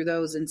go through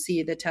those and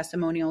see the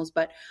testimonials.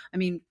 But I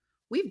mean,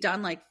 we've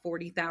done like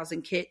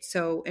 40,000 kits.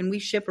 So, and we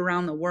ship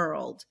around the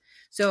world.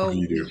 oh, So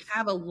you we do.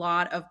 have a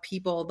lot of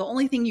people. The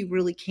only thing you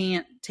really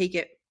can't take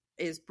it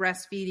is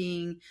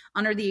breastfeeding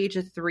under the age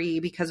of 3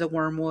 because of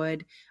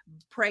wormwood.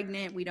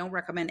 Pregnant, we don't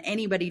recommend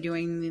anybody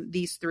doing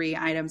these 3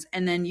 items.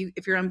 And then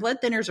if you're on blood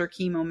thinners or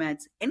chemo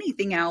meds,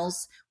 anything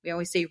else, we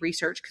always say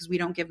research because we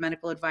don't give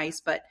medical advice,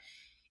 but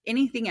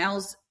anything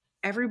else,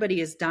 everybody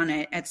has done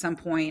it at some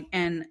point.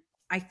 And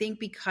I think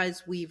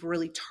because we've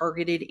really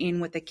targeted in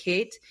with a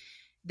kit,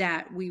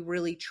 that we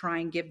really try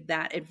and give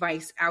that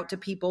advice out to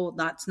people.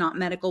 That's not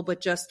medical,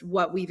 but just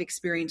what we've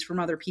experienced from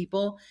other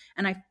people.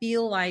 And I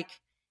feel like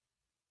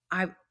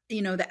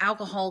the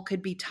alcohol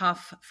could be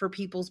tough for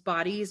people's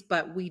bodies,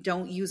 but we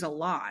don't use a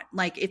lot.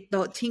 Like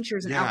the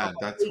tinctures and Yeah, alcohol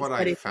that's base, what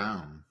but I it's,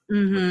 found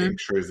with mm-hmm,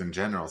 tinctures in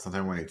general.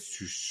 Sometimes when it's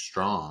too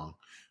strong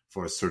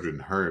for a certain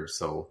herb.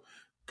 So,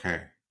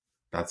 okay,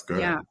 that's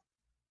yeah, good.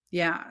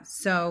 yeah.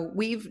 So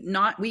we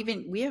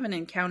haven't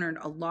encountered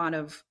a lot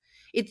of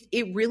it.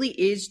 It really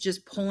is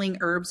just pulling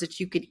herbs that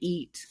you could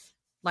eat,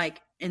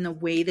 like in the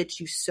way that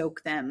you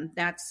soak them.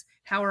 That's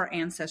how our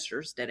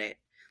ancestors did it.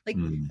 Like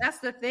Mm, that's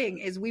the thing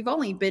is we've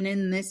only been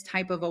in this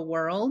type of a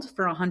world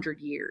for 100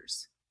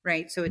 years,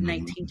 right? So in mhm.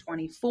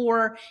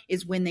 1924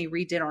 is when they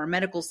redid our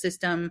medical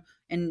system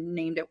and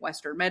named it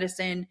Western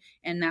medicine.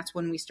 And that's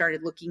when we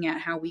started looking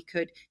at how we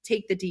could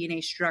take the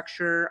DNA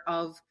structure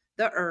of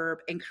the herb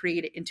and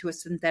create it into a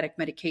synthetic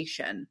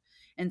medication.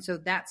 And so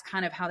that's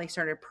kind of how they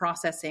started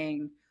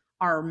processing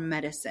our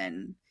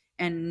medicine.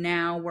 And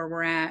now where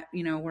we're at,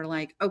 we're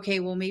like, okay,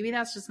 well, maybe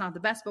that's just not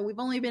the best, but we've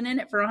only been in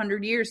it for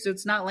 100 years. So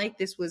it's not like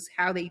this was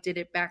how they did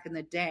it back in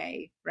the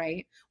day,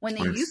 right? When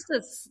they used 20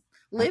 to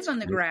live That's on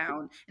the crazy.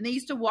 ground and they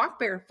used to walk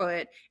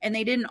barefoot and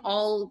they didn't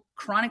all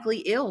chronically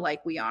ill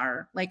like we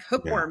are. Like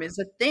Yeah, hookworm is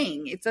a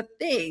thing. It's a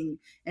thing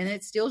and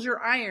it steals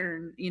your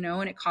iron,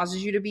 and it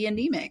causes you to be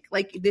anemic.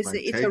 Like this,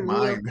 like it's a take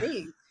real mine.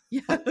 thing.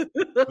 Yeah.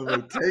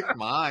 Like take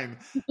mine.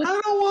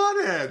 I don't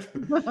want it.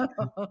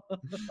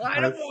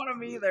 I don't That's, want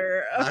them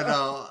either. I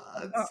know.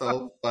 It's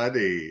so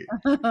funny.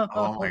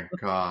 Oh my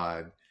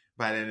god!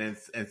 But and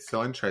it's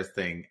so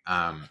interesting.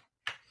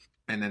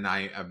 And then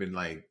I've been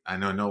like I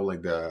don't know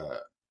like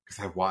the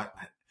because I watched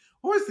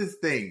what was this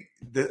thing?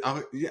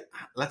 Yeah,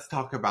 let's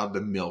talk about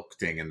the milk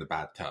thing in the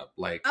bathtub.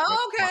 Like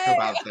let's talk Okay.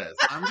 about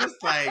this. I'm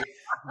just like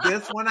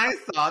this when I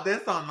saw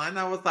this online,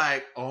 I was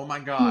like, oh my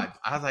god!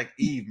 I was like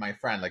Eve, my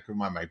friend, like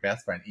my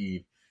best friend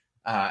Eve.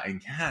 In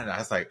Canada, I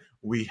was like,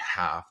 we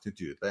have to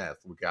do this.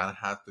 We gotta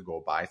have to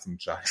go buy some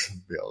jars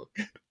of milk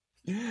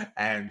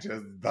and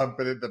just dump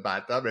it in the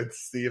bathtub and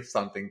see if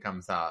something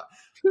comes out.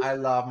 I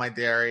love my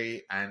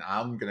dairy, and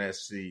I'm gonna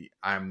see.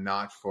 I'm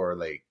not for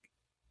like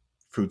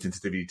food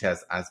sensitivity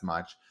tests as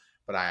much,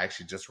 but I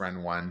actually just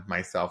ran one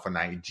myself on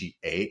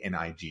IgA and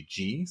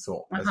IgG.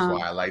 So that's Uh-huh.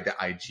 why I like the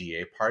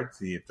IgA part.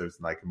 See if there's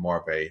like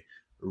more of a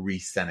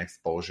recent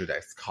exposure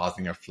that's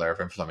causing a flare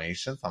of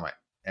inflammation. So I'm like,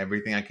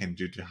 everything I can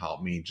do to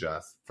help me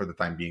just for the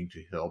time being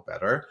to heal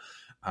better.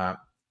 Uh,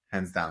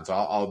 Hands down. So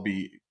I'll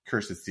be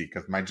curious to see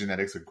because my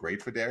genetics are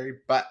great for dairy,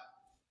 but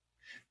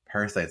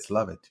parasites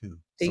love it too.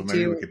 They So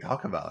maybe we do. could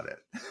talk about it.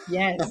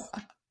 Yes.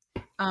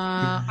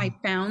 I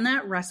found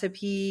that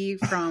recipe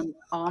from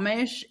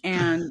Amish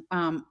and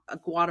a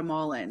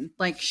Guatemalan.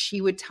 Like she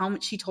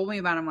told me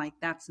about it. I'm like,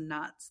 that's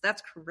nuts.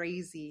 That's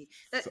crazy.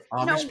 That So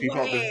no Amish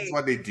people, this is way.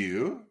 what they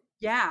do.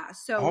 Yeah.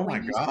 So Oh my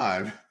when you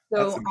god,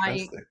 that's So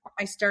interesting.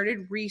 I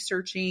started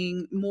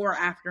researching more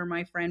after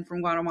my friend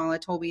from Guatemala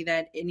told me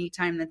that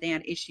anytime that they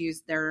had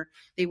issues,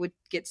 they would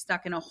get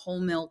stuck in a whole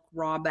milk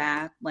raw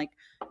bath, like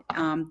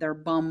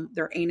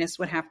their anus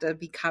would have to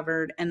be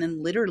covered, and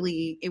then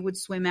literally it would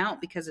swim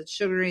out because it's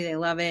sugary. They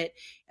love it.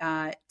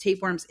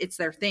 Tapeworms, it's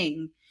their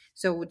thing.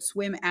 So it would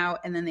swim out,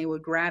 and then they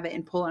would grab it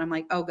and pull it. I'm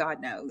like, oh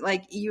God, no!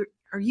 Like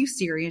are you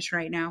serious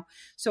right now?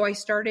 So I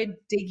started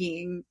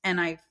digging, and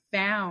I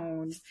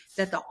found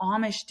that the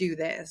Amish do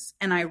this.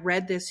 And I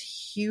read this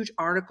huge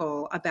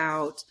article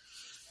about,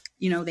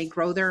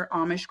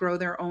 Amish grow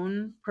their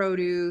own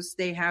produce.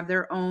 They have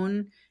their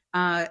own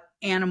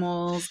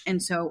animals.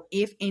 And so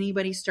if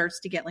anybody starts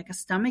to get like a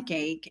stomach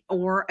ache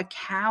or a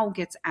cow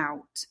gets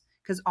out,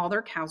 because all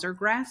their cows are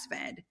grass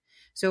fed.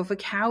 So if a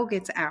cow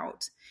gets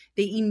out,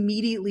 they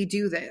immediately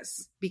do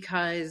this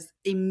because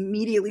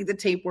immediately the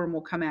tapeworm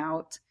will come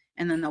out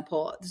and then they'll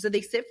pull it. So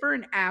they sit for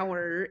an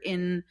hour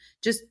in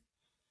just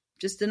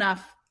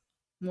enough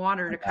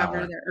water to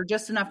cover or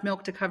just enough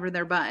milk to cover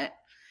their butt.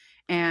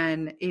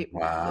 And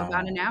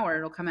about an hour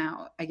it'll come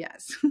out, I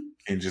guess.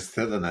 And just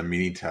sit in a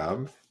mini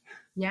tub.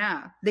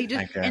 Yeah. They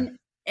just,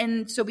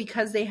 and so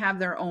because they have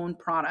their own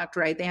product,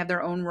 right? They have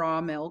their own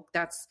raw milk.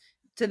 That's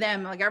to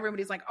them, like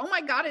everybody's like, oh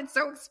my God, it's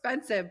so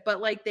expensive. But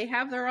like they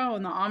have their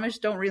own. The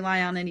Amish don't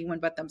rely on anyone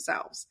but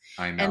themselves.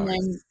 I know. And then,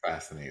 it's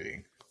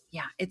fascinating.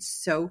 Yeah, it's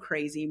so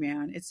crazy,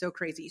 man. It's so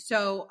crazy.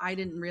 So I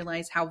didn't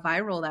realize how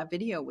viral that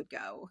video would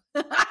go.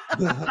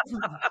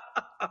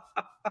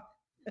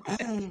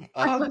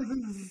 Oh, this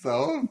is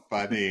so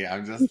funny.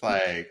 I'm just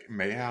like,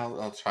 maybe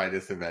I'll try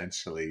this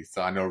eventually.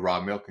 So I know raw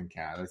milk in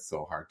Canada is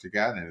so hard to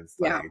get, and it's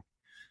like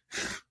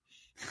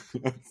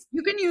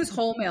you can use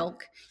whole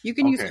milk. You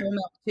can use whole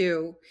milk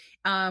too.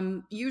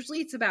 Usually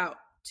it's about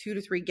 2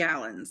 to 3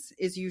 gallons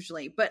is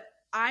usually, but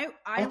I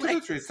 2 to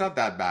 3, it's not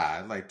that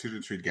bad, like 2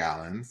 to 3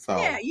 gallons. So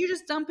yeah, you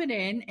just dump it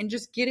in and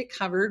just get it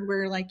covered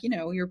where like, you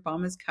know, your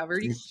bum is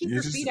covered. You keep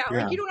your feet out.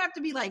 Like you don't have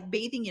to be like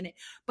bathing in it.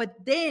 But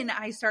then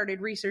I started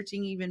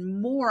researching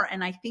even more.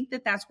 And I think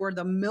that that's where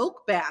the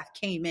milk bath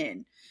came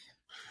in.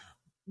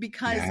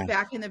 Because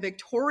back in the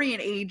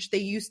Victorian age, they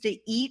used to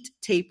eat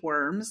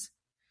tapeworms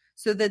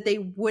so that they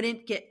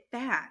wouldn't get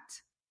fat.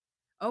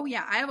 Oh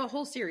yeah, I have a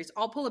whole series.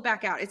 I'll pull it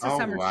back out. It's a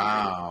summer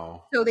series.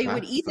 So they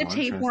would eat the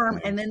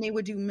tapeworm and then they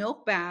would do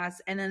milk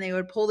baths and then they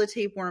would pull the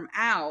tapeworm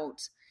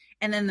out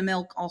and then the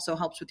milk also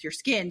helps with your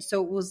skin.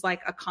 So it was like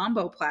a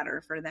combo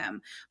platter for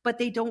them. But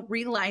they don't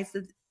realize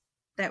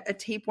that a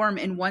tapeworm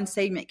in one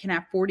segment can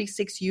have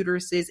 46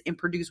 uteruses and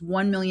produce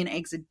 1 million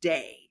eggs a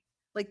day.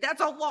 Like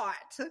that's a lot.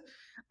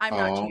 I'm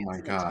not chancing. Oh my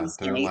God.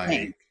 They're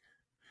like,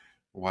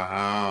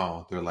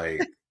 wow. They're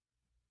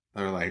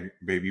like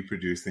baby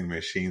producing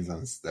machines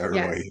on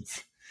steroids.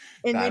 Yes.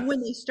 And then when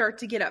they start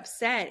to get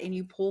upset and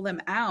you pull them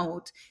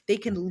out, they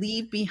can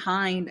leave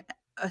behind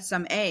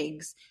some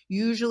eggs.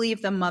 Usually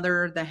if the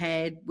mother, the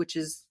head, which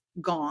is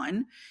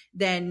gone,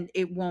 then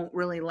it won't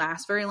really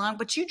last very long.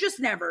 But you just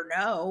never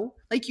know.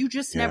 Like you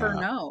just never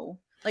know.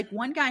 Like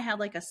one guy had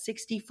like a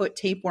 60-foot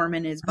tapeworm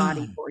in his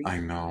body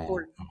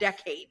for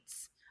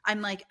decades.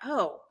 I'm like,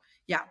 oh,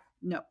 yeah,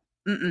 no.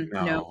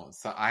 No.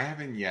 So I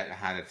haven't yet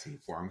had a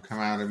tapeworm come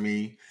out of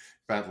me,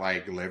 but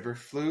like liver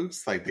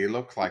flukes, like they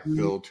look like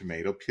filled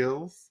tomato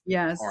peels.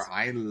 Yes. Or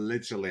I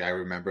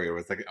remember it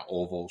was like an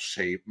oval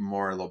shape,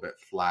 more a little bit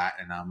flat.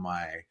 And I'm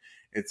like,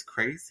 it's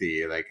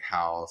crazy, like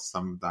how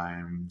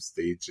sometimes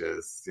they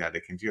just,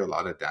 they can do a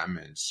lot of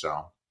damage.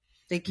 So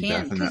they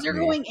can because they're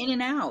going in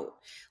and out,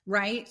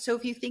 right? So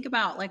if you think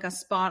about like a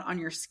spot on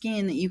your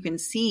skin that you can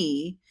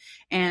see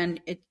and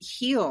it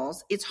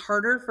heals, it's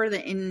harder for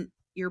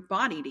your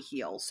body to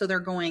heal. So they're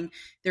going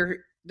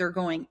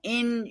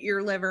in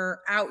your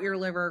liver, out your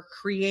liver,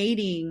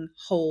 creating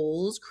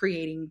holes,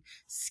 creating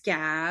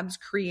scabs,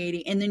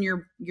 and then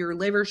your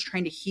liver's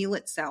trying to heal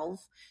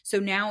itself. So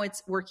now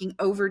it's working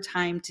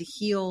overtime to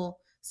heal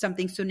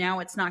something. So now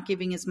it's not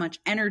giving as much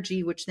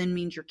energy, which then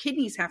means your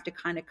kidneys have to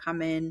kind of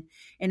come in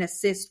and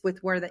assist with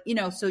where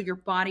so your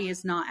body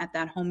is not at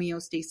that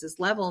homeostasis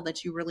level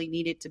that you really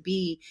need it to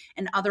be.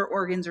 And other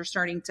organs are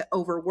starting to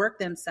overwork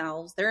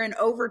themselves. They're in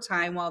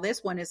overtime while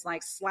this one is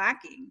like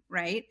slacking,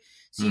 right?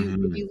 So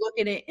if you look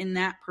at it in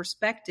that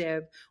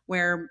perspective,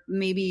 where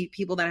maybe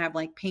people that have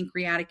like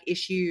pancreatic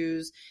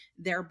issues,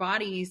 their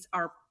bodies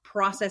are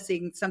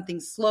processing something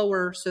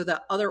slower so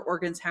that other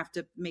organs have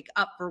to make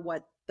up for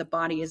what the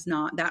body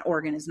that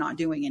organ is not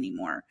doing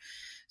anymore.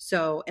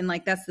 So, and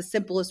like, that's the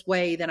simplest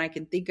way that I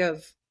can think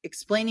of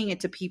explaining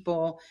it to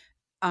people.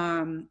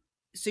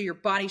 So your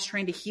body's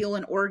trying to heal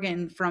an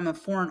organ from a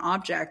foreign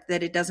object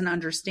that it doesn't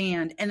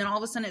understand. And then all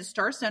of a sudden it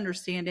starts to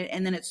understand it.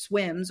 And then it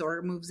swims or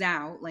it moves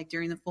out like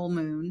during the full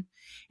moon.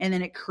 And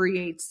then it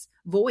creates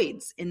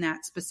voids in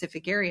that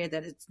specific area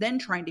that it's then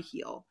trying to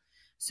heal.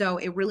 So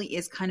it really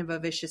is kind of a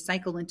vicious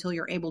cycle until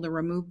you're able to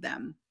remove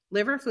them.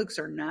 Liver flukes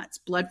are nuts.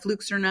 Blood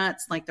flukes are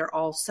nuts. Like they're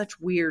all such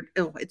weird.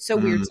 Oh, it's so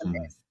weird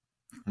sometimes.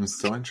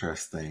 It's so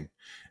interesting.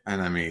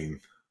 And I mean,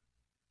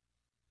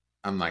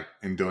 I'm like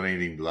in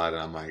donating blood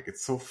and I'm like,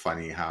 it's so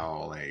funny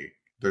how like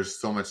there's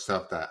so much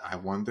stuff that I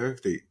wonder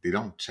if they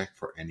don't check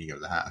for any of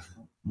that.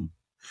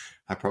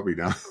 I probably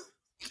don't.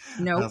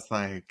 No, that's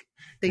like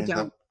they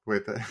don't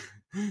with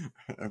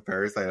a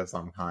parasite of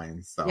some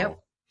kind. So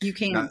you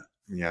can.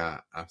 Yeah,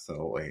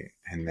 absolutely.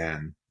 And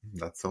then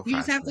that's so you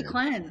just have to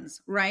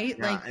cleanse, right?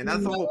 Yeah, like, and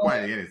that's the whole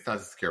point. Again, it's not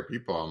to scare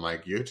people. I'm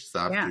like, you just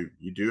have to,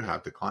 you do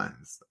have to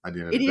cleanse at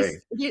the end of the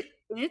day.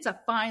 It's a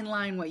fine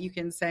line what you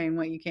can say and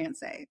what you can't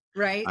say,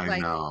 right? I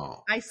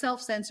know. I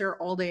self-censor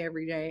all day,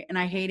 every day, and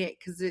I hate it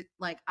because it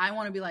like I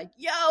want to be like,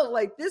 yo,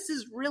 like this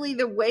is really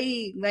the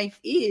way life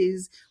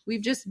is.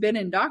 We've just been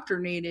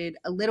indoctrinated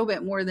a little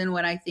bit more than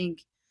what I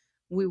think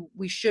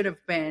we should have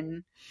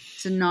been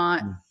to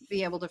not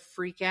be able to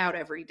freak out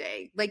every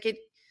day. Like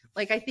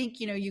Like, I think,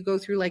 you go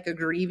through like a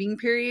grieving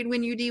period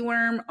when you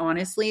deworm.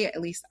 Honestly, at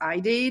least I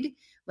did.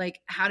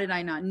 Like, how did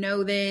I not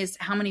know this?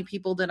 How many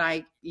people did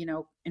I,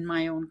 in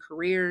my own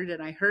career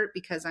did I hurt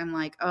because I'm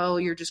like, oh,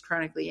 you're just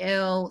chronically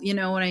ill. You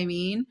know what I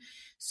mean?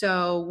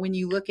 So when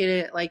you look at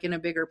it like in a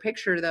bigger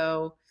picture,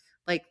 though,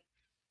 like,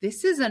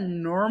 this is a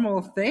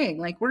normal thing.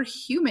 Like, we're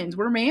humans,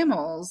 we're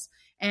mammals,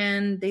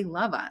 and they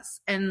love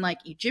us. And like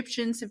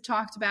Egyptians have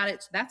talked about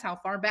it. So that's how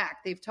far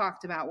back they've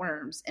talked about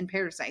worms and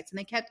parasites. And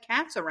they kept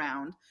cats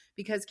around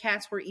because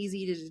cats were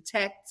easy to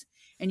detect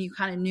and you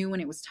kind of knew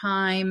when it was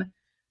time.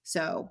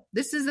 So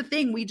this is a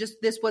thing.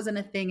 This wasn't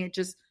a thing. It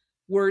just,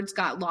 words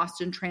got lost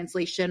in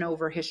translation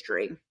over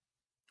history.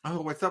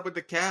 Oh, what's up with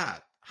the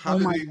cat? How Oh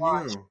did my they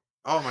gosh. knew?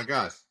 Oh my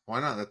gosh. Why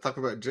not? Let's talk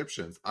about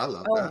Egyptians. I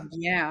love Oh that.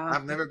 yeah.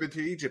 I've never been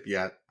to Egypt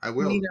yet. I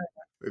will Neither.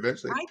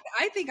 eventually.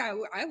 I think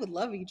I would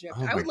love Egypt.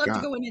 Oh I my would love to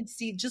God. go in and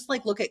see, just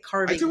like look at I do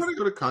carvings. want to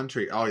go to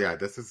country. Oh yeah,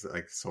 this is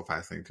like so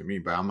fascinating to me.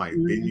 But I'm like,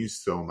 they Mhm. knew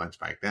so much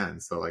back then.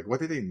 So like,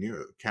 what did they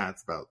knew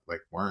cats about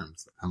like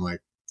worms? I'm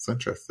like so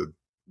interested.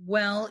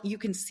 Well, you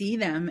can see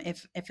them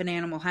if an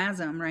animal has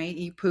them, right?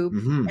 You poop,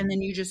 and Hmm.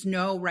 then you just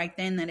know right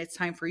then that it's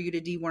time for you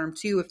to deworm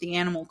too if the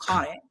animal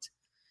caught it.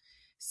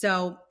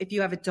 So if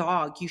you have a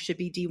dog, you should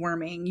be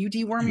deworming. You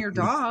deworm your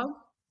dog.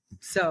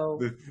 So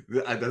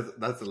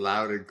That's a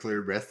loud and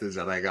clear message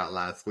that I got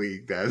last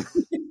week. Then.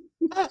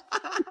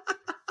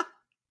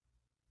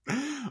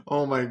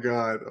 Oh my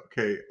God.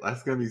 Okay.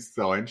 That's going to be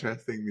so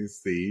interesting to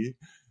see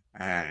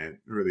and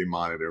really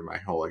monitor my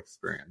whole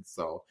experience.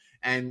 So,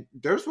 and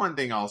there's one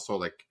thing also,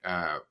 like,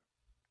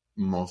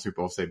 most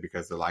people say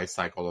because the life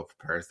cycle of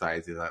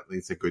parasites is at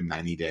least a good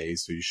 90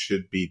 days. So you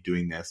should be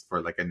doing this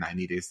for like a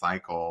 90-day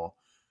cycle.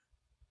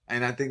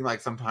 And I think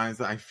like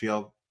sometimes I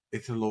feel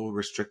it's a little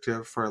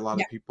restrictive for a lot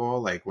yeah, of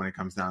people. Like when it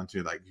comes down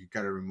to like, you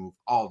got to remove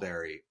all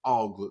dairy,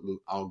 all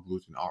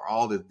gluten, or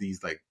all of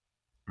these like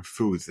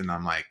foods. And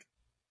I'm like,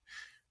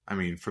 I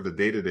mean, for the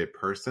day-to-day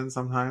person,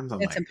 sometimes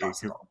I'm it's like,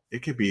 impossible. it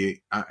could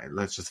be.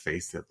 Let's just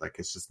face it. Like,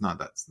 it's just not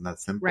that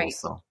simple. Right.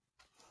 So,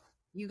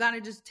 You got to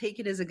just take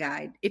it as a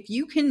guide. If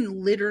you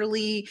can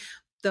literally,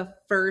 the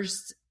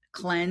first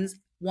cleanse,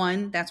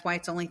 one, that's why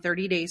it's only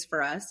 30 days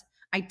for us.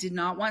 I did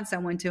not want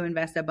someone to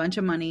invest a bunch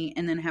of money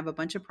and then have a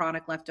bunch of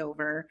product left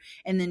over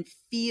and then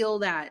feel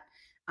that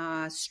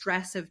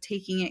stress of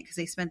taking it because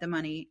they spent the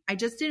money. I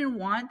just didn't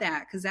want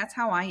that because that's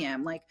how I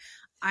am. Like,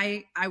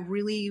 I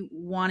really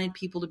wanted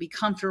people to be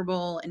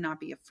comfortable and not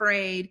be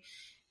afraid.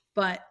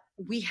 But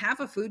we have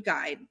a food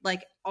guide.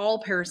 Like,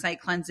 all parasite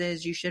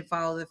cleanses, you should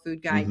follow the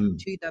food guide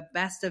to the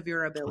best of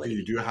your okay, you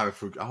ability. do have a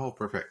food. Oh,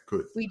 perfect,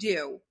 good. We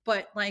do,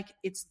 but like,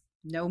 it's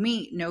no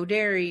meat, no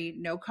dairy,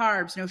 no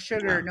carbs, no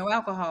sugar, Yeah, no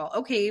alcohol.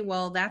 Okay,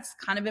 well, that's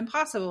kind of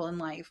impossible in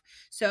life.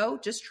 So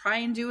just try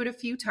and do it a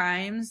few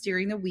times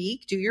during the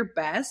week. Do your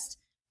best,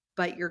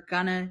 but you're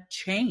gonna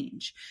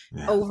change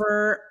yeah.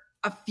 over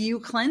a few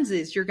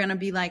cleanses. You're gonna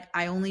be like,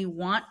 I only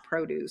want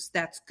produce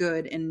that's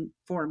good and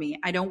for me.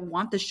 I don't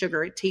want the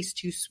sugar. It tastes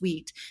too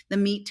sweet. The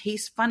meat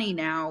tastes funny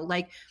now.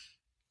 Like,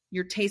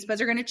 your taste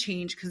buds are going to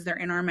change because they're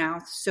in our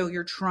mouth. So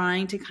you're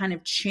trying to kind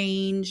of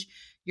change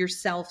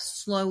yourself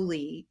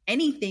slowly.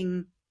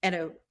 Anything at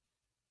a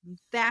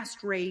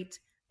fast rate,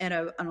 at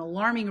an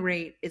alarming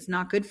rate, is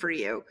not good for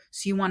you.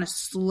 So you want to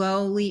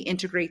slowly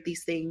integrate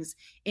these things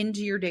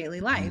into your daily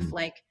life. Mm.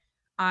 Like,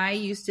 I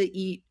used to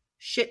eat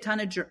shit ton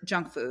of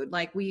junk food.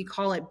 Like, we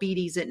call it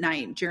beaties at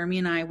night. Jeremy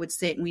and I would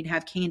sit and we'd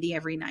have candy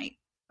every night.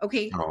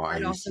 Okay. Oh, I I'd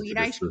used also to do eat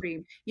this ice too.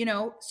 cream,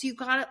 so you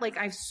got it. Like,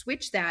 I've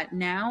switched that.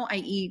 Now I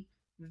eat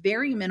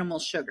very minimal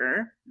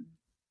sugar,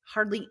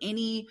 hardly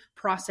any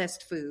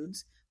processed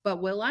foods.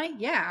 But will I?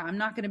 Yeah. I'm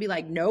not going to be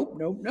like, nope,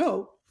 nope,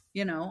 nope.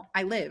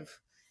 I live.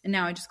 And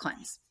now I just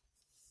cleanse.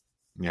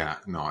 Yeah,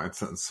 no,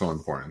 it's so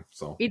important.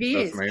 So It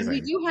that's is. And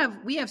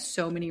amazing. we have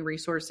so many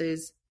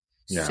resources.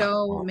 Yeah,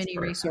 So well, that's many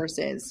perfect.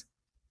 resources.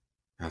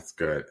 That's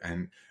good.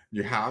 And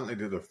you have like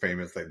the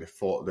famous like the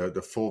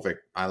fulvic.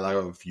 I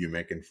love you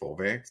making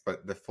fulvics,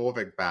 but the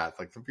fulvic baths,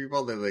 like some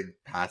people they're like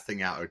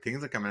passing out or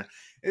things are coming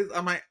out.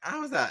 I'm like,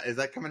 how is that? Is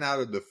that coming out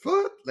of the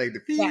foot, like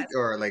the feet, Yes.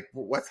 or like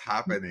what's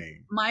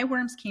happening? My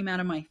worms came out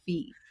of my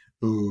feet.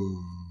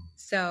 Ooh.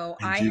 So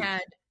And you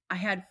I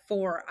had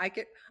four.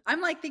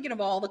 I'm like thinking of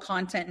all the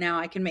content now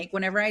I can make.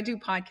 Whenever I do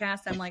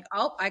podcasts, I'm like,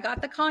 oh, I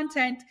got the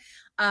content.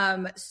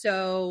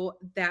 So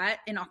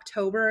that in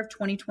October of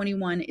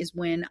 2021 is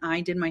when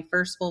I did my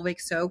first fulvic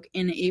soak,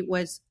 and it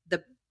was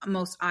the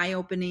most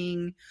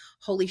eye-opening.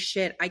 Holy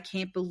shit, I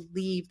can't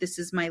believe this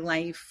is my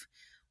life.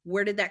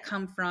 Where did that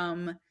come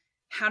from?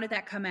 How did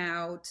that come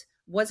out?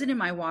 Was it in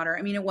my water?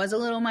 I mean, it was a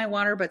little in my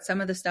water, but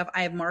some of the stuff,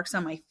 I have marks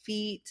on my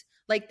feet.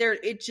 Like,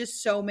 it's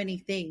just so many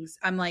things.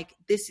 I'm like,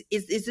 is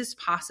this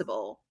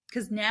possible?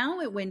 Because now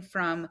it went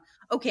from,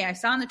 okay, I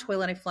saw in the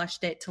toilet, I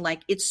flushed it, to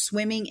like, it's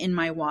swimming in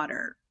my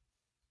water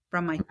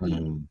from my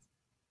feet. mm,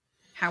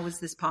 How is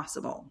this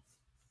possible?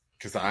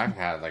 Because I've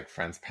had like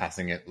friends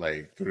passing it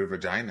like through the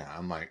vagina.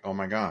 I'm like, oh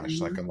my gosh.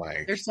 Like, Mhm. I'm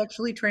They're like,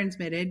 sexually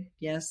transmitted.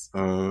 Yes.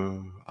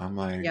 oh, I'm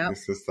like, Yep.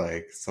 this is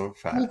like so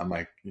fat. Well, I'm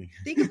like,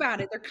 think about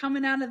it. They're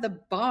coming out of the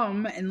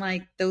bum, and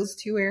like those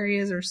two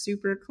areas are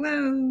super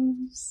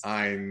close.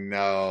 I So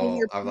know.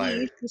 your I'm pH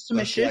like, system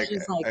is that's like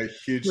just like a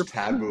huge your poop.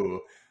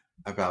 taboo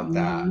about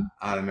that. Mhm.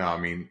 I don't know. I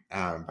mean,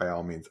 by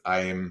all means,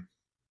 I've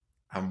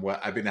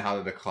been out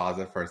of the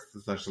closet for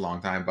such a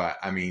long time, but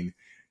I mean,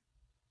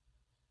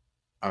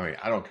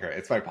 I don't care.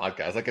 It's my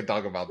podcast. I can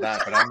talk about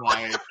that, but I'm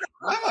like,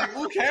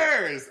 who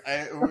cares?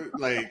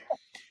 Like,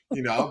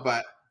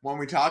 but when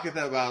we talk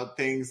about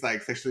things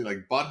like sexually,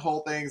 like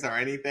butthole things or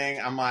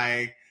anything, I'm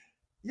like,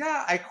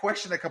 yeah, I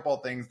question a couple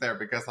of things there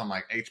because I'm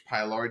like, H.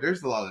 pylori,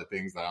 there's a lot of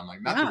things that I'm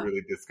like, not to Yeah.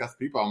 really discuss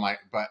people. I'm like,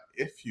 but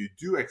if you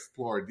do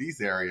explore these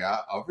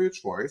area of your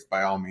choice,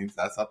 by all means,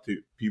 that's up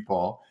to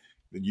people.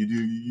 You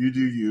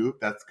do you.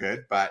 That's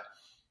good, but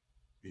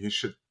you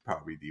should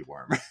probably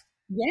deworm.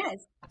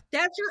 Yes.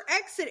 That's your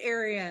exit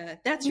area.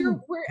 That's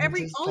where I'm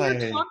just all your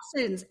like,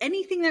 toxins,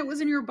 anything that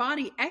was in your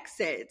body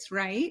exits,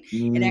 right?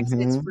 It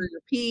exits mm-hmm. for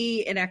your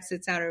pee, it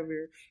exits out of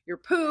your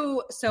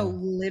poo. So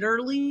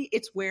literally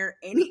it's where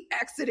any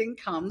exiting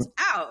comes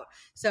out.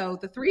 So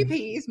the 3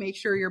 P's, make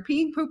sure you're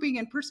peeing, pooping,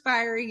 and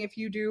perspiring if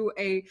you do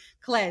a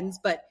cleanse,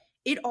 but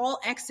it all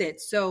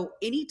exits. So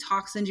any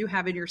toxins you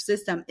have in your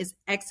system is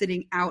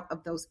exiting out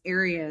of those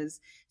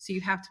areas. So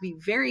you have to be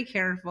very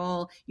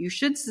careful. You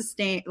should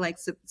sustain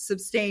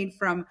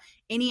from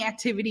any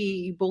activity.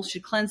 You both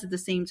should cleanse at the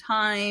same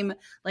time.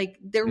 Like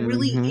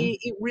Mm-hmm.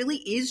 it really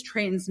is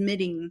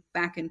transmitting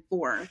back and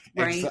forth,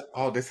 right?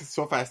 Oh, this is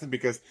so fascinating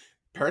because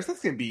parasites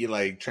can be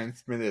like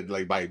transmitted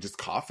like by just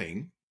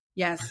coughing.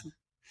 Yes.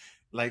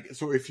 Like,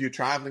 so if you're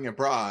traveling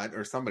abroad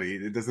or somebody,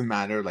 it doesn't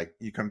matter. Like,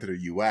 you come to the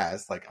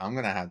US, like, I've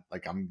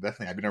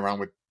been around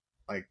with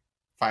like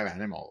 5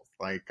 animals.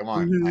 Like, come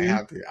on, Mm-hmm.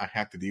 I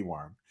have to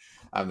deworm.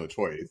 I have no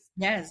choice.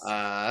 Yes.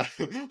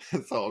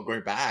 So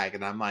going back,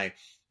 and I'm like,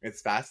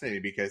 it's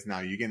fascinating because now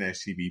you're going to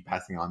actually be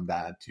passing on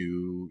that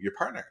to your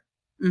partner,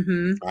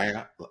 Mm-hmm.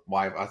 right?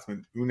 Wife,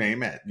 husband, you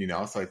name it,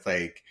 So it's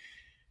like,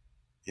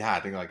 yeah, I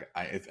think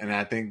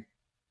I think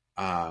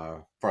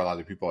for a lot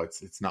of people,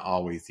 it's not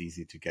always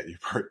easy to get your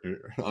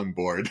partner on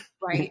board.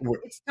 Right.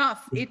 It's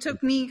tough. It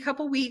took me a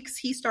couple weeks.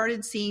 He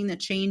started seeing the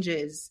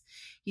changes.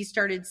 He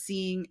started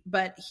seeing,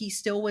 but he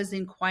still was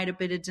in quite a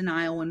bit of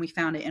denial when we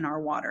found it in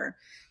our water.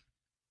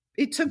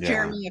 It took Yeah,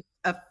 Jeremy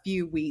a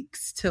few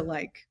weeks to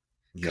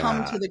come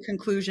yeah. to the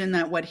conclusion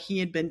that what he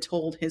had been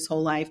told his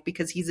whole life,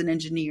 because he's an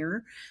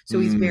engineer, so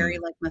he's very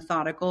Mm.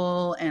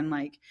 methodical and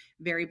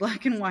very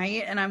black and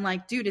white, and I'm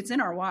like, dude, it's in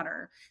our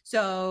water.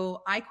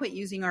 So I quit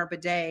using our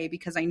bidet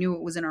because I knew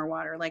it was in our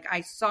water. Like,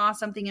 I saw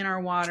something in our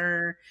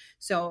water.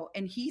 So,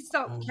 and he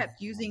still kept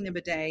using the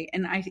bidet,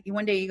 and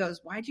one day he goes,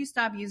 why'd you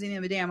stop using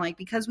the bidet? I'm like,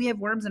 because we have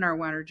worms in our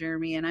water,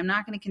 Jeremy, and I'm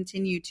not going to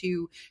continue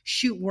to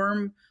shoot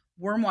worm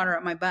water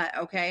up my butt.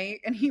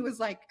 Okay. And he was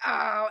like,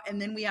 oh, and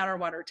then we had our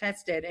water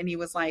tested, and he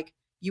was like,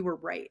 you were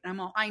right. And I'm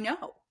all, I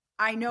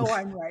know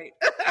I'm right.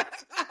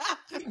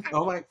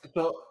 Oh my,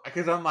 so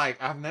because I'm like,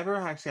 I've never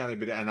actually had a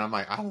bidet, and I'm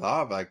like, I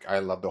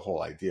love the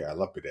whole idea. I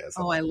love bidets.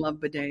 I'm Oh, I like, love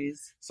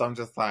bidets. so I'm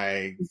just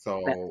like,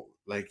 so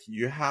like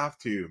you have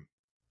to.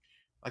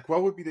 Like,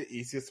 what would be the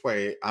easiest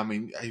way? I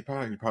mean, you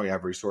probably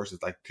have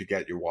resources like to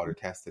get your water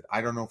tested.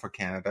 I don't know for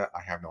Canada.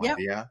 I have no Yep.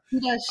 idea. He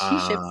does. He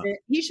ships Uh, it.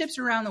 He ships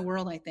around the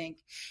world, I think.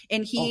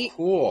 And oh, his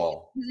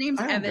cool. name's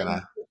I am Evan,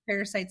 gonna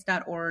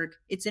parasites.org.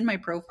 It's in my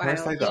profile. He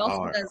also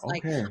Parasite.org. does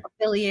Okay.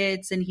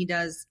 affiliates, and he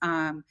does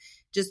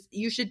just,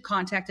 you should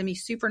contact him.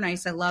 He's super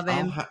nice. I love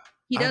him.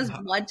 He does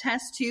blood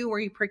tests too, where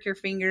you prick your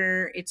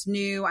finger. It's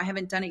new. I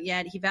haven't done it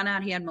yet. He found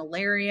out he had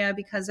malaria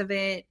because of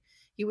it.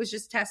 He was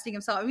just testing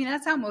himself. I mean,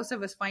 that's how most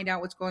of us find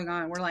out what's going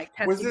on. We're like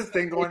testing. Was this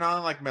thing going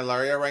on like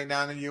malaria right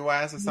now in the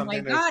US or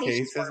something? There's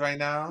cases right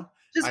now.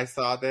 I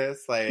saw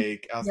this.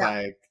 Like, I was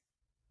like,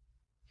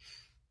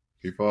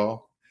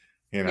 people,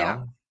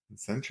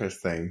 it's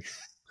interesting.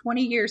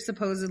 20 years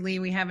supposedly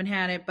we haven't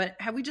had it, but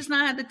have we just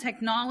not had the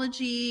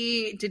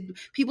technology? Did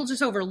people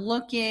just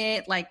overlook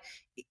it? Like,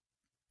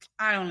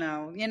 I don't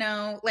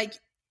know, like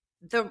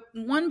the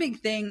one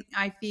big thing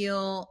I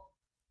feel,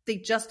 they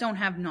just don't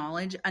have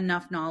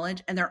enough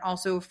knowledge, and they're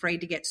also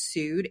afraid to get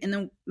sued in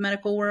the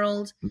medical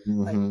world.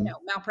 Like,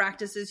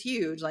 malpractice is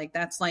huge. Like,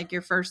 that's like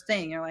your first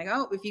thing. You're like,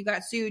 oh, if you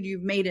got sued,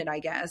 you've made it, I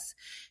guess.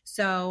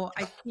 So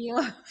I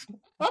feel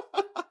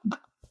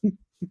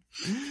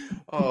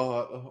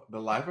Oh, the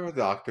life of a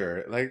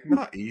doctor, like,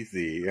 not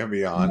easy, I'll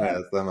be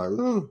honest. I'm like,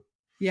 ooh.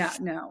 Yeah,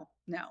 no.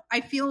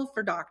 I feel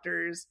for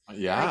doctors.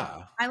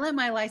 Yeah. I let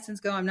my license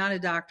go. I'm not a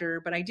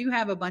doctor, but I do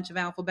have a bunch of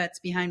alphabets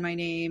behind my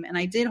name, and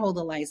I did hold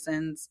a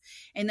license.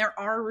 And there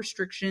are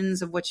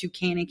restrictions of what you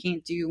can and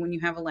can't do when you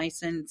have a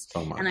license.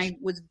 So much. And I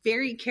was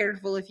very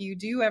careful. If you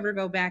do ever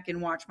go back and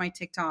watch my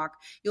TikTok,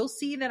 you'll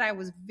see that I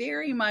was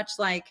very much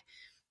like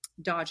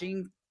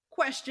dodging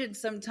questions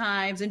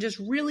sometimes and just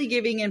really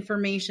giving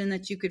information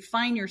that you could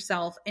find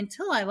yourself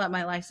until I let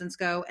my license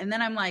go. And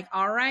then I'm like,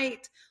 all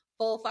right,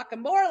 full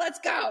fucking bore. Let's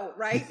go.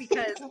 Right.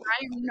 Because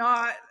I'm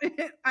not,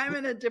 I'm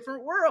in a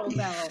different world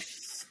now.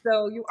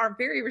 So you are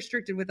very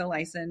restricted with a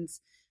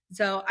license.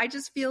 So I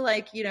just feel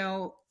like, you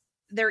know,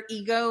 their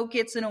ego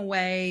gets in a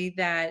way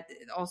that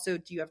also,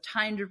 do you have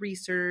time to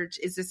research?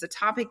 Is this a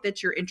topic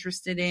that you're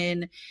interested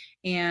in?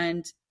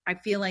 And I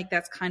feel like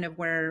that's kind of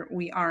where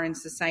we are in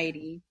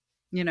society.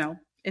 You know,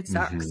 it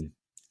sucks. Mm-hmm.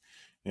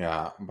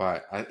 Yeah,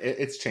 but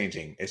it's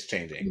changing. It's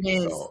changing. It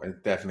is. So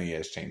it definitely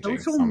is changing.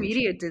 Social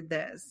media did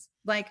this.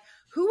 Like,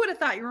 who would have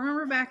thought? You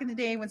remember back in the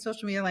day when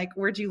social media, like,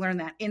 where'd you learn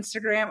that?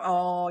 Instagram?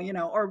 Oh, you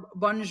know, or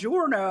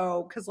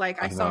Buongiorno, because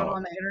like I saw it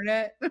on the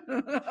internet.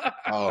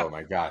 Oh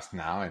my gosh!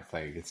 Now it's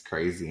like it's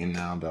crazy. And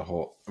now the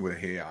whole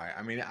with AI.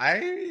 I mean,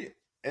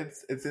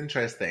 it's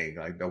interesting,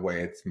 like the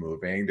way it's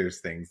moving. There's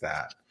things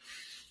that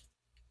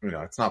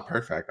it's not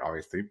perfect,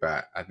 obviously,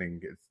 but I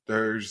think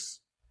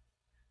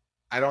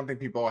I don't think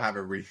people have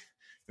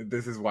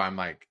this is why I'm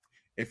like,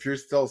 if you're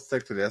still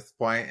sick to this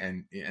point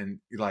and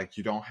like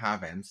you don't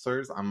have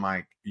answers, I'm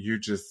like,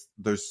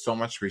 there's so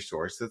much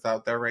resources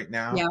out there right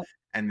now. Yeah.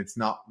 And it's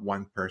not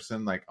one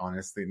person, like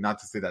honestly, not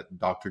to say that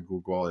Dr.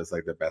 Google is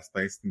like the best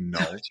place.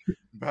 No,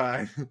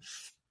 but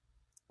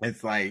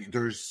it's like,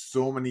 there's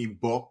so many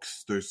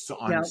books,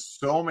 on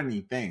so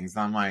many things.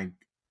 I'm like,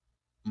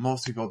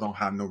 most people don't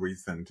have no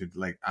reason to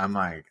like, I'm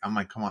like,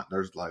 come on,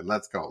 there's like,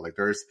 let's go. Like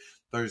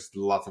there's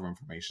lots of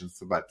information.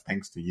 So, but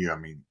thanks to you, I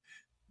mean,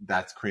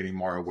 that's creating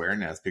more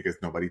awareness because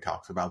nobody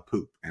talks about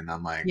poop. And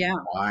I'm like,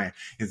 why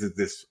is it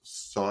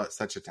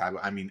such a taboo?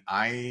 I mean,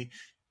 I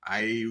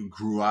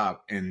grew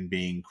up in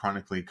being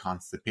chronically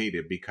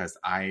constipated because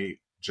I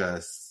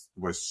just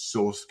was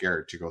so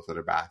scared to go to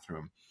the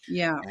bathroom.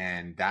 Yeah.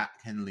 And that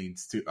can lead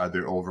to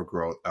other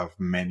overgrowth of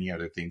many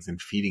other things and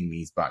feeding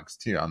these bugs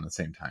too on the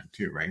same time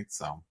too, right?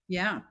 So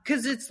yeah,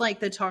 because it's like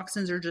the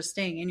toxins are just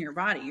staying in your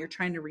body. You're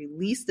trying to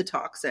release the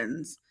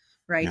toxins,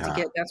 right?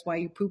 That's why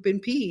you poop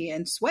and pee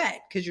and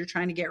sweat, because you're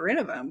trying to get rid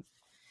of them.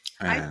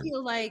 I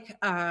feel like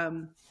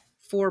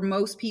for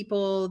most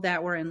people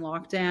that were in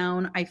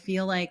lockdown, I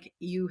feel like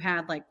you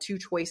had like two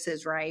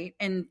choices, right?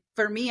 And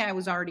for me, I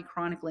was already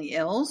chronically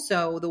ill.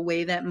 So the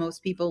way that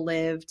most people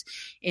lived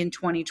in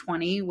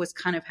 2020 was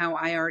kind of how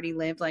I already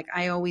lived. Like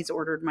I always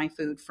ordered my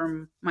food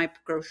from my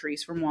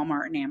groceries from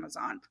Walmart and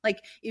Amazon. Like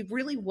it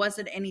really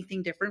wasn't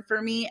anything different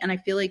for me. And I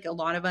feel like a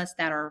lot of us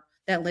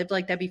that lived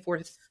like that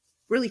before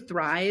really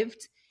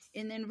thrived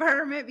in the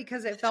environment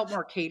because it felt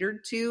more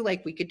catered to.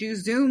 Like we could do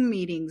Zoom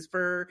meetings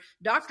for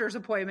doctor's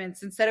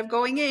appointments instead of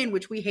going in,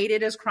 which we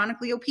hated as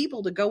chronically ill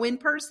people to go in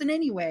person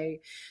anyway.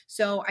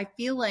 So I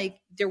feel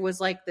like there was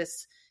like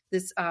this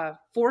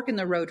fork in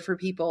the road for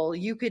people.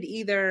 You could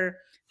either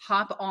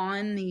hop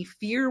on the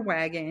fear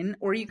wagon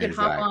or you could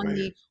hop on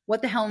the,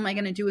 what the hell am I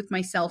going to do with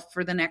myself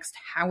for the next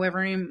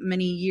however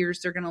many years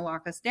they're going to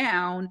lock us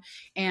down,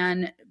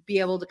 and be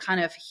able to kind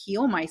of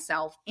heal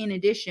myself. In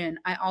addition,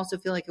 I also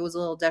feel like it was a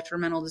little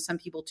detrimental to some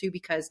people too,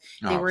 because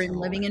they were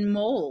living in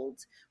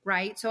mold,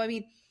 right? So, I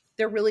mean,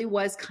 there really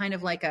was kind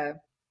of like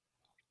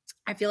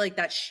I feel like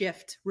that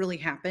shift really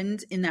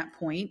happened in that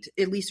point,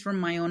 at least from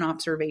my own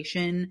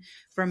observation,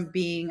 from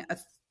being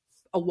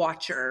a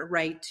watcher,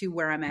 right, to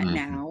where I'm at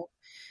now.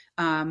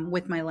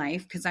 With my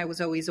life, because I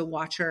was always a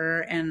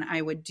watcher and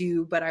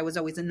but I was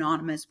always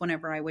anonymous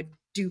whenever I would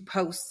do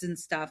posts and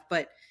stuff.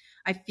 But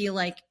I feel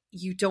like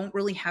you don't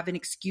really have an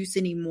excuse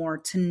anymore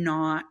to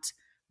not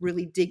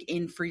really dig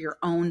in for your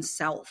own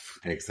self.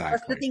 Exactly.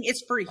 That's the thing.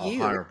 It's for you.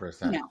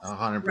 100%.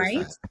 100%.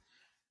 Right?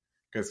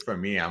 Because for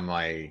me, I'm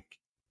like,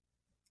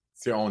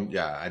 it's your own.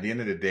 Yeah. At the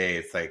end of the day,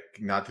 it's like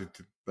not to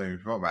blame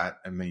people, but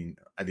I mean,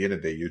 at the end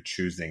of the day, you're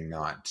choosing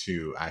not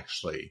to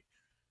actually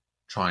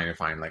trying to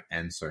find like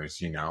answers,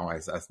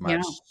 as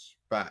much,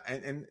 but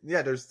and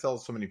yeah, there's still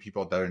so many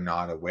people that are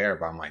not aware,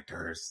 but I'm like,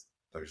 there's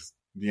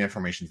the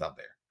information's out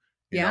there,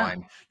 you know,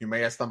 and you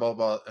may have stumbled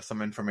about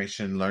some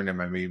information, learn it,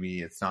 and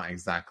maybe it's not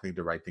exactly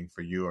the right thing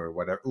for you or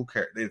whatever. Who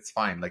cares? It's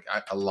fine. Like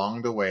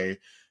along the way,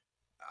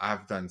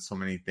 I've done so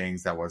many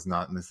things that was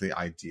not necessarily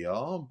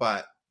ideal,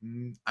 but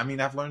I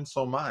mean, I've learned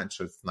so much.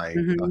 It's like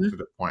to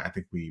the point. I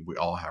think we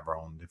all have our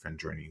own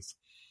different journeys.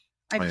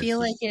 I feel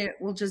like it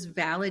will just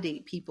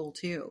validate people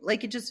too.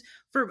 Like it just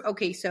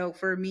so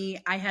for me,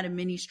 I had a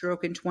mini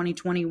stroke in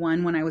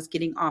 2021 when I was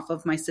getting off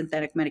of my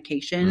synthetic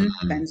medication,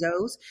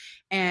 benzos.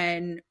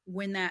 And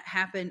when that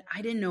happened,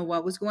 I didn't know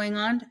what was going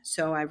on.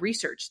 So I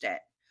researched it.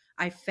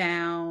 I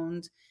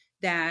found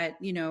that,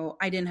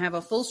 I didn't have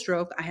a full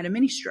stroke. I had a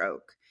mini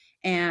stroke.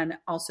 And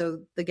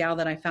also the gal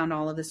that I found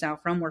all of this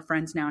out from, we're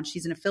friends now, and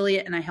she's an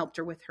affiliate, and I helped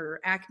her with her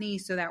acne.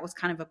 So that was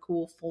kind of a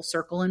cool full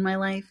circle in my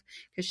life,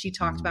 because she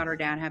talked about her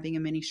dad having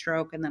a mini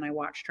stroke, and then I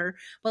watched her.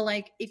 But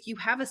like, if you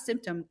have a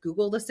symptom,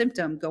 Google the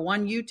symptom, go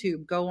on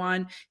YouTube, go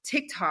on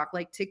TikTok.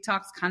 Like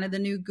TikTok's kind of the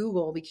new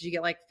Google, because you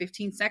get like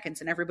 15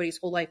 seconds and everybody's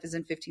whole life is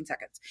in 15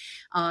 seconds.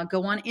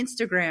 Go on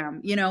Instagram,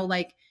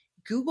 like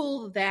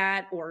Google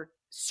that or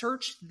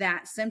search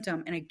that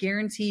symptom, and I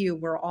guarantee you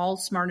we're all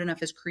smart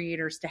enough as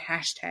creators to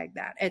hashtag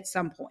that at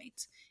some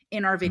point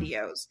in our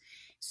videos.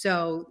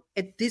 So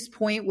at this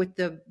point, with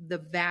the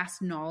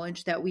vast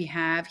knowledge that we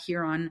have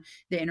here on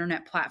the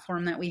internet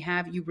platform that we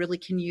have, you really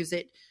can use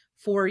it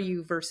for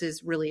you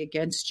versus really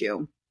against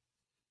you.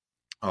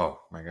 Oh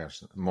my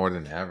gosh, more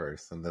than ever.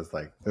 So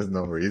there's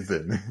no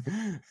reason.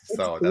 It's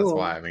So that's cool.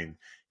 why,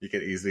 you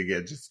could easily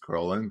get just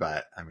scrolling,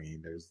 but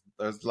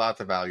there's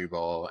lots of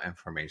valuable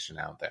information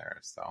out there.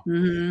 So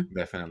Mm-hmm.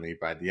 definitely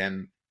at the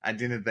end of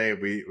the day,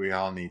 we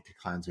all need to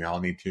cleanse. We all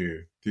need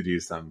to do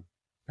some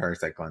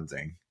parasite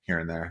cleansing here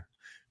and there.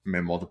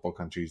 Multiple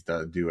countries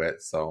do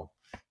it. So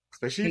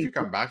especially if you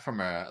come back from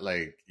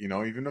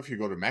even if you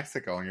go to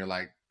Mexico and you're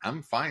like,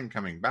 I'm fine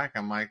coming back.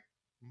 I'm like,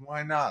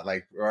 why not?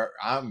 I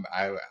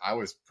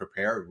was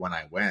prepared when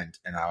I went,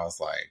 and I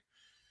was like,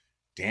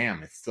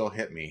 damn, it still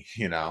hit me,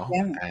 Yeah.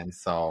 And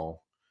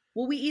so,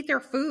 Well, we eat their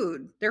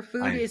food. Their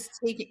food I is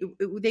taken.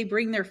 They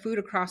bring their food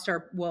across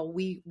our. Well,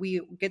 we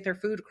get their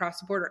food across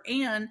the border,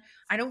 and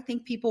I don't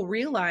think people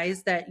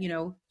realize that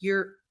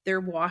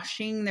they're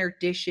washing their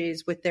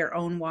dishes with their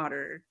own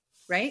water,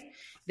 right?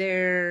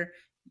 If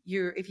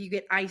you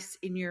get ice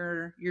in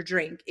your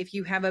drink, if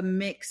you have a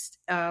mixed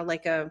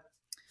shaved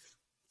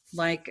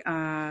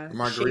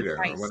margarita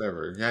or ice,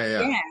 whatever,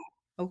 yeah. yeah.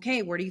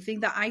 Okay, where do you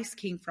think the ice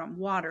came from?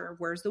 Water.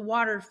 Where's the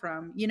water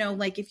from?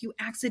 Like if you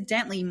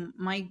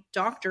my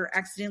doctor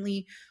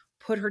accidentally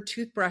put her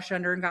toothbrush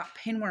under and got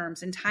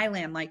pinworms in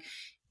Thailand. Like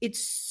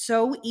it's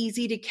so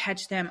easy to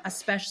catch them,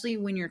 especially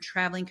when you're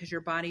traveling because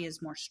your body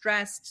is more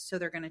stressed. So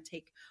they're going to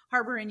take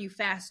harbor in you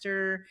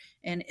faster.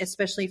 And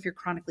especially if you're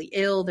chronically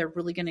ill, they're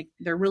really going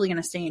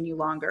to stay in you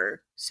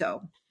longer.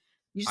 So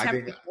you just I have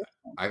to think be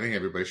careful. I think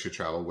everybody should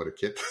travel with a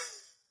kit.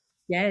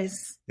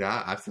 Yes.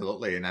 Yeah,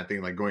 absolutely. And I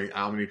think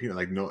how many people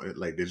no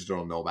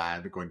digital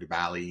nomad going to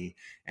Bali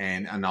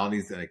and all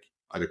these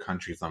other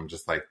countries. I'm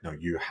just like, no,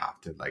 you have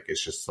to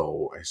it's just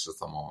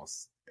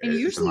almost And it's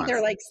a usually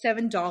they're must.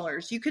 like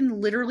 $7. You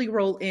can literally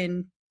roll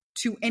in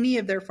to any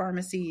of their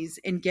pharmacies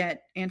and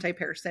get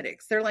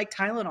antiparasitics. They're like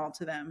Tylenol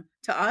to them.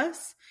 To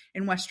us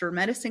in Western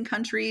medicine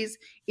countries,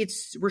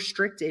 it's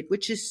restricted,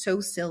 which is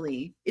so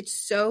silly.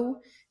 It's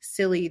so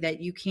silly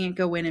that you can't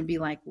go in and be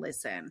like,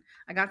 listen,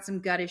 I got some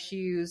gut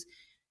issues.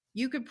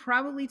 You could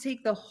probably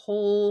take the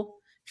whole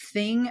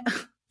thing.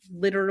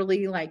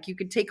 Literally, like you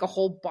could take a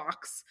whole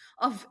box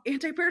of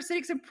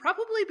antiparasitics and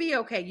probably be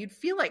okay. You'd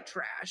feel like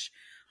trash,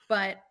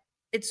 but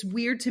it's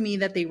weird to me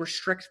that they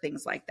restrict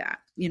things like that,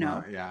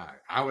 Well, yeah,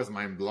 I was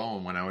mind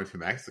blown when I went to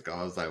Mexico.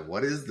 I was like,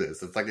 what is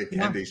this? It's like a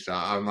Yeah. candy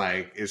shop. I'm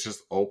like, it's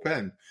just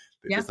open.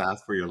 They Yeah. just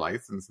ask for your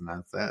license and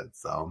that's it.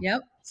 So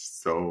Yep.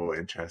 so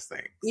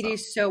interesting. It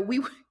is so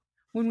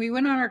when we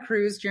went on our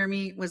cruise,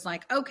 Jeremy was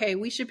like, okay,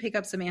 we should pick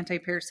up some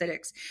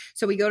antiparasitics.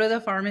 So we go to the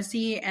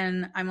pharmacy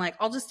and I'm like,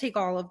 I'll just take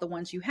all of the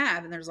ones you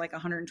have. And there's like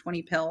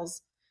 120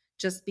 pills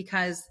just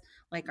because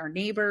like our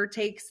neighbor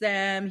takes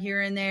them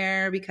here and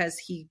there because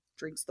he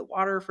drinks the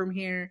water from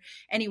here.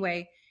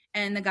 Anyway,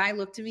 and the guy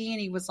looked at me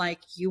and he was like,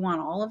 you want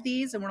all of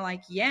these? And we're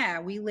like, yeah,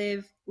 we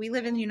live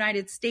in the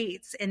United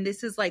States and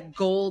this is like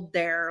gold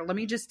there. Let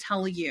me just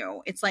tell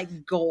you, it's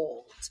like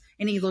gold.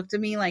 And he looked at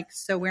me like,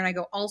 so where? And I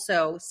go,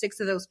 also 6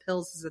 of those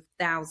pills is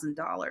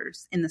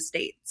 $1,000 in the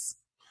States.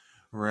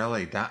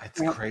 Really,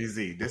 it's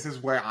crazy. This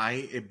is where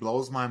it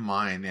blows my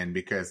mind. And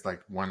because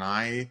like when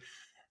I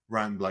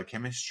run blood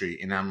chemistry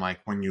and I'm like,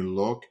 when you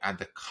look at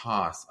the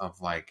cost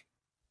of like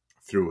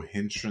through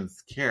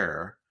insurance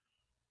care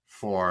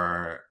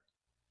for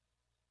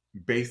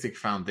basic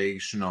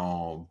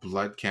foundational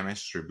blood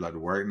chemistry, blood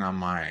work, and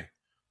I'm like,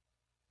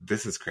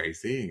 this is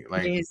crazy.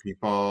 Like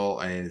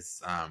people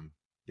is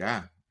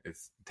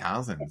it's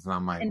thousands. And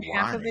I'm like, and why?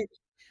 half of it,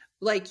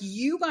 like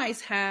you guys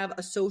have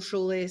a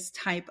socialist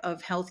type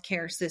of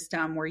healthcare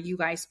system where you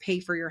guys pay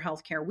for your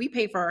healthcare. We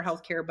pay for our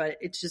healthcare, but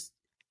it's just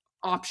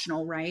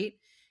optional, right?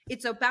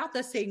 It's about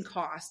the same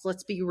cost.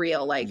 Let's be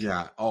real. Like,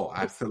 yeah. Oh,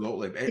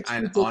 absolutely. It's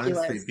and ridiculous.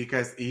 honestly,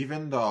 because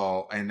even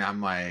though, and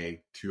I'm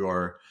like to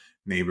your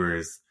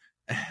neighbors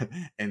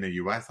in the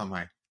US, I'm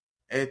like,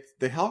 it's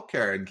the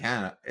healthcare in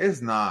Canada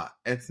it's not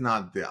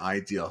the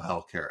ideal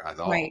healthcare at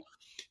all. Right.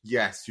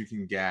 Yes, you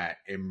can get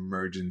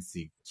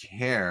emergency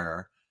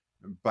care,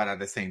 but at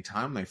the same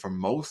time, like for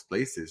most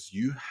places,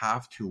 you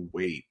have to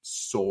wait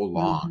so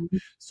long. Mm-hmm.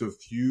 So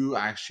if you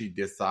actually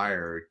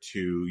desire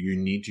you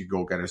need to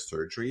go get a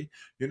surgery,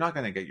 you're not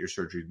going to get your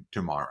surgery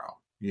tomorrow.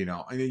 In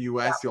the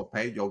US, you'll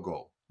pay, you'll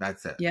go.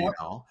 That's it,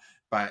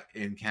 But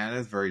in Canada,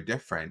 it's very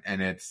different.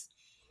 And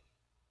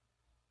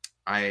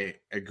I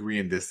agree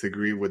and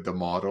disagree with the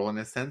model in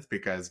a sense,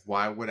 because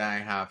why would I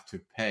have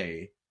to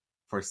pay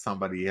for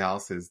somebody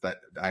else's that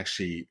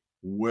actually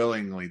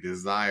willingly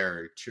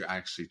desire to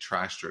actually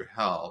trash your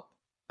health?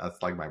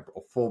 That's like my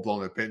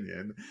full-blown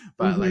opinion.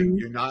 But like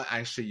you're not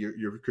actually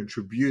you're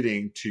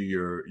contributing to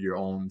your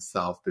own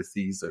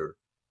self-disease or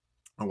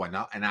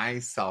whatnot. And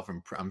I'm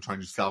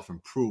trying to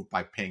self-improve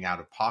by paying out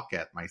of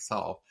pocket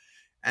myself.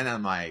 And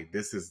I'm like,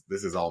 this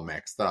is all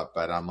mixed up.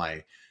 But I'm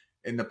like,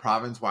 in the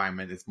province where I'm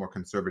in, it's more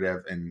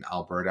conservative in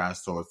Alberta.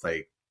 So it's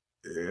like,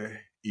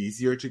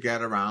 easier to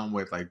get around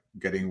with like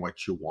getting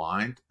what you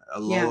want a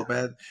Yeah. little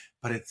bit,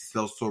 but it's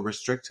still so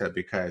restricted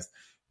because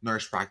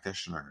nurse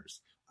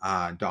practitioners,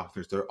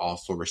 doctors, they're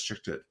also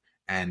restricted.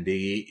 And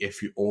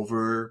if you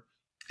over,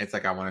 it's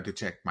like I wanted to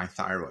check my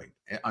thyroid.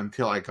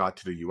 Until I got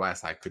to the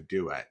US, I could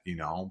do it,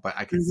 but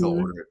I could still Mm-hmm.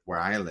 order it where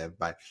I live.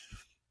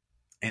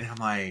 And I'm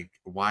like,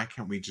 why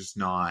can't we just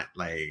not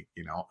like,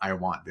 I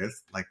want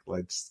this, like,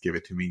 let's give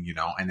it to me,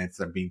 and it's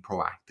being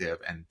proactive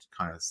and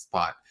kind of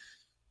spot,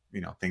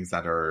 things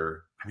that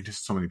are, I mean, there's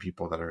so many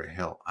people that are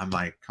ill. I'm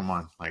like, come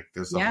on, like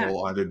there's a Yeah.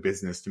 whole other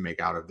business to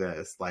make out of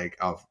this, like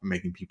of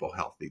making people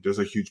healthy. There's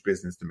a huge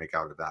business to make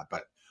out of that.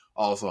 But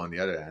also on the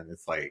other end,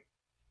 it's like,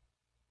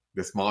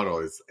 this model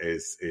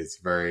is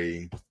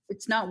very,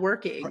 It's not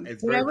working.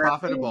 it's very Whatever is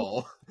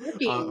profitable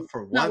working,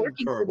 for it's not one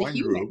working for for the one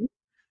group. human.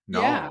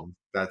 Yeah. No,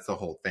 that's the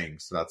whole thing.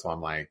 So that's why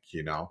I'm like,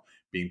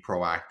 being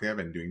proactive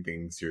and doing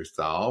things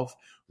yourself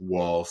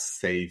will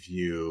save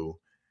you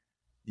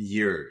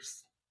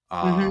years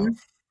Mm-hmm. of,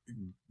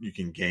 you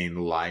can gain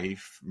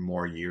life,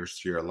 more years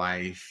to your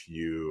life,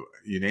 you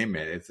name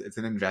it. It's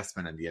an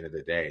investment at the end of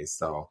the day.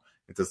 So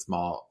it's a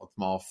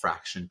small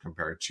fraction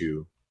compared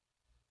to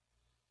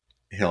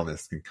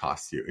illness can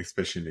cost you,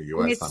 especially in the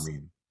And US. I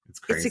mean, it's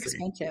it's crazy.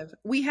 expensive.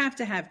 We have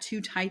to have two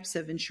types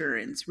of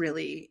insurance,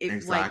 really.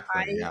 Like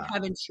I Exactly. Yeah.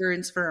 have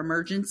insurance for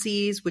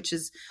emergencies, which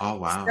is Oh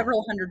wow.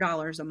 several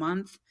 $100s a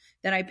month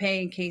that I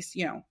pay in case,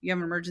 you have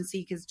an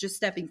emergency, because just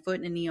stepping foot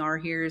in an ER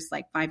here is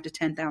like $5,000 to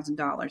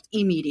 $10,000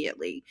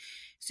 immediately.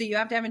 So you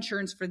have to have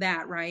insurance for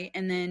that, right?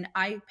 And then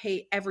I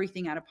pay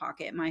everything out of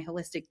pocket. My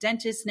holistic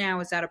dentist now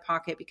is out of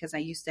pocket because I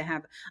used to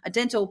have a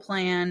dental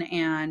plan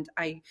and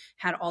I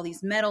had all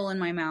these metal in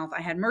my mouth.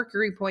 I had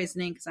mercury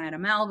poisoning because I had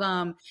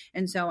amalgam.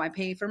 And so I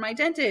pay for my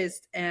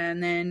dentist,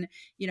 and then,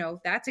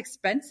 that's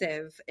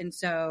expensive. And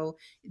so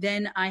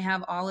then I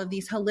have all of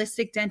these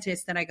holistic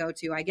dentists that I go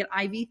to. I get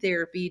IV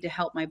therapy to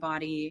help my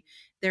body.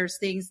 There's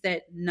things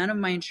that none of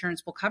my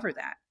insurance will cover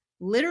that.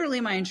 Literally,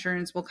 my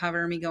insurance will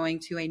cover me going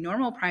to a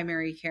normal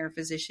primary care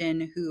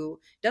physician who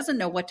doesn't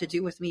know what to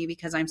do with me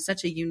because I'm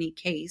such a unique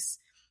case.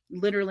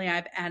 Literally,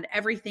 I've had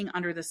everything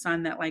under the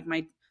sun that like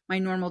my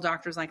normal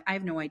doctor's like, I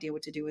have no idea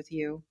what to do with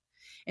you.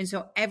 And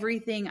so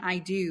everything I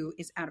do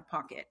is out of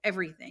pocket,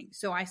 everything.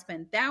 So I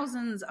spend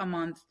thousands a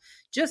month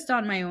just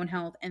on my own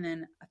health, and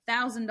then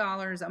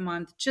 $1,000 a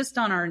month just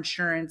on our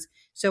insurance.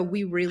 So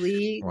we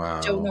really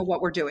don't know Wow.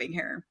 what we're doing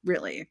here,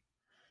 really.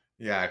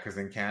 Yeah, because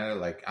in Canada,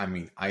 like, I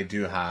mean, I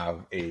do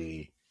have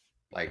a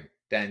like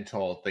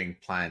dental thing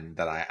planned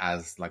that I,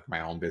 as like my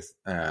own business,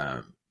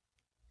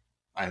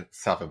 I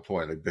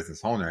self-employed, like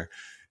business owner,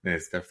 then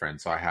it's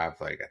different. So I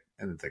have like,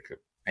 and it's like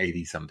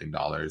 80 something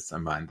dollars a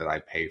month that I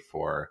pay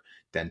for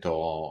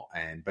dental,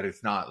 but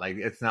it's not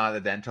a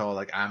dental.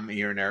 Like I'm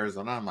here in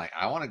Arizona, I'm like,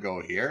 I want to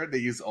go here. They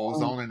use Oh,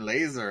 ozone and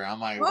laser. I'm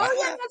like, oh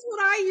yeah, what? that's what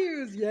I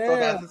use. So Yeah.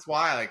 that's just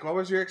why. Like, what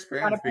was your Gotta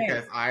experience? pay.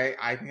 Because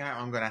I think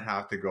I'm gonna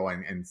have to go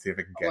and see if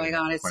I can Oh get my an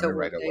God, it's so appointment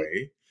worth right it.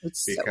 away.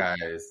 It's so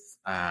Because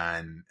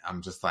and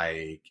I'm just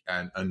like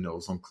a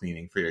ozone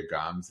cleaning for your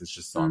gums is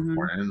just so hmm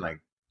important.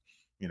 Like,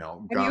 Have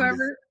you gum is,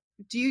 ever,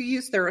 do you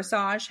use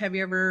Therasage? Have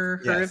you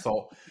ever heard yeah. of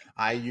So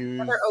I Number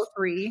use,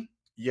 O3?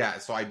 yeah.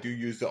 So I do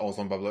use the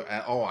ozone bubbler.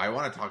 And, oh, I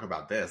want to talk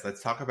about this.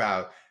 Let's talk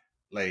about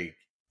like,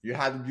 you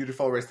had the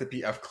beautiful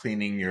recipe of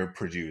cleaning your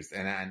produce.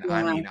 And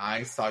I Yeah. mean,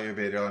 I saw your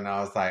video and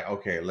I was like,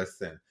 okay,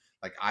 listen,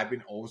 like I've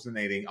been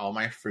ozonating all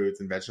my fruits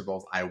and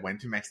vegetables. I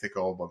went to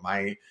Mexico, but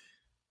I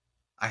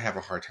have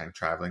a hard time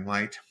traveling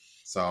light.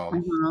 So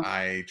Uh-huh.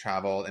 I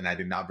traveled and I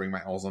did not bring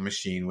my ozone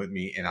machine with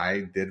me. And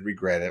I did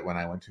regret it when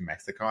I went to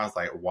Mexico. I was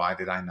like, why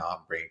did I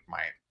not bring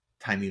my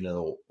tiny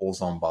little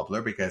ozone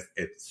bubbler? Because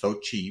it's so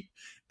cheap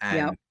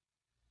Yep. and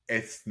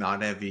it's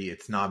not heavy.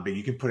 It's not big.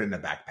 You can put it in a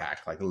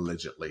backpack, like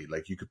legitly.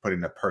 Like you could put it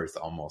in a purse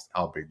almost.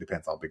 How big?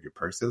 Depends how big your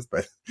purse is,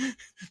 but it's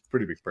a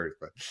pretty big purse.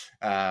 But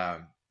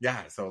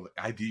yeah, so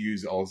I do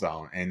use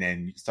ozone, and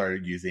then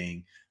started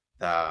using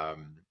the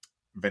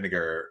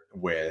vinegar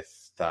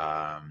with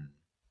the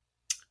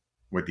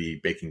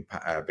baking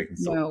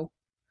soda. No,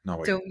 No,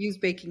 wait. don't use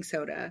baking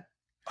soda.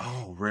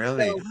 Oh,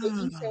 really? So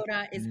baking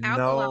soda is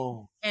alkaline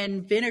No.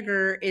 and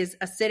vinegar is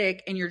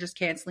acidic, and you're just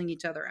canceling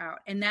each other out.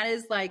 And that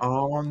is like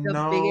Oh,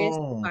 the biggest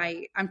no.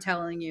 fight. I'm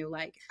telling you,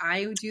 like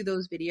I do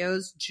those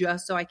videos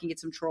just so I can get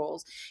some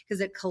trolls,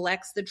 because it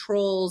collects the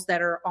trolls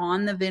that are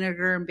on the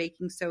vinegar and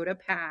baking soda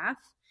path.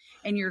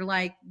 And you're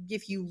like,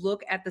 if you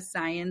look at the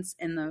science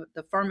and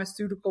the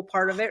pharmaceutical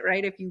part of it,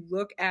 right? If you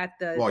look at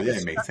Well, the yeah,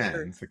 it makes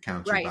structure, sense. It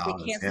counts your right, they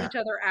balance. cancel Yeah. each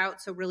other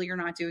out. So really, you're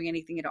not doing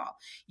anything at all.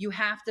 You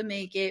have to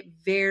make it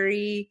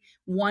very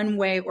one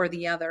way or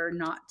the other,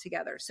 not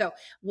together. So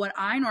what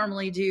I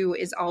normally do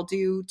is I'll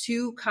do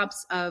 2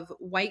 cups of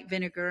white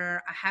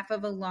vinegar, a half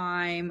of a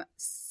lime,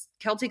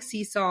 Celtic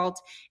sea salt,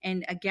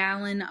 and a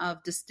gallon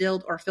of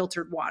distilled or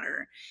filtered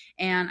water.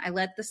 And I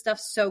let the stuff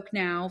soak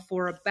now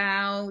for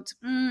about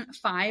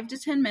 5 to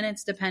 10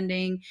 minutes,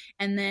 depending.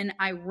 And then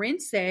I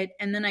rinse it,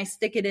 and then I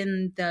stick it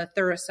in the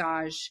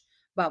Therasage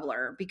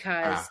bubbler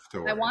because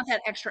I want Afterwards.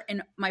 that extra.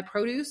 And my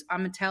produce,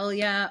 I'm gonna tell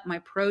you, my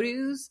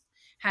produce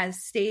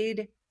has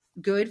stayed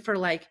good for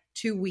like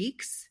 2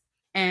 weeks.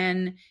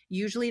 And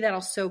usually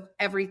that'll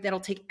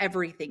take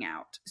everything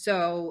out.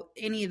 So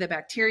any of the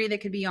bacteria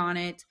that could be on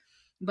it.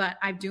 But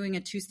I'm doing a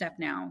 2-step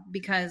now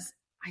because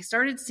I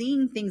started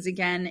seeing things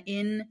again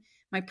in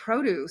my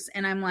produce.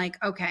 And I'm like,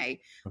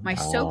 okay, my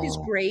soak is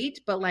great,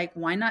 but like,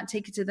 why not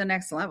take it to the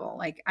next level?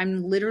 Like,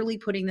 I'm literally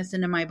putting this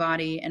into my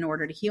body in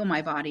order to heal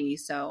my body.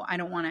 So I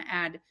don't want to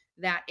add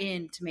that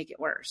in to make it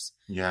worse.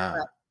 Yeah.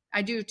 But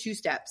I do 2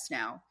 steps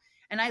now.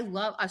 And I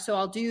love, so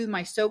I'll do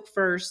my soak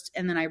first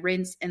and then I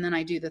rinse and then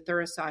I do the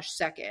Therasage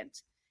second.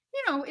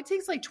 You know, it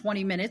takes like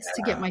 20 minutes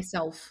to get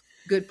myself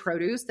good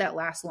produce that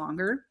lasts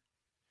longer.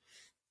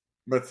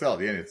 But still, at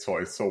the end, it's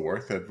so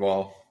worth it.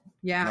 Well,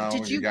 yeah. No,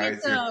 did you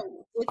get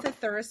with the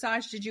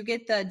Therasage, did you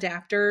get the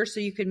adapter so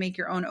you could make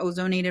your own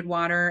ozonated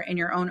water and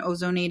your own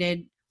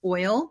ozonated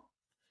oil?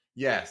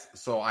 Yes.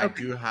 So I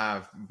do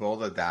have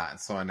both of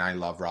that. So, and I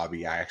love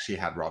Robbie. I actually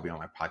had Robbie on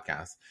my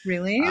podcast.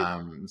 Really?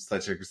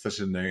 Such a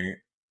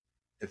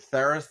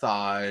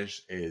Therasage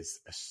is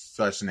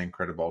such an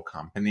incredible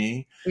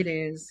company. It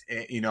is.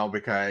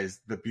 Because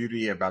the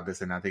beauty about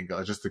this, and I think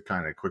just a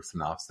kind of quick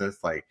synopsis,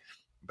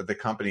 but the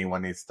company,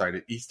 when he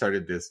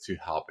started this to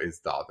help his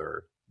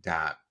daughter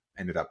that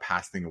ended up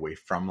passing away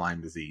from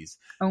Lyme disease.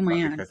 Oh,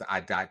 man. But because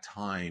at that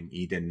time,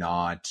 he did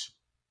not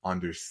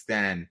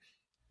understand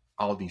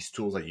all these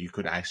tools that you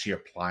could actually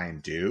apply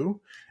and do.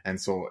 And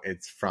so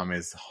it's from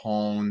his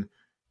own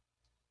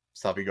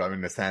self-ego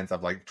in the sense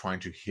of like trying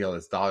to heal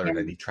his daughter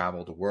that he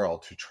traveled the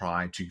world to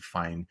try to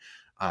find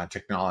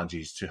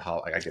technologies to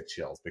help. Like, I get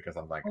chills because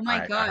I'm like, oh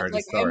my God, I heard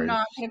the story.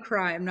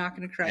 I'm not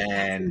going to cry.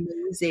 And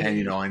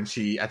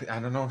she, I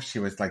don't know if she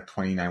was like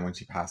 29 when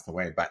she passed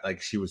away, but like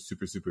she was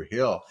super, super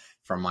healed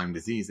from Lyme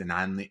disease. And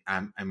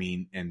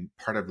and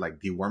part of like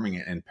deworming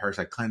it and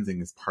parasite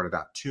cleansing is part of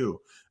that too.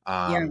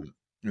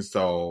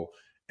 So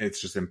it's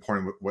just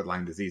important with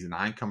Lyme disease. And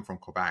I come from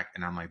Quebec,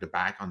 and I'm like, the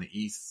back on the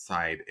east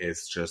side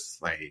is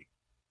just like,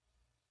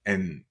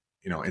 and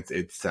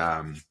it's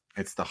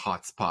the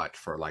hot spot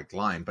for like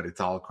Lyme, but it's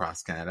all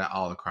across Canada,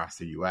 all across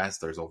the US.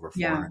 There's over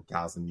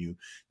 400,000 new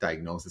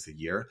diagnoses a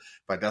year.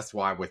 But that's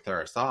why with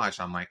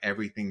Therasage, I'm like,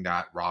 everything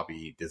that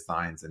Robbie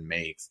designs and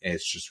makes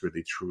is just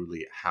really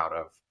truly out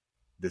of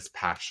this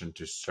passion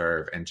to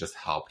serve and just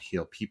help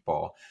heal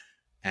people.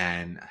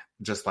 And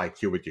just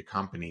like you with your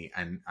company.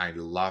 And I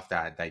love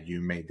that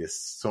you made this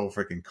so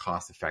freaking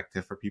cost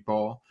effective for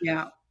people.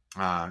 Yeah.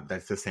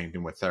 That's the same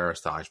thing with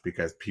Therasage,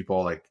 because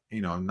people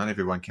not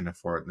everyone can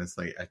afford this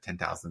like a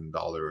 $10,000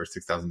 or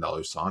 $6,000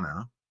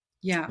 sauna.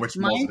 Yeah. Which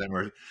most of them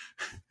are.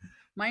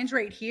 Mine's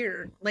right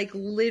here. Like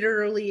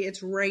literally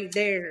it's right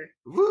there.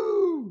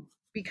 Woo!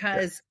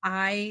 Because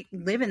I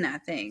live in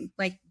that thing.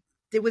 Like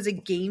it was a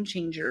game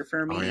changer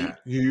for me. Oh, yeah.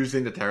 You're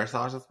using the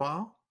Therasage as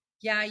well?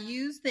 Yeah, I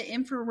use the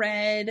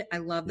infrared. I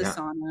love the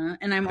sauna,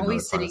 and I'm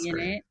always sitting in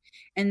it.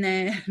 And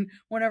then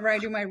whenever I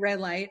do my red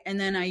light, and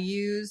then I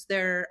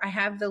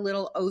have the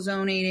little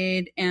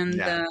ozonated and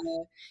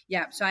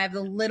so I have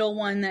the little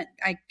one that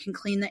I can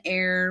clean the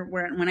air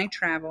when I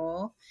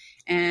travel.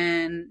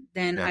 And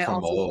then I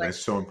also it's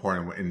so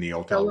important in the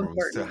hotel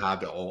rooms to have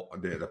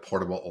the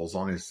portable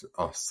ozone is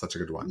such a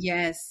good one.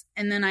 Yes.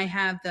 And then I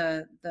have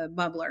the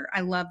bubbler.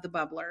 I love the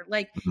bubbler.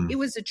 Like it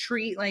was a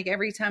treat. Like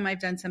every time I've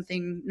done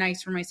something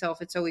nice for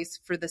myself, it's always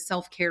for the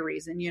self-care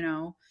reason,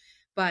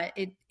 but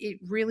it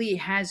really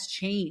has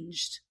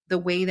changed the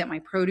way that my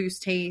produce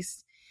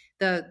tastes.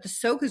 The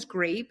soak is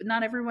great, but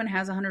not everyone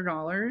has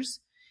 $100.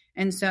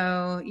 And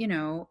so,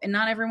 and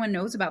not everyone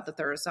knows about the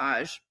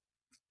Therasage.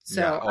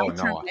 So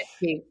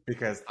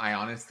because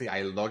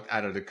I looked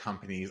at other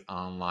companies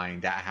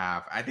online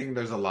that I think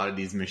there's a lot of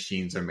these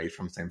machines are made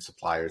from same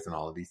suppliers and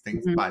all of these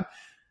things, but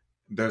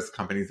there's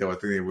companies that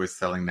were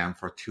selling them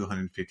for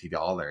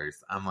 $250.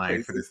 I'm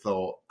like, for this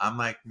little, I'm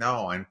like,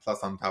 no. And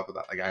plus on top of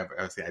that, like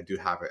I do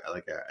have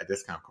a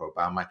discount code,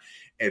 but I'm like,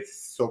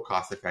 it's so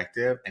cost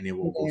effective and it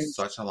will go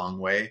such a long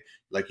way.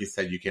 Like you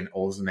said, you can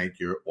ozonate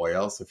your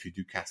oil. So if you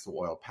do castor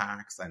oil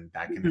packs, and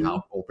that can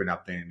help open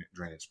up the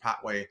drainage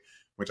pathway,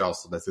 which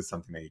also this is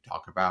something that you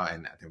talk about.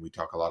 And I think we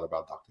talk a lot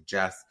about Dr.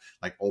 Jess,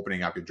 like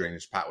opening up your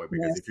drainage pathway,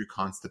 because if you're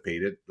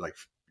constipated, like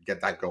get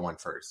that going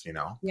first,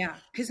 Yeah.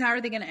 Because how are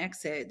they going to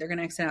exit? They're going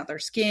to exit out their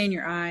skin,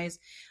 your eyes.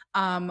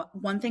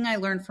 One thing I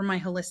learned from my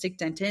holistic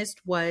dentist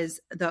was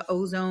the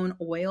ozone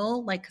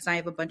oil, like, cause I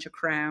have a bunch of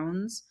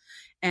crowns.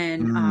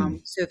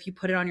 And so if you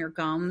put it on your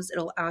gums,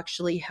 it'll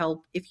actually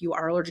help if you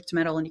are allergic to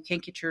metal and you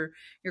can't get your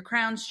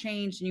crowns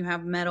changed and you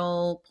have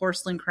metal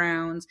porcelain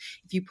crowns.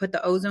 If you put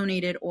the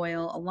ozonated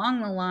oil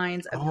along the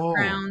lines of your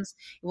crowns,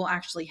 it will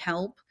actually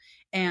help.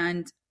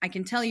 And I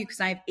can tell you, because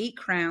I have 8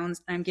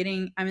 crowns, I'm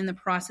in the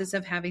process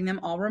of having them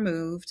all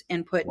removed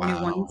and put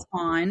new ones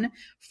on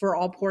for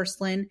all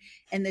porcelain.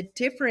 And the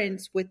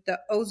difference with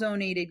the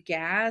ozonated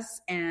gas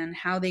and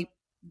how they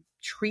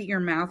treat your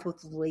mouth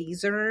with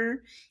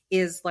laser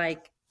is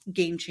like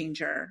game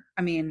changer.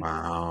 I mean,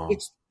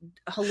 it's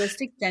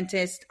holistic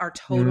dentists are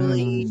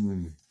totally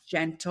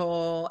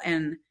gentle,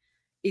 and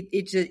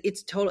it's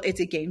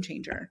a game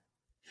changer.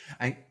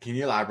 Can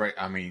you elaborate?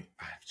 I mean,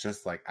 I've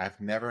just like I've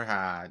never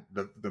had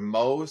the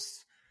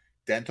most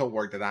dental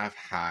work that I've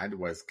had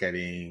was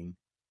getting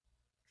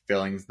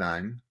fillings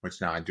done,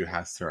 which now I do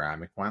have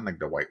ceramic one, like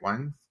the white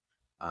ones.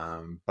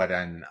 But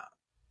then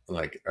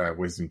like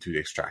wisdom tooth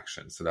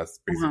extraction. So that's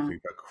Uh-huh. basically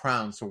the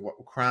crowns. So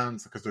what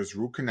crowns? Because there's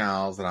root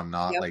canals that I'm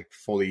not Yep. like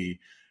fully.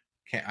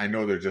 Can't, I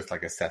know they're just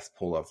like a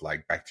cesspool of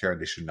like bacteria.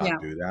 They should not Yeah.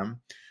 do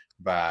them.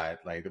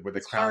 But like with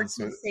the It's hard crowns,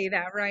 to so, say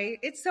that, right?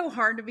 It's so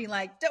hard to be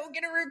like, don't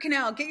get a root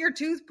canal, get your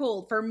tooth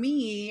pulled. For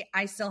me,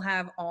 I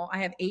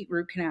have 8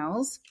 root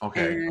canals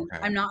okay, and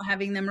okay, I'm not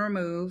having them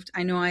removed.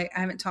 I know I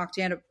haven't talked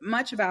yet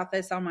much about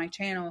this on my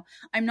channel.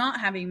 I'm not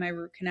having my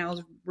root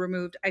canals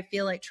removed. I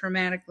feel like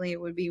traumatically it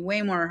would be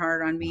way more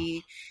hard on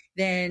me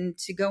than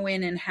to go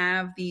in and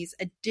have these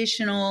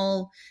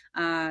additional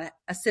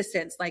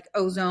assistance like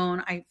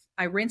ozone.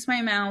 I rinse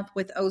my mouth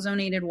with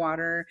ozonated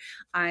water.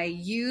 I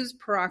use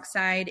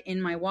peroxide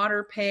in my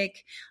water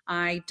pick.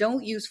 I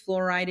don't use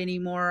fluoride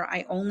anymore.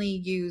 I only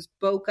use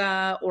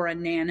Boca or a I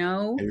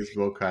Nano. use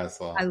Boca as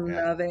I well.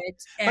 Yeah, love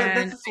it. but And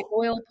that's I so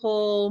oil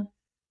pull.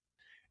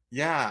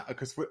 yeah,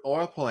 because with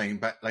oil pulling,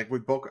 but like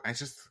with Boca, it's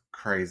just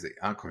crazy.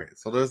 Okay,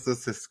 so there's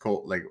this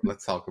cool. Like,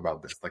 let's talk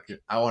about this. Like,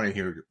 I want to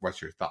hear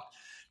what's your thought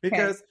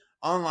Okay. because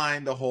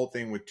online the whole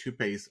thing with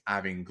toothpaste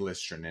having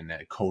glycerin in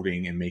it,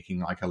 coating and making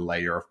like a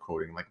layer of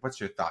coating. Like, what's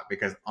your thought?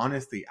 Because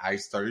honestly, I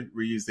started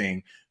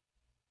reusing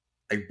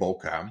a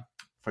Boca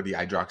for the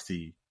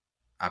hydroxy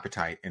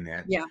appetite in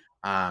it, Yeah.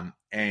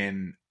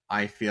 and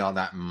I feel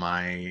that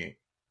my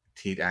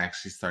teeth are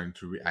actually starting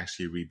to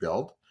actually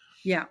rebuild.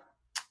 Yeah.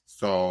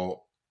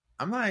 So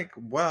I'm like,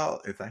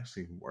 well, it's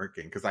actually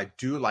working because I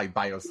do like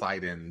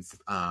biocidins,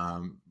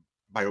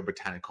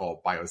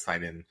 biobotanical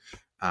biocidin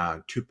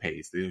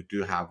toothpaste. They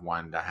do have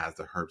one that has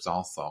the herbs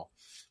also.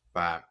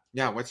 But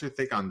yeah, what's your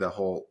take on the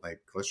whole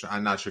like glycerin?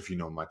 I'm not sure if you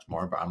know much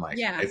more, but I'm like,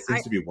 Yeah. it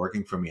seems to be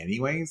working for me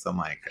anyways. I'm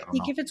like, I I don't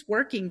think know. if it's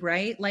working,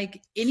 right?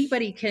 Like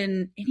anybody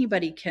can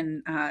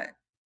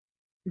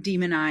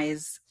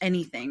demonize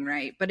anything,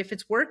 right? But if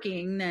it's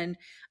working, then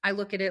I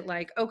look at it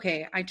like,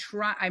 okay,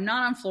 I'm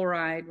not on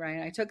fluoride,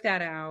 right? I took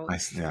that out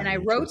Yeah, and I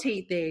me too.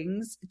 rotate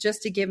things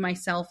just to give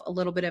myself a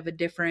little bit of a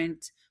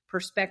different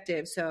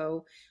perspective.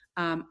 So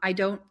I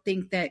don't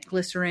think that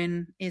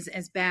glycerin is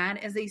as bad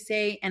as they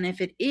say. And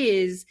if it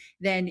is,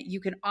 then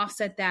you can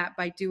offset that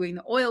by doing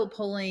the oil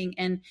pulling.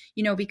 And,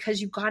 because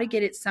you got to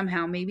get it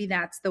somehow. Maybe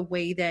that's the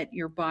way that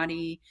your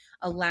body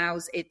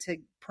allows it to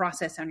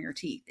process on your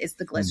teeth is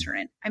the Mm,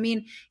 glycerin. I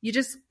mean,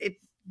 it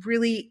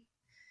really,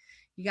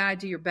 you got to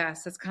do your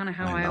best. That's kind of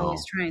how I I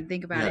always know. try and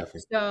think about Yeah,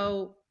 it.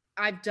 So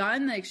I've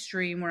done the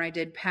extreme where I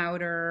did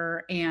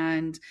powder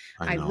and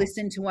I I know.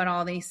 listened to what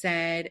all they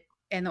said.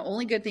 And the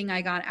only good thing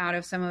I got out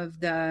of some of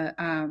the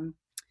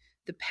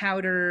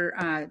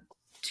powder,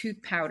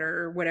 tooth powder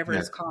or whatever Yeah,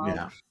 it's called,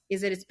 yeah.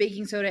 is that it's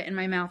baking soda and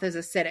my mouth is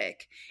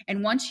acidic.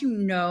 And once you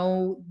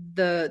know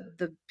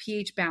the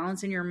pH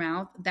balance in your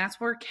mouth, that's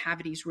where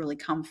cavities really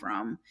come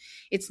from.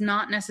 It's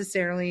not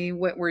necessarily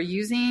what we're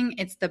using,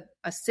 it's the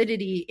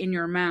acidity in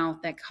your mouth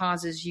that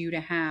causes you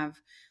to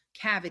have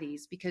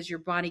cavities because your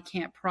body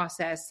can't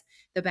process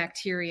the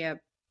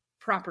bacteria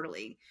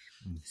properly.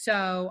 Mm.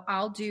 So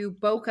I'll do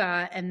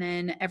Boca and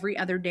then every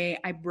other day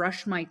I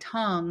brush my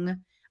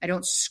tongue. I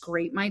don't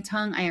scrape my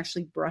tongue. I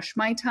actually brush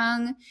my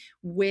tongue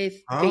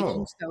with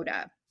baking Oh,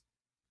 soda.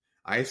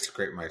 I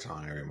scrape my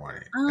tongue every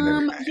morning and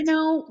every night.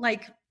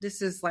 Like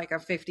this is like a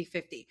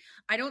 50-50.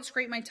 I don't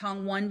scrape my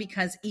tongue, one,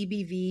 because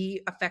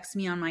EBV affects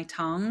me on my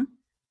tongue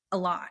a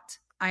lot.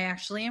 I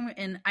actually am,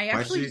 and I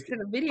Why actually you? just did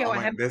a video. Oh I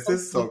my, haven't this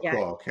is posted it so yet.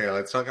 cool. Okay,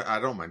 let's talk. I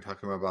don't mind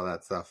talking about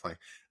that stuff. Like,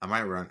 I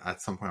might run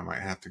at some point. I might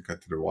have to go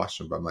to the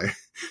washroom, but I'm like,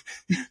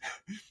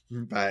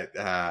 but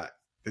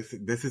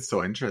this is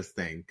so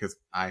interesting because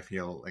I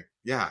feel like,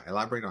 yeah,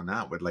 elaborate on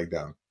that with like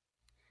the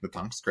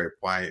tongue scrape.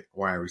 Why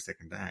every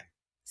second day?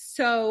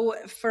 So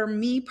for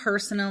me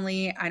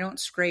personally, I don't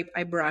scrape,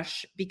 I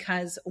brush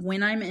because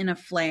when I'm in a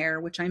flare,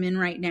 which I'm in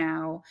right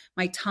now,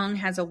 my tongue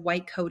has a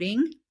white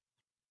coating.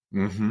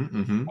 Mm-hmm.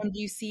 Mm-hmm. And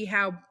you see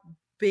how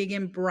big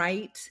and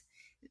bright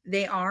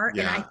they are.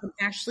 And I Yeah. can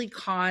actually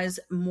cause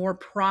more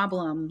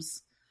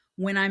problems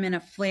when I'm in a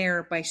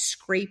flare by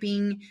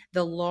scraping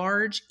the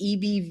large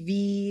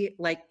EBV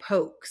like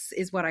pokes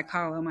is what I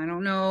call them. I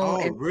don't know Oh,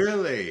 if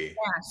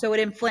really? so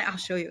I'll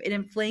show you. It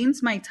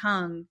inflames my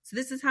tongue. So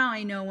this is how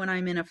I know when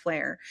I'm in a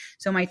flare.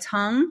 So my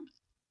tongue.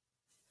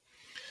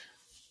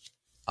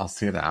 I'll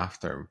see it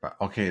after, but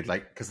okay,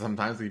 like because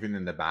sometimes even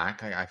in the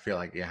back, I feel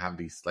like you have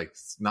these like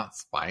not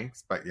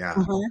spikes, but yeah,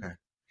 Uh-huh. okay.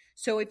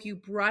 So if you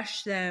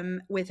brush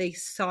them with a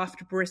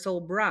soft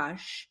bristle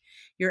brush,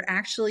 you're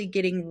actually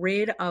getting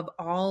rid of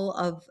all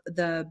of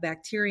the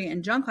bacteria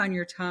and junk on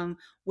your tongue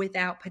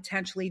without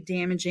potentially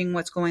damaging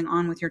what's going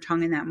on with your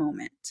tongue in that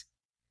moment.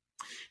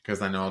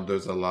 Because I know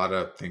there's a lot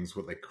of things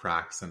with like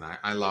cracks, and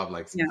I love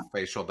like Yeah.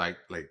 facial like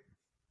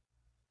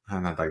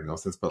not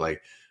diagnosis, but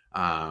like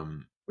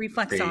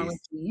face,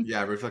 Reflexology.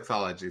 yeah,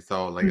 reflexology.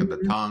 So like the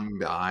Mhm. tongue,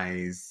 the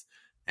eyes,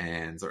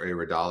 and or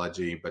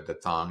iridology, but the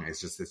tongue is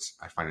just,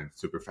 I find it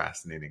super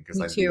fascinating because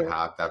Me I do too.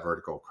 have that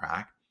vertical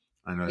crack.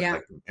 I know it's Yeah.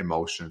 like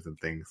emotions and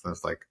things. So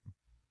it's like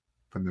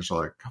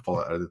potential a couple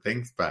of other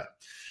things, but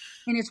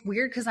And it's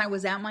weird because I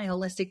was at my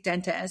holistic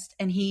dentist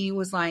and he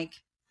was like,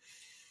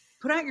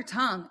 put out your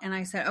tongue. And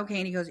I said, okay.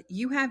 And he goes,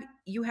 you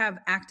have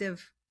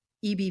active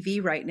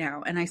EBV right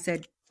now. And I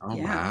said, oh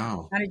yeah.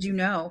 wow. How did you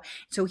know?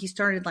 So he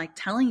started like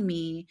telling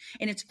me,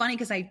 and it's funny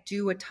because I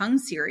do a tongue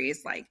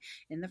series, like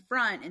in the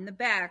front, in the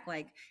back,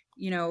 like,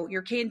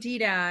 your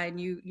candida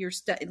and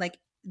like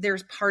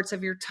there's parts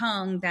of your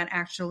tongue that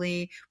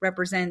actually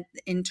represent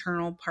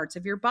internal parts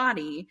of your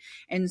body.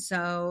 And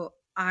so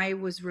I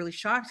was really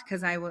shocked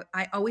because I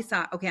always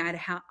thought, okay, I had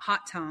a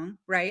hot tongue,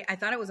 right? I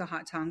thought it was a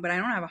hot tongue, but I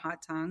don't have a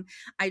hot tongue.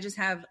 I just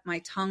have my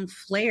tongue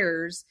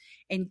flares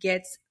and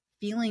gets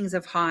feelings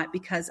of hot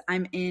because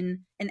I'm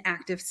in an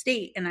active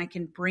state and I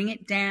can bring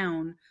it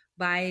down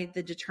by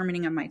the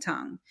determining of my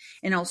tongue,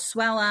 and it'll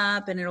swell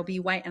up and it'll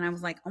be white. And I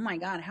was like, oh my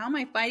God, how am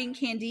I fighting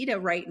candida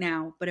right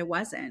now? But it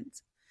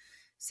wasn't.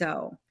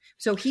 So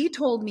he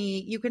told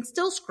me you can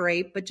still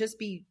scrape, but just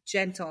be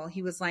gentle.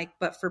 He was like,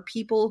 but for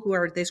people who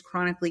are this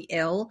chronically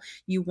ill,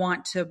 you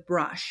want to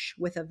brush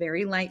with a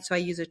very light. So I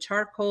use a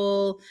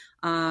charcoal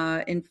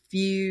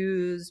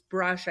infused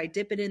brush. I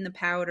dip it in the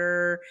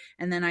powder,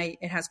 and then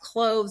it has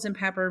cloves and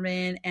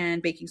peppermint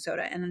and baking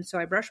soda. And then so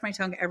I brush my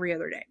tongue every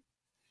other day.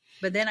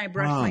 But then I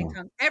brush my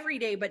tongue every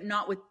day, but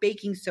not with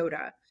baking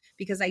soda,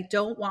 because I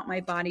don't want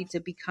my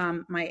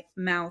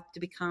mouth to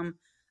become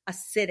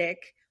acidic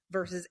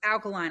versus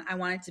alkaline. I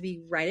want it to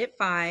be right at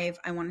 5.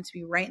 I want it to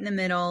be right in the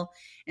middle.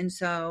 And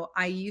so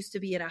I used to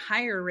be at a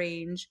higher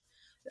range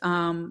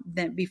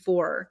than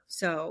before.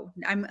 So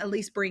I'm at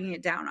least bringing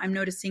it down. I'm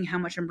noticing how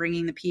much I'm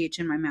bringing the pH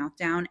in my mouth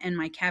down, and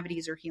my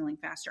cavities are healing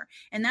faster.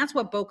 And that's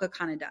what Boca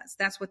kind of does.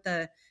 That's what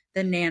the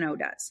nano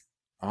does.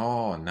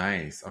 Oh,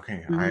 nice.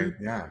 Okay.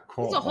 Mm-hmm. Yeah,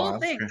 cool. It's a Well, whole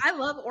that's thing. good. I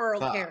love oral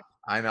So, care.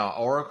 I know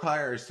oral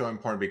care is so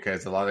important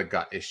because a lot of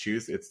gut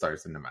issues, it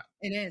starts in the mouth.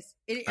 It is.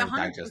 It Like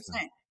digestion.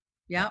 100%.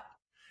 Yeah. Yep.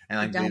 And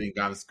It like does. bleeding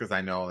gums, because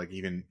I know like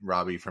even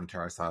Robbie from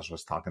Parasites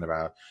was talking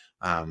about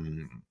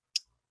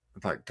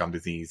like gum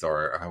disease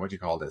or what do you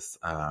call this?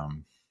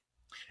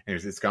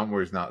 Anyways, his gum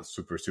was not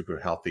super, super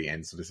healthy.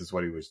 And so this is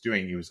what he was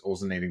doing. He was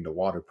ozonating the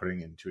water,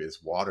 putting it into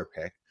his water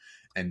pick,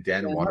 and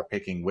then Yeah. water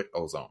picking with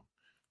ozone.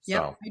 Yep,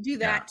 So I do yeah.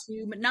 that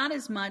too, but not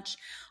as much.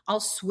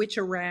 I'll switch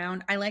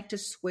around. I like to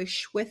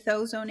swish with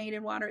ozonated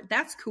water.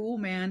 That's cool,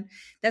 man.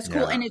 That's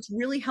cool. Yeah. And it's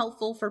really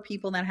helpful for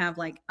people that have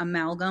like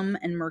amalgam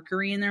and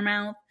mercury in their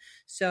mouth.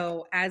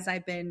 So as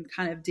I've been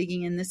kind of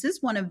digging in, this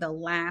is one of the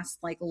last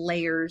like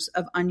layers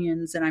of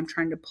onions that I'm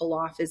trying to pull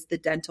off is the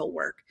dental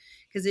work,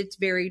 because it's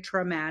very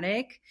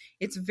traumatic.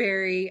 It's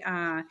very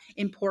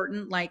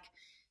important. Like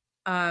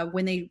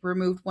when they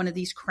removed one of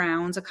these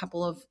crowns a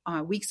couple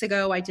of weeks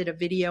ago, I did a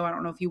video. I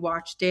don't know if you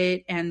watched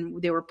it,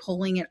 and they were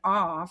pulling it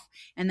off.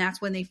 And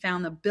that's when they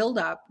found the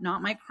buildup,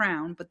 not my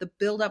crown, but the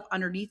buildup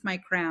underneath my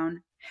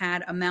crown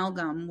had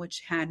amalgam,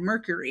 which had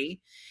mercury.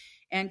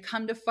 And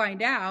come to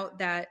find out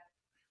that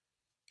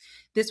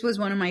this was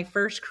one of my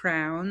first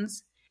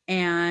crowns,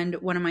 and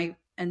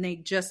they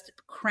just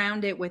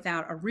crowned it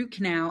without a root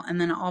canal. And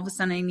then all of a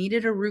sudden I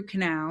needed a root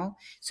canal.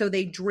 So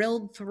they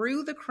drilled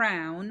through the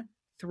crown,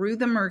 through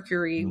the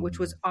mercury, which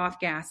was off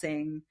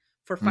gassing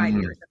for 5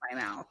 years in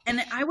my mouth.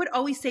 And I would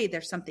always say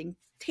there's something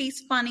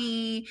tastes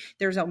funny.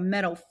 There's a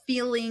metal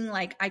feeling,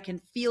 like I can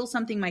feel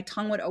something. My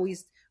tongue would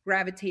always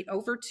gravitate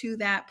over to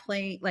that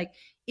plate. Like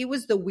it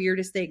was the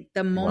weirdest thing.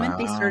 The moment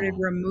they started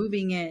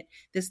removing it,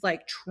 this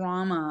like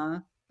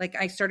trauma, like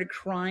I started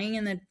crying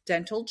in the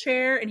dental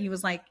chair, and he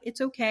was like,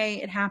 it's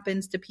okay. It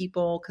happens to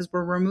people because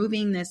we're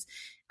removing this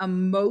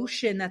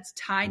emotion that's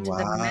tied to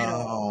the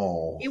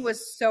metal. It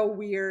was so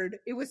weird.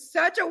 It was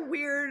such a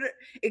weird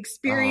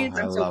experience.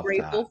 I I'm so love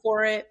grateful that.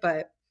 for it,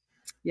 but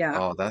yeah.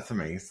 Oh, that's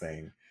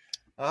amazing.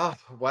 Oh,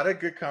 what a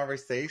good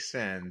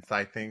conversation. So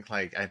I think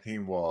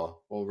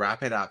we'll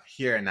wrap it up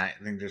here, and I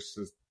think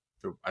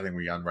I think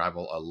we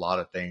unravel a lot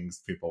of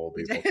things. People will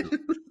be able to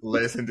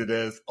listen to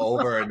this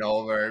over and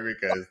over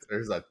because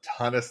there's a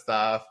ton of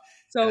stuff.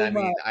 So and I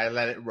mean, much. I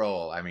let it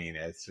roll. I mean,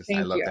 it's just I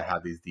Thank love you. to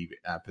have these deep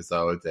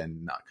episodes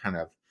and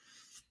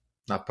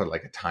not put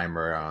like a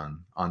timer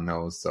on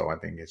those. So I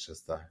think it's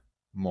just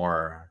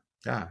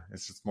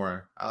it's just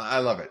more. I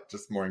love it.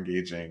 Just more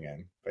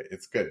engaging, but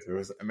it's good. It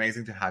was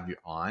amazing to have you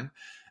on.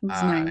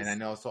 It's nice. And I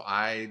know, so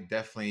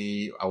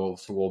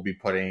we'll be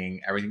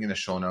putting everything in the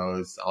show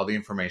notes, all the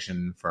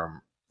information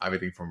from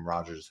everything from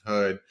Roger's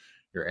Hood,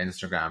 your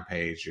Instagram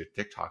page, your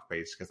TikTok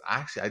page, because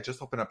I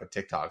just opened up a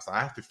TikTok, so I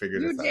have to figure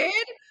this out. You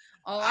did?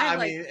 Oh, I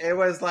mean, it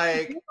was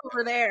like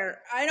over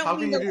there. I don't. How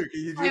can you do?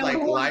 Can you do like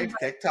live but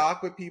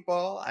TikTok with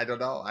people? I don't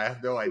know. I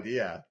have no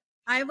idea.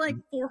 I have like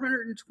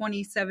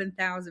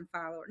 427,000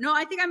 followers. No,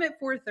 I think I'm at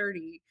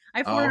 430. I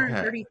have Oh, okay.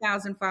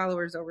 430,000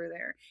 followers over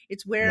there.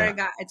 It's where I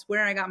got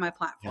my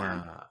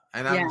platform. Yeah.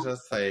 And I'm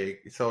just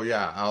like, so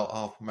yeah,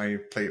 I'll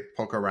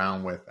poke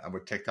around with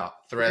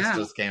TikTok. Threads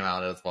just came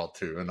out as well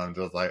too. And I'm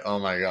just like, oh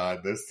my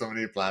God, there's so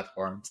many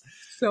platforms.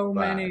 So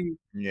many.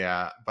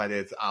 Yeah. But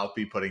I'll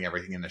be putting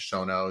everything in the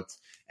show notes.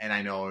 And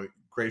I know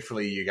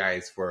gratefully you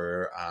guys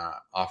were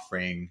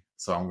offering,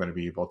 so I'm going to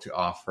be able to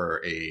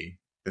offer a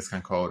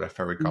discount code, if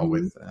I recall,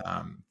 with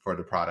for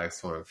the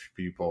products. So if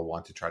people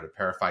want to try the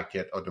Parasite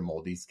kit or the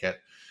Moldies kit,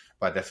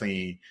 but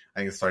definitely, I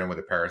think starting with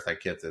the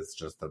Parasite kits is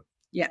just the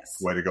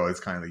way to go.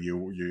 It's kind of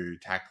you're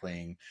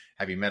tackling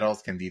heavy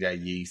metals, candida,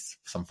 yeast,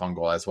 some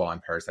fungal as well,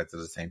 and parasites at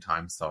the same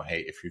time. So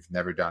hey, if you've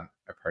never done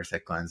a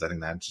parasite cleanse, I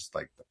think that's just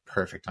like the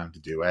perfect time to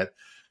do it.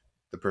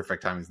 The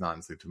perfect time is not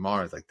until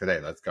tomorrow. It's like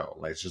today, let's go.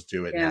 Let's just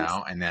do it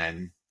now, and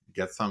then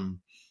get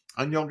some,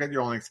 and you'll get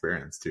your own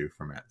experience too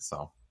from it.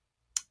 So,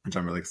 which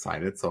I'm really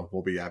excited. So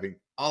we'll be having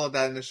all of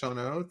that in the show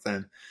notes.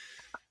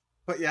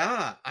 But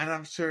yeah, and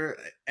I'm sure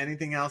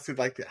anything else you'd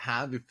like to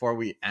have before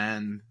we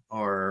end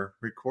our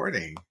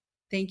recording.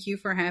 Thank you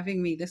for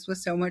having me. This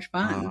was so much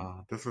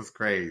fun. This was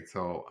great.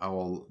 So I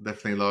will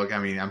definitely look. I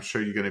mean, I'm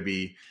sure you're going to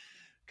be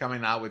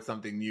coming out with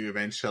something new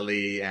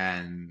eventually,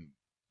 and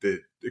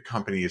the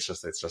company is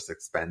just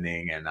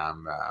expanding, and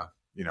I'm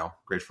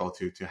grateful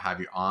to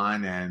have you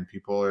on, and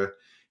people are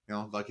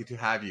lucky to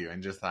have you,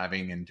 and just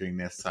having and doing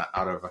this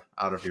out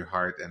of your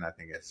heart. And I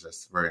think it's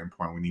just very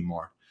important. We need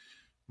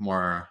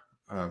more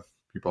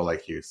people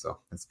like you. So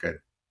it's good.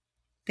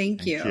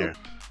 Thank you.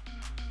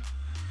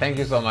 Thank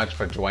you so much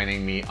for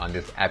joining me on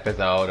this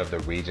episode of the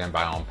Regen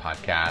Biome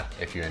podcast.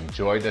 If you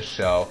enjoyed the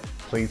show,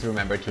 please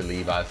remember to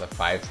leave us a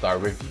 5-star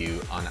review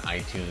on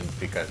iTunes,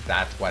 because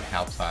that's what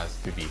helps us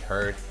to be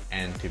heard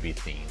and to be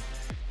seen.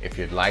 If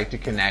you'd like to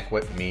connect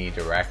with me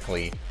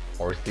directly,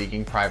 or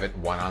seeking private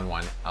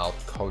one-on-one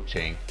health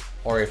coaching,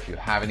 or if you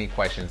have any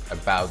questions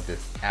about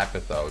this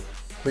episode,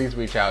 please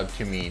reach out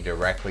to me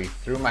directly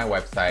through my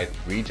website,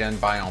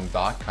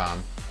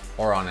 regenbiome.com,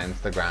 or on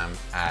Instagram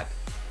at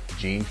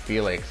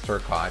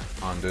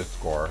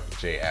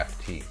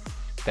JeanFelix_JFT.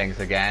 Thanks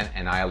again,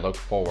 and I look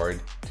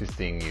forward to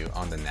seeing you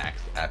on the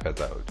next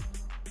episode.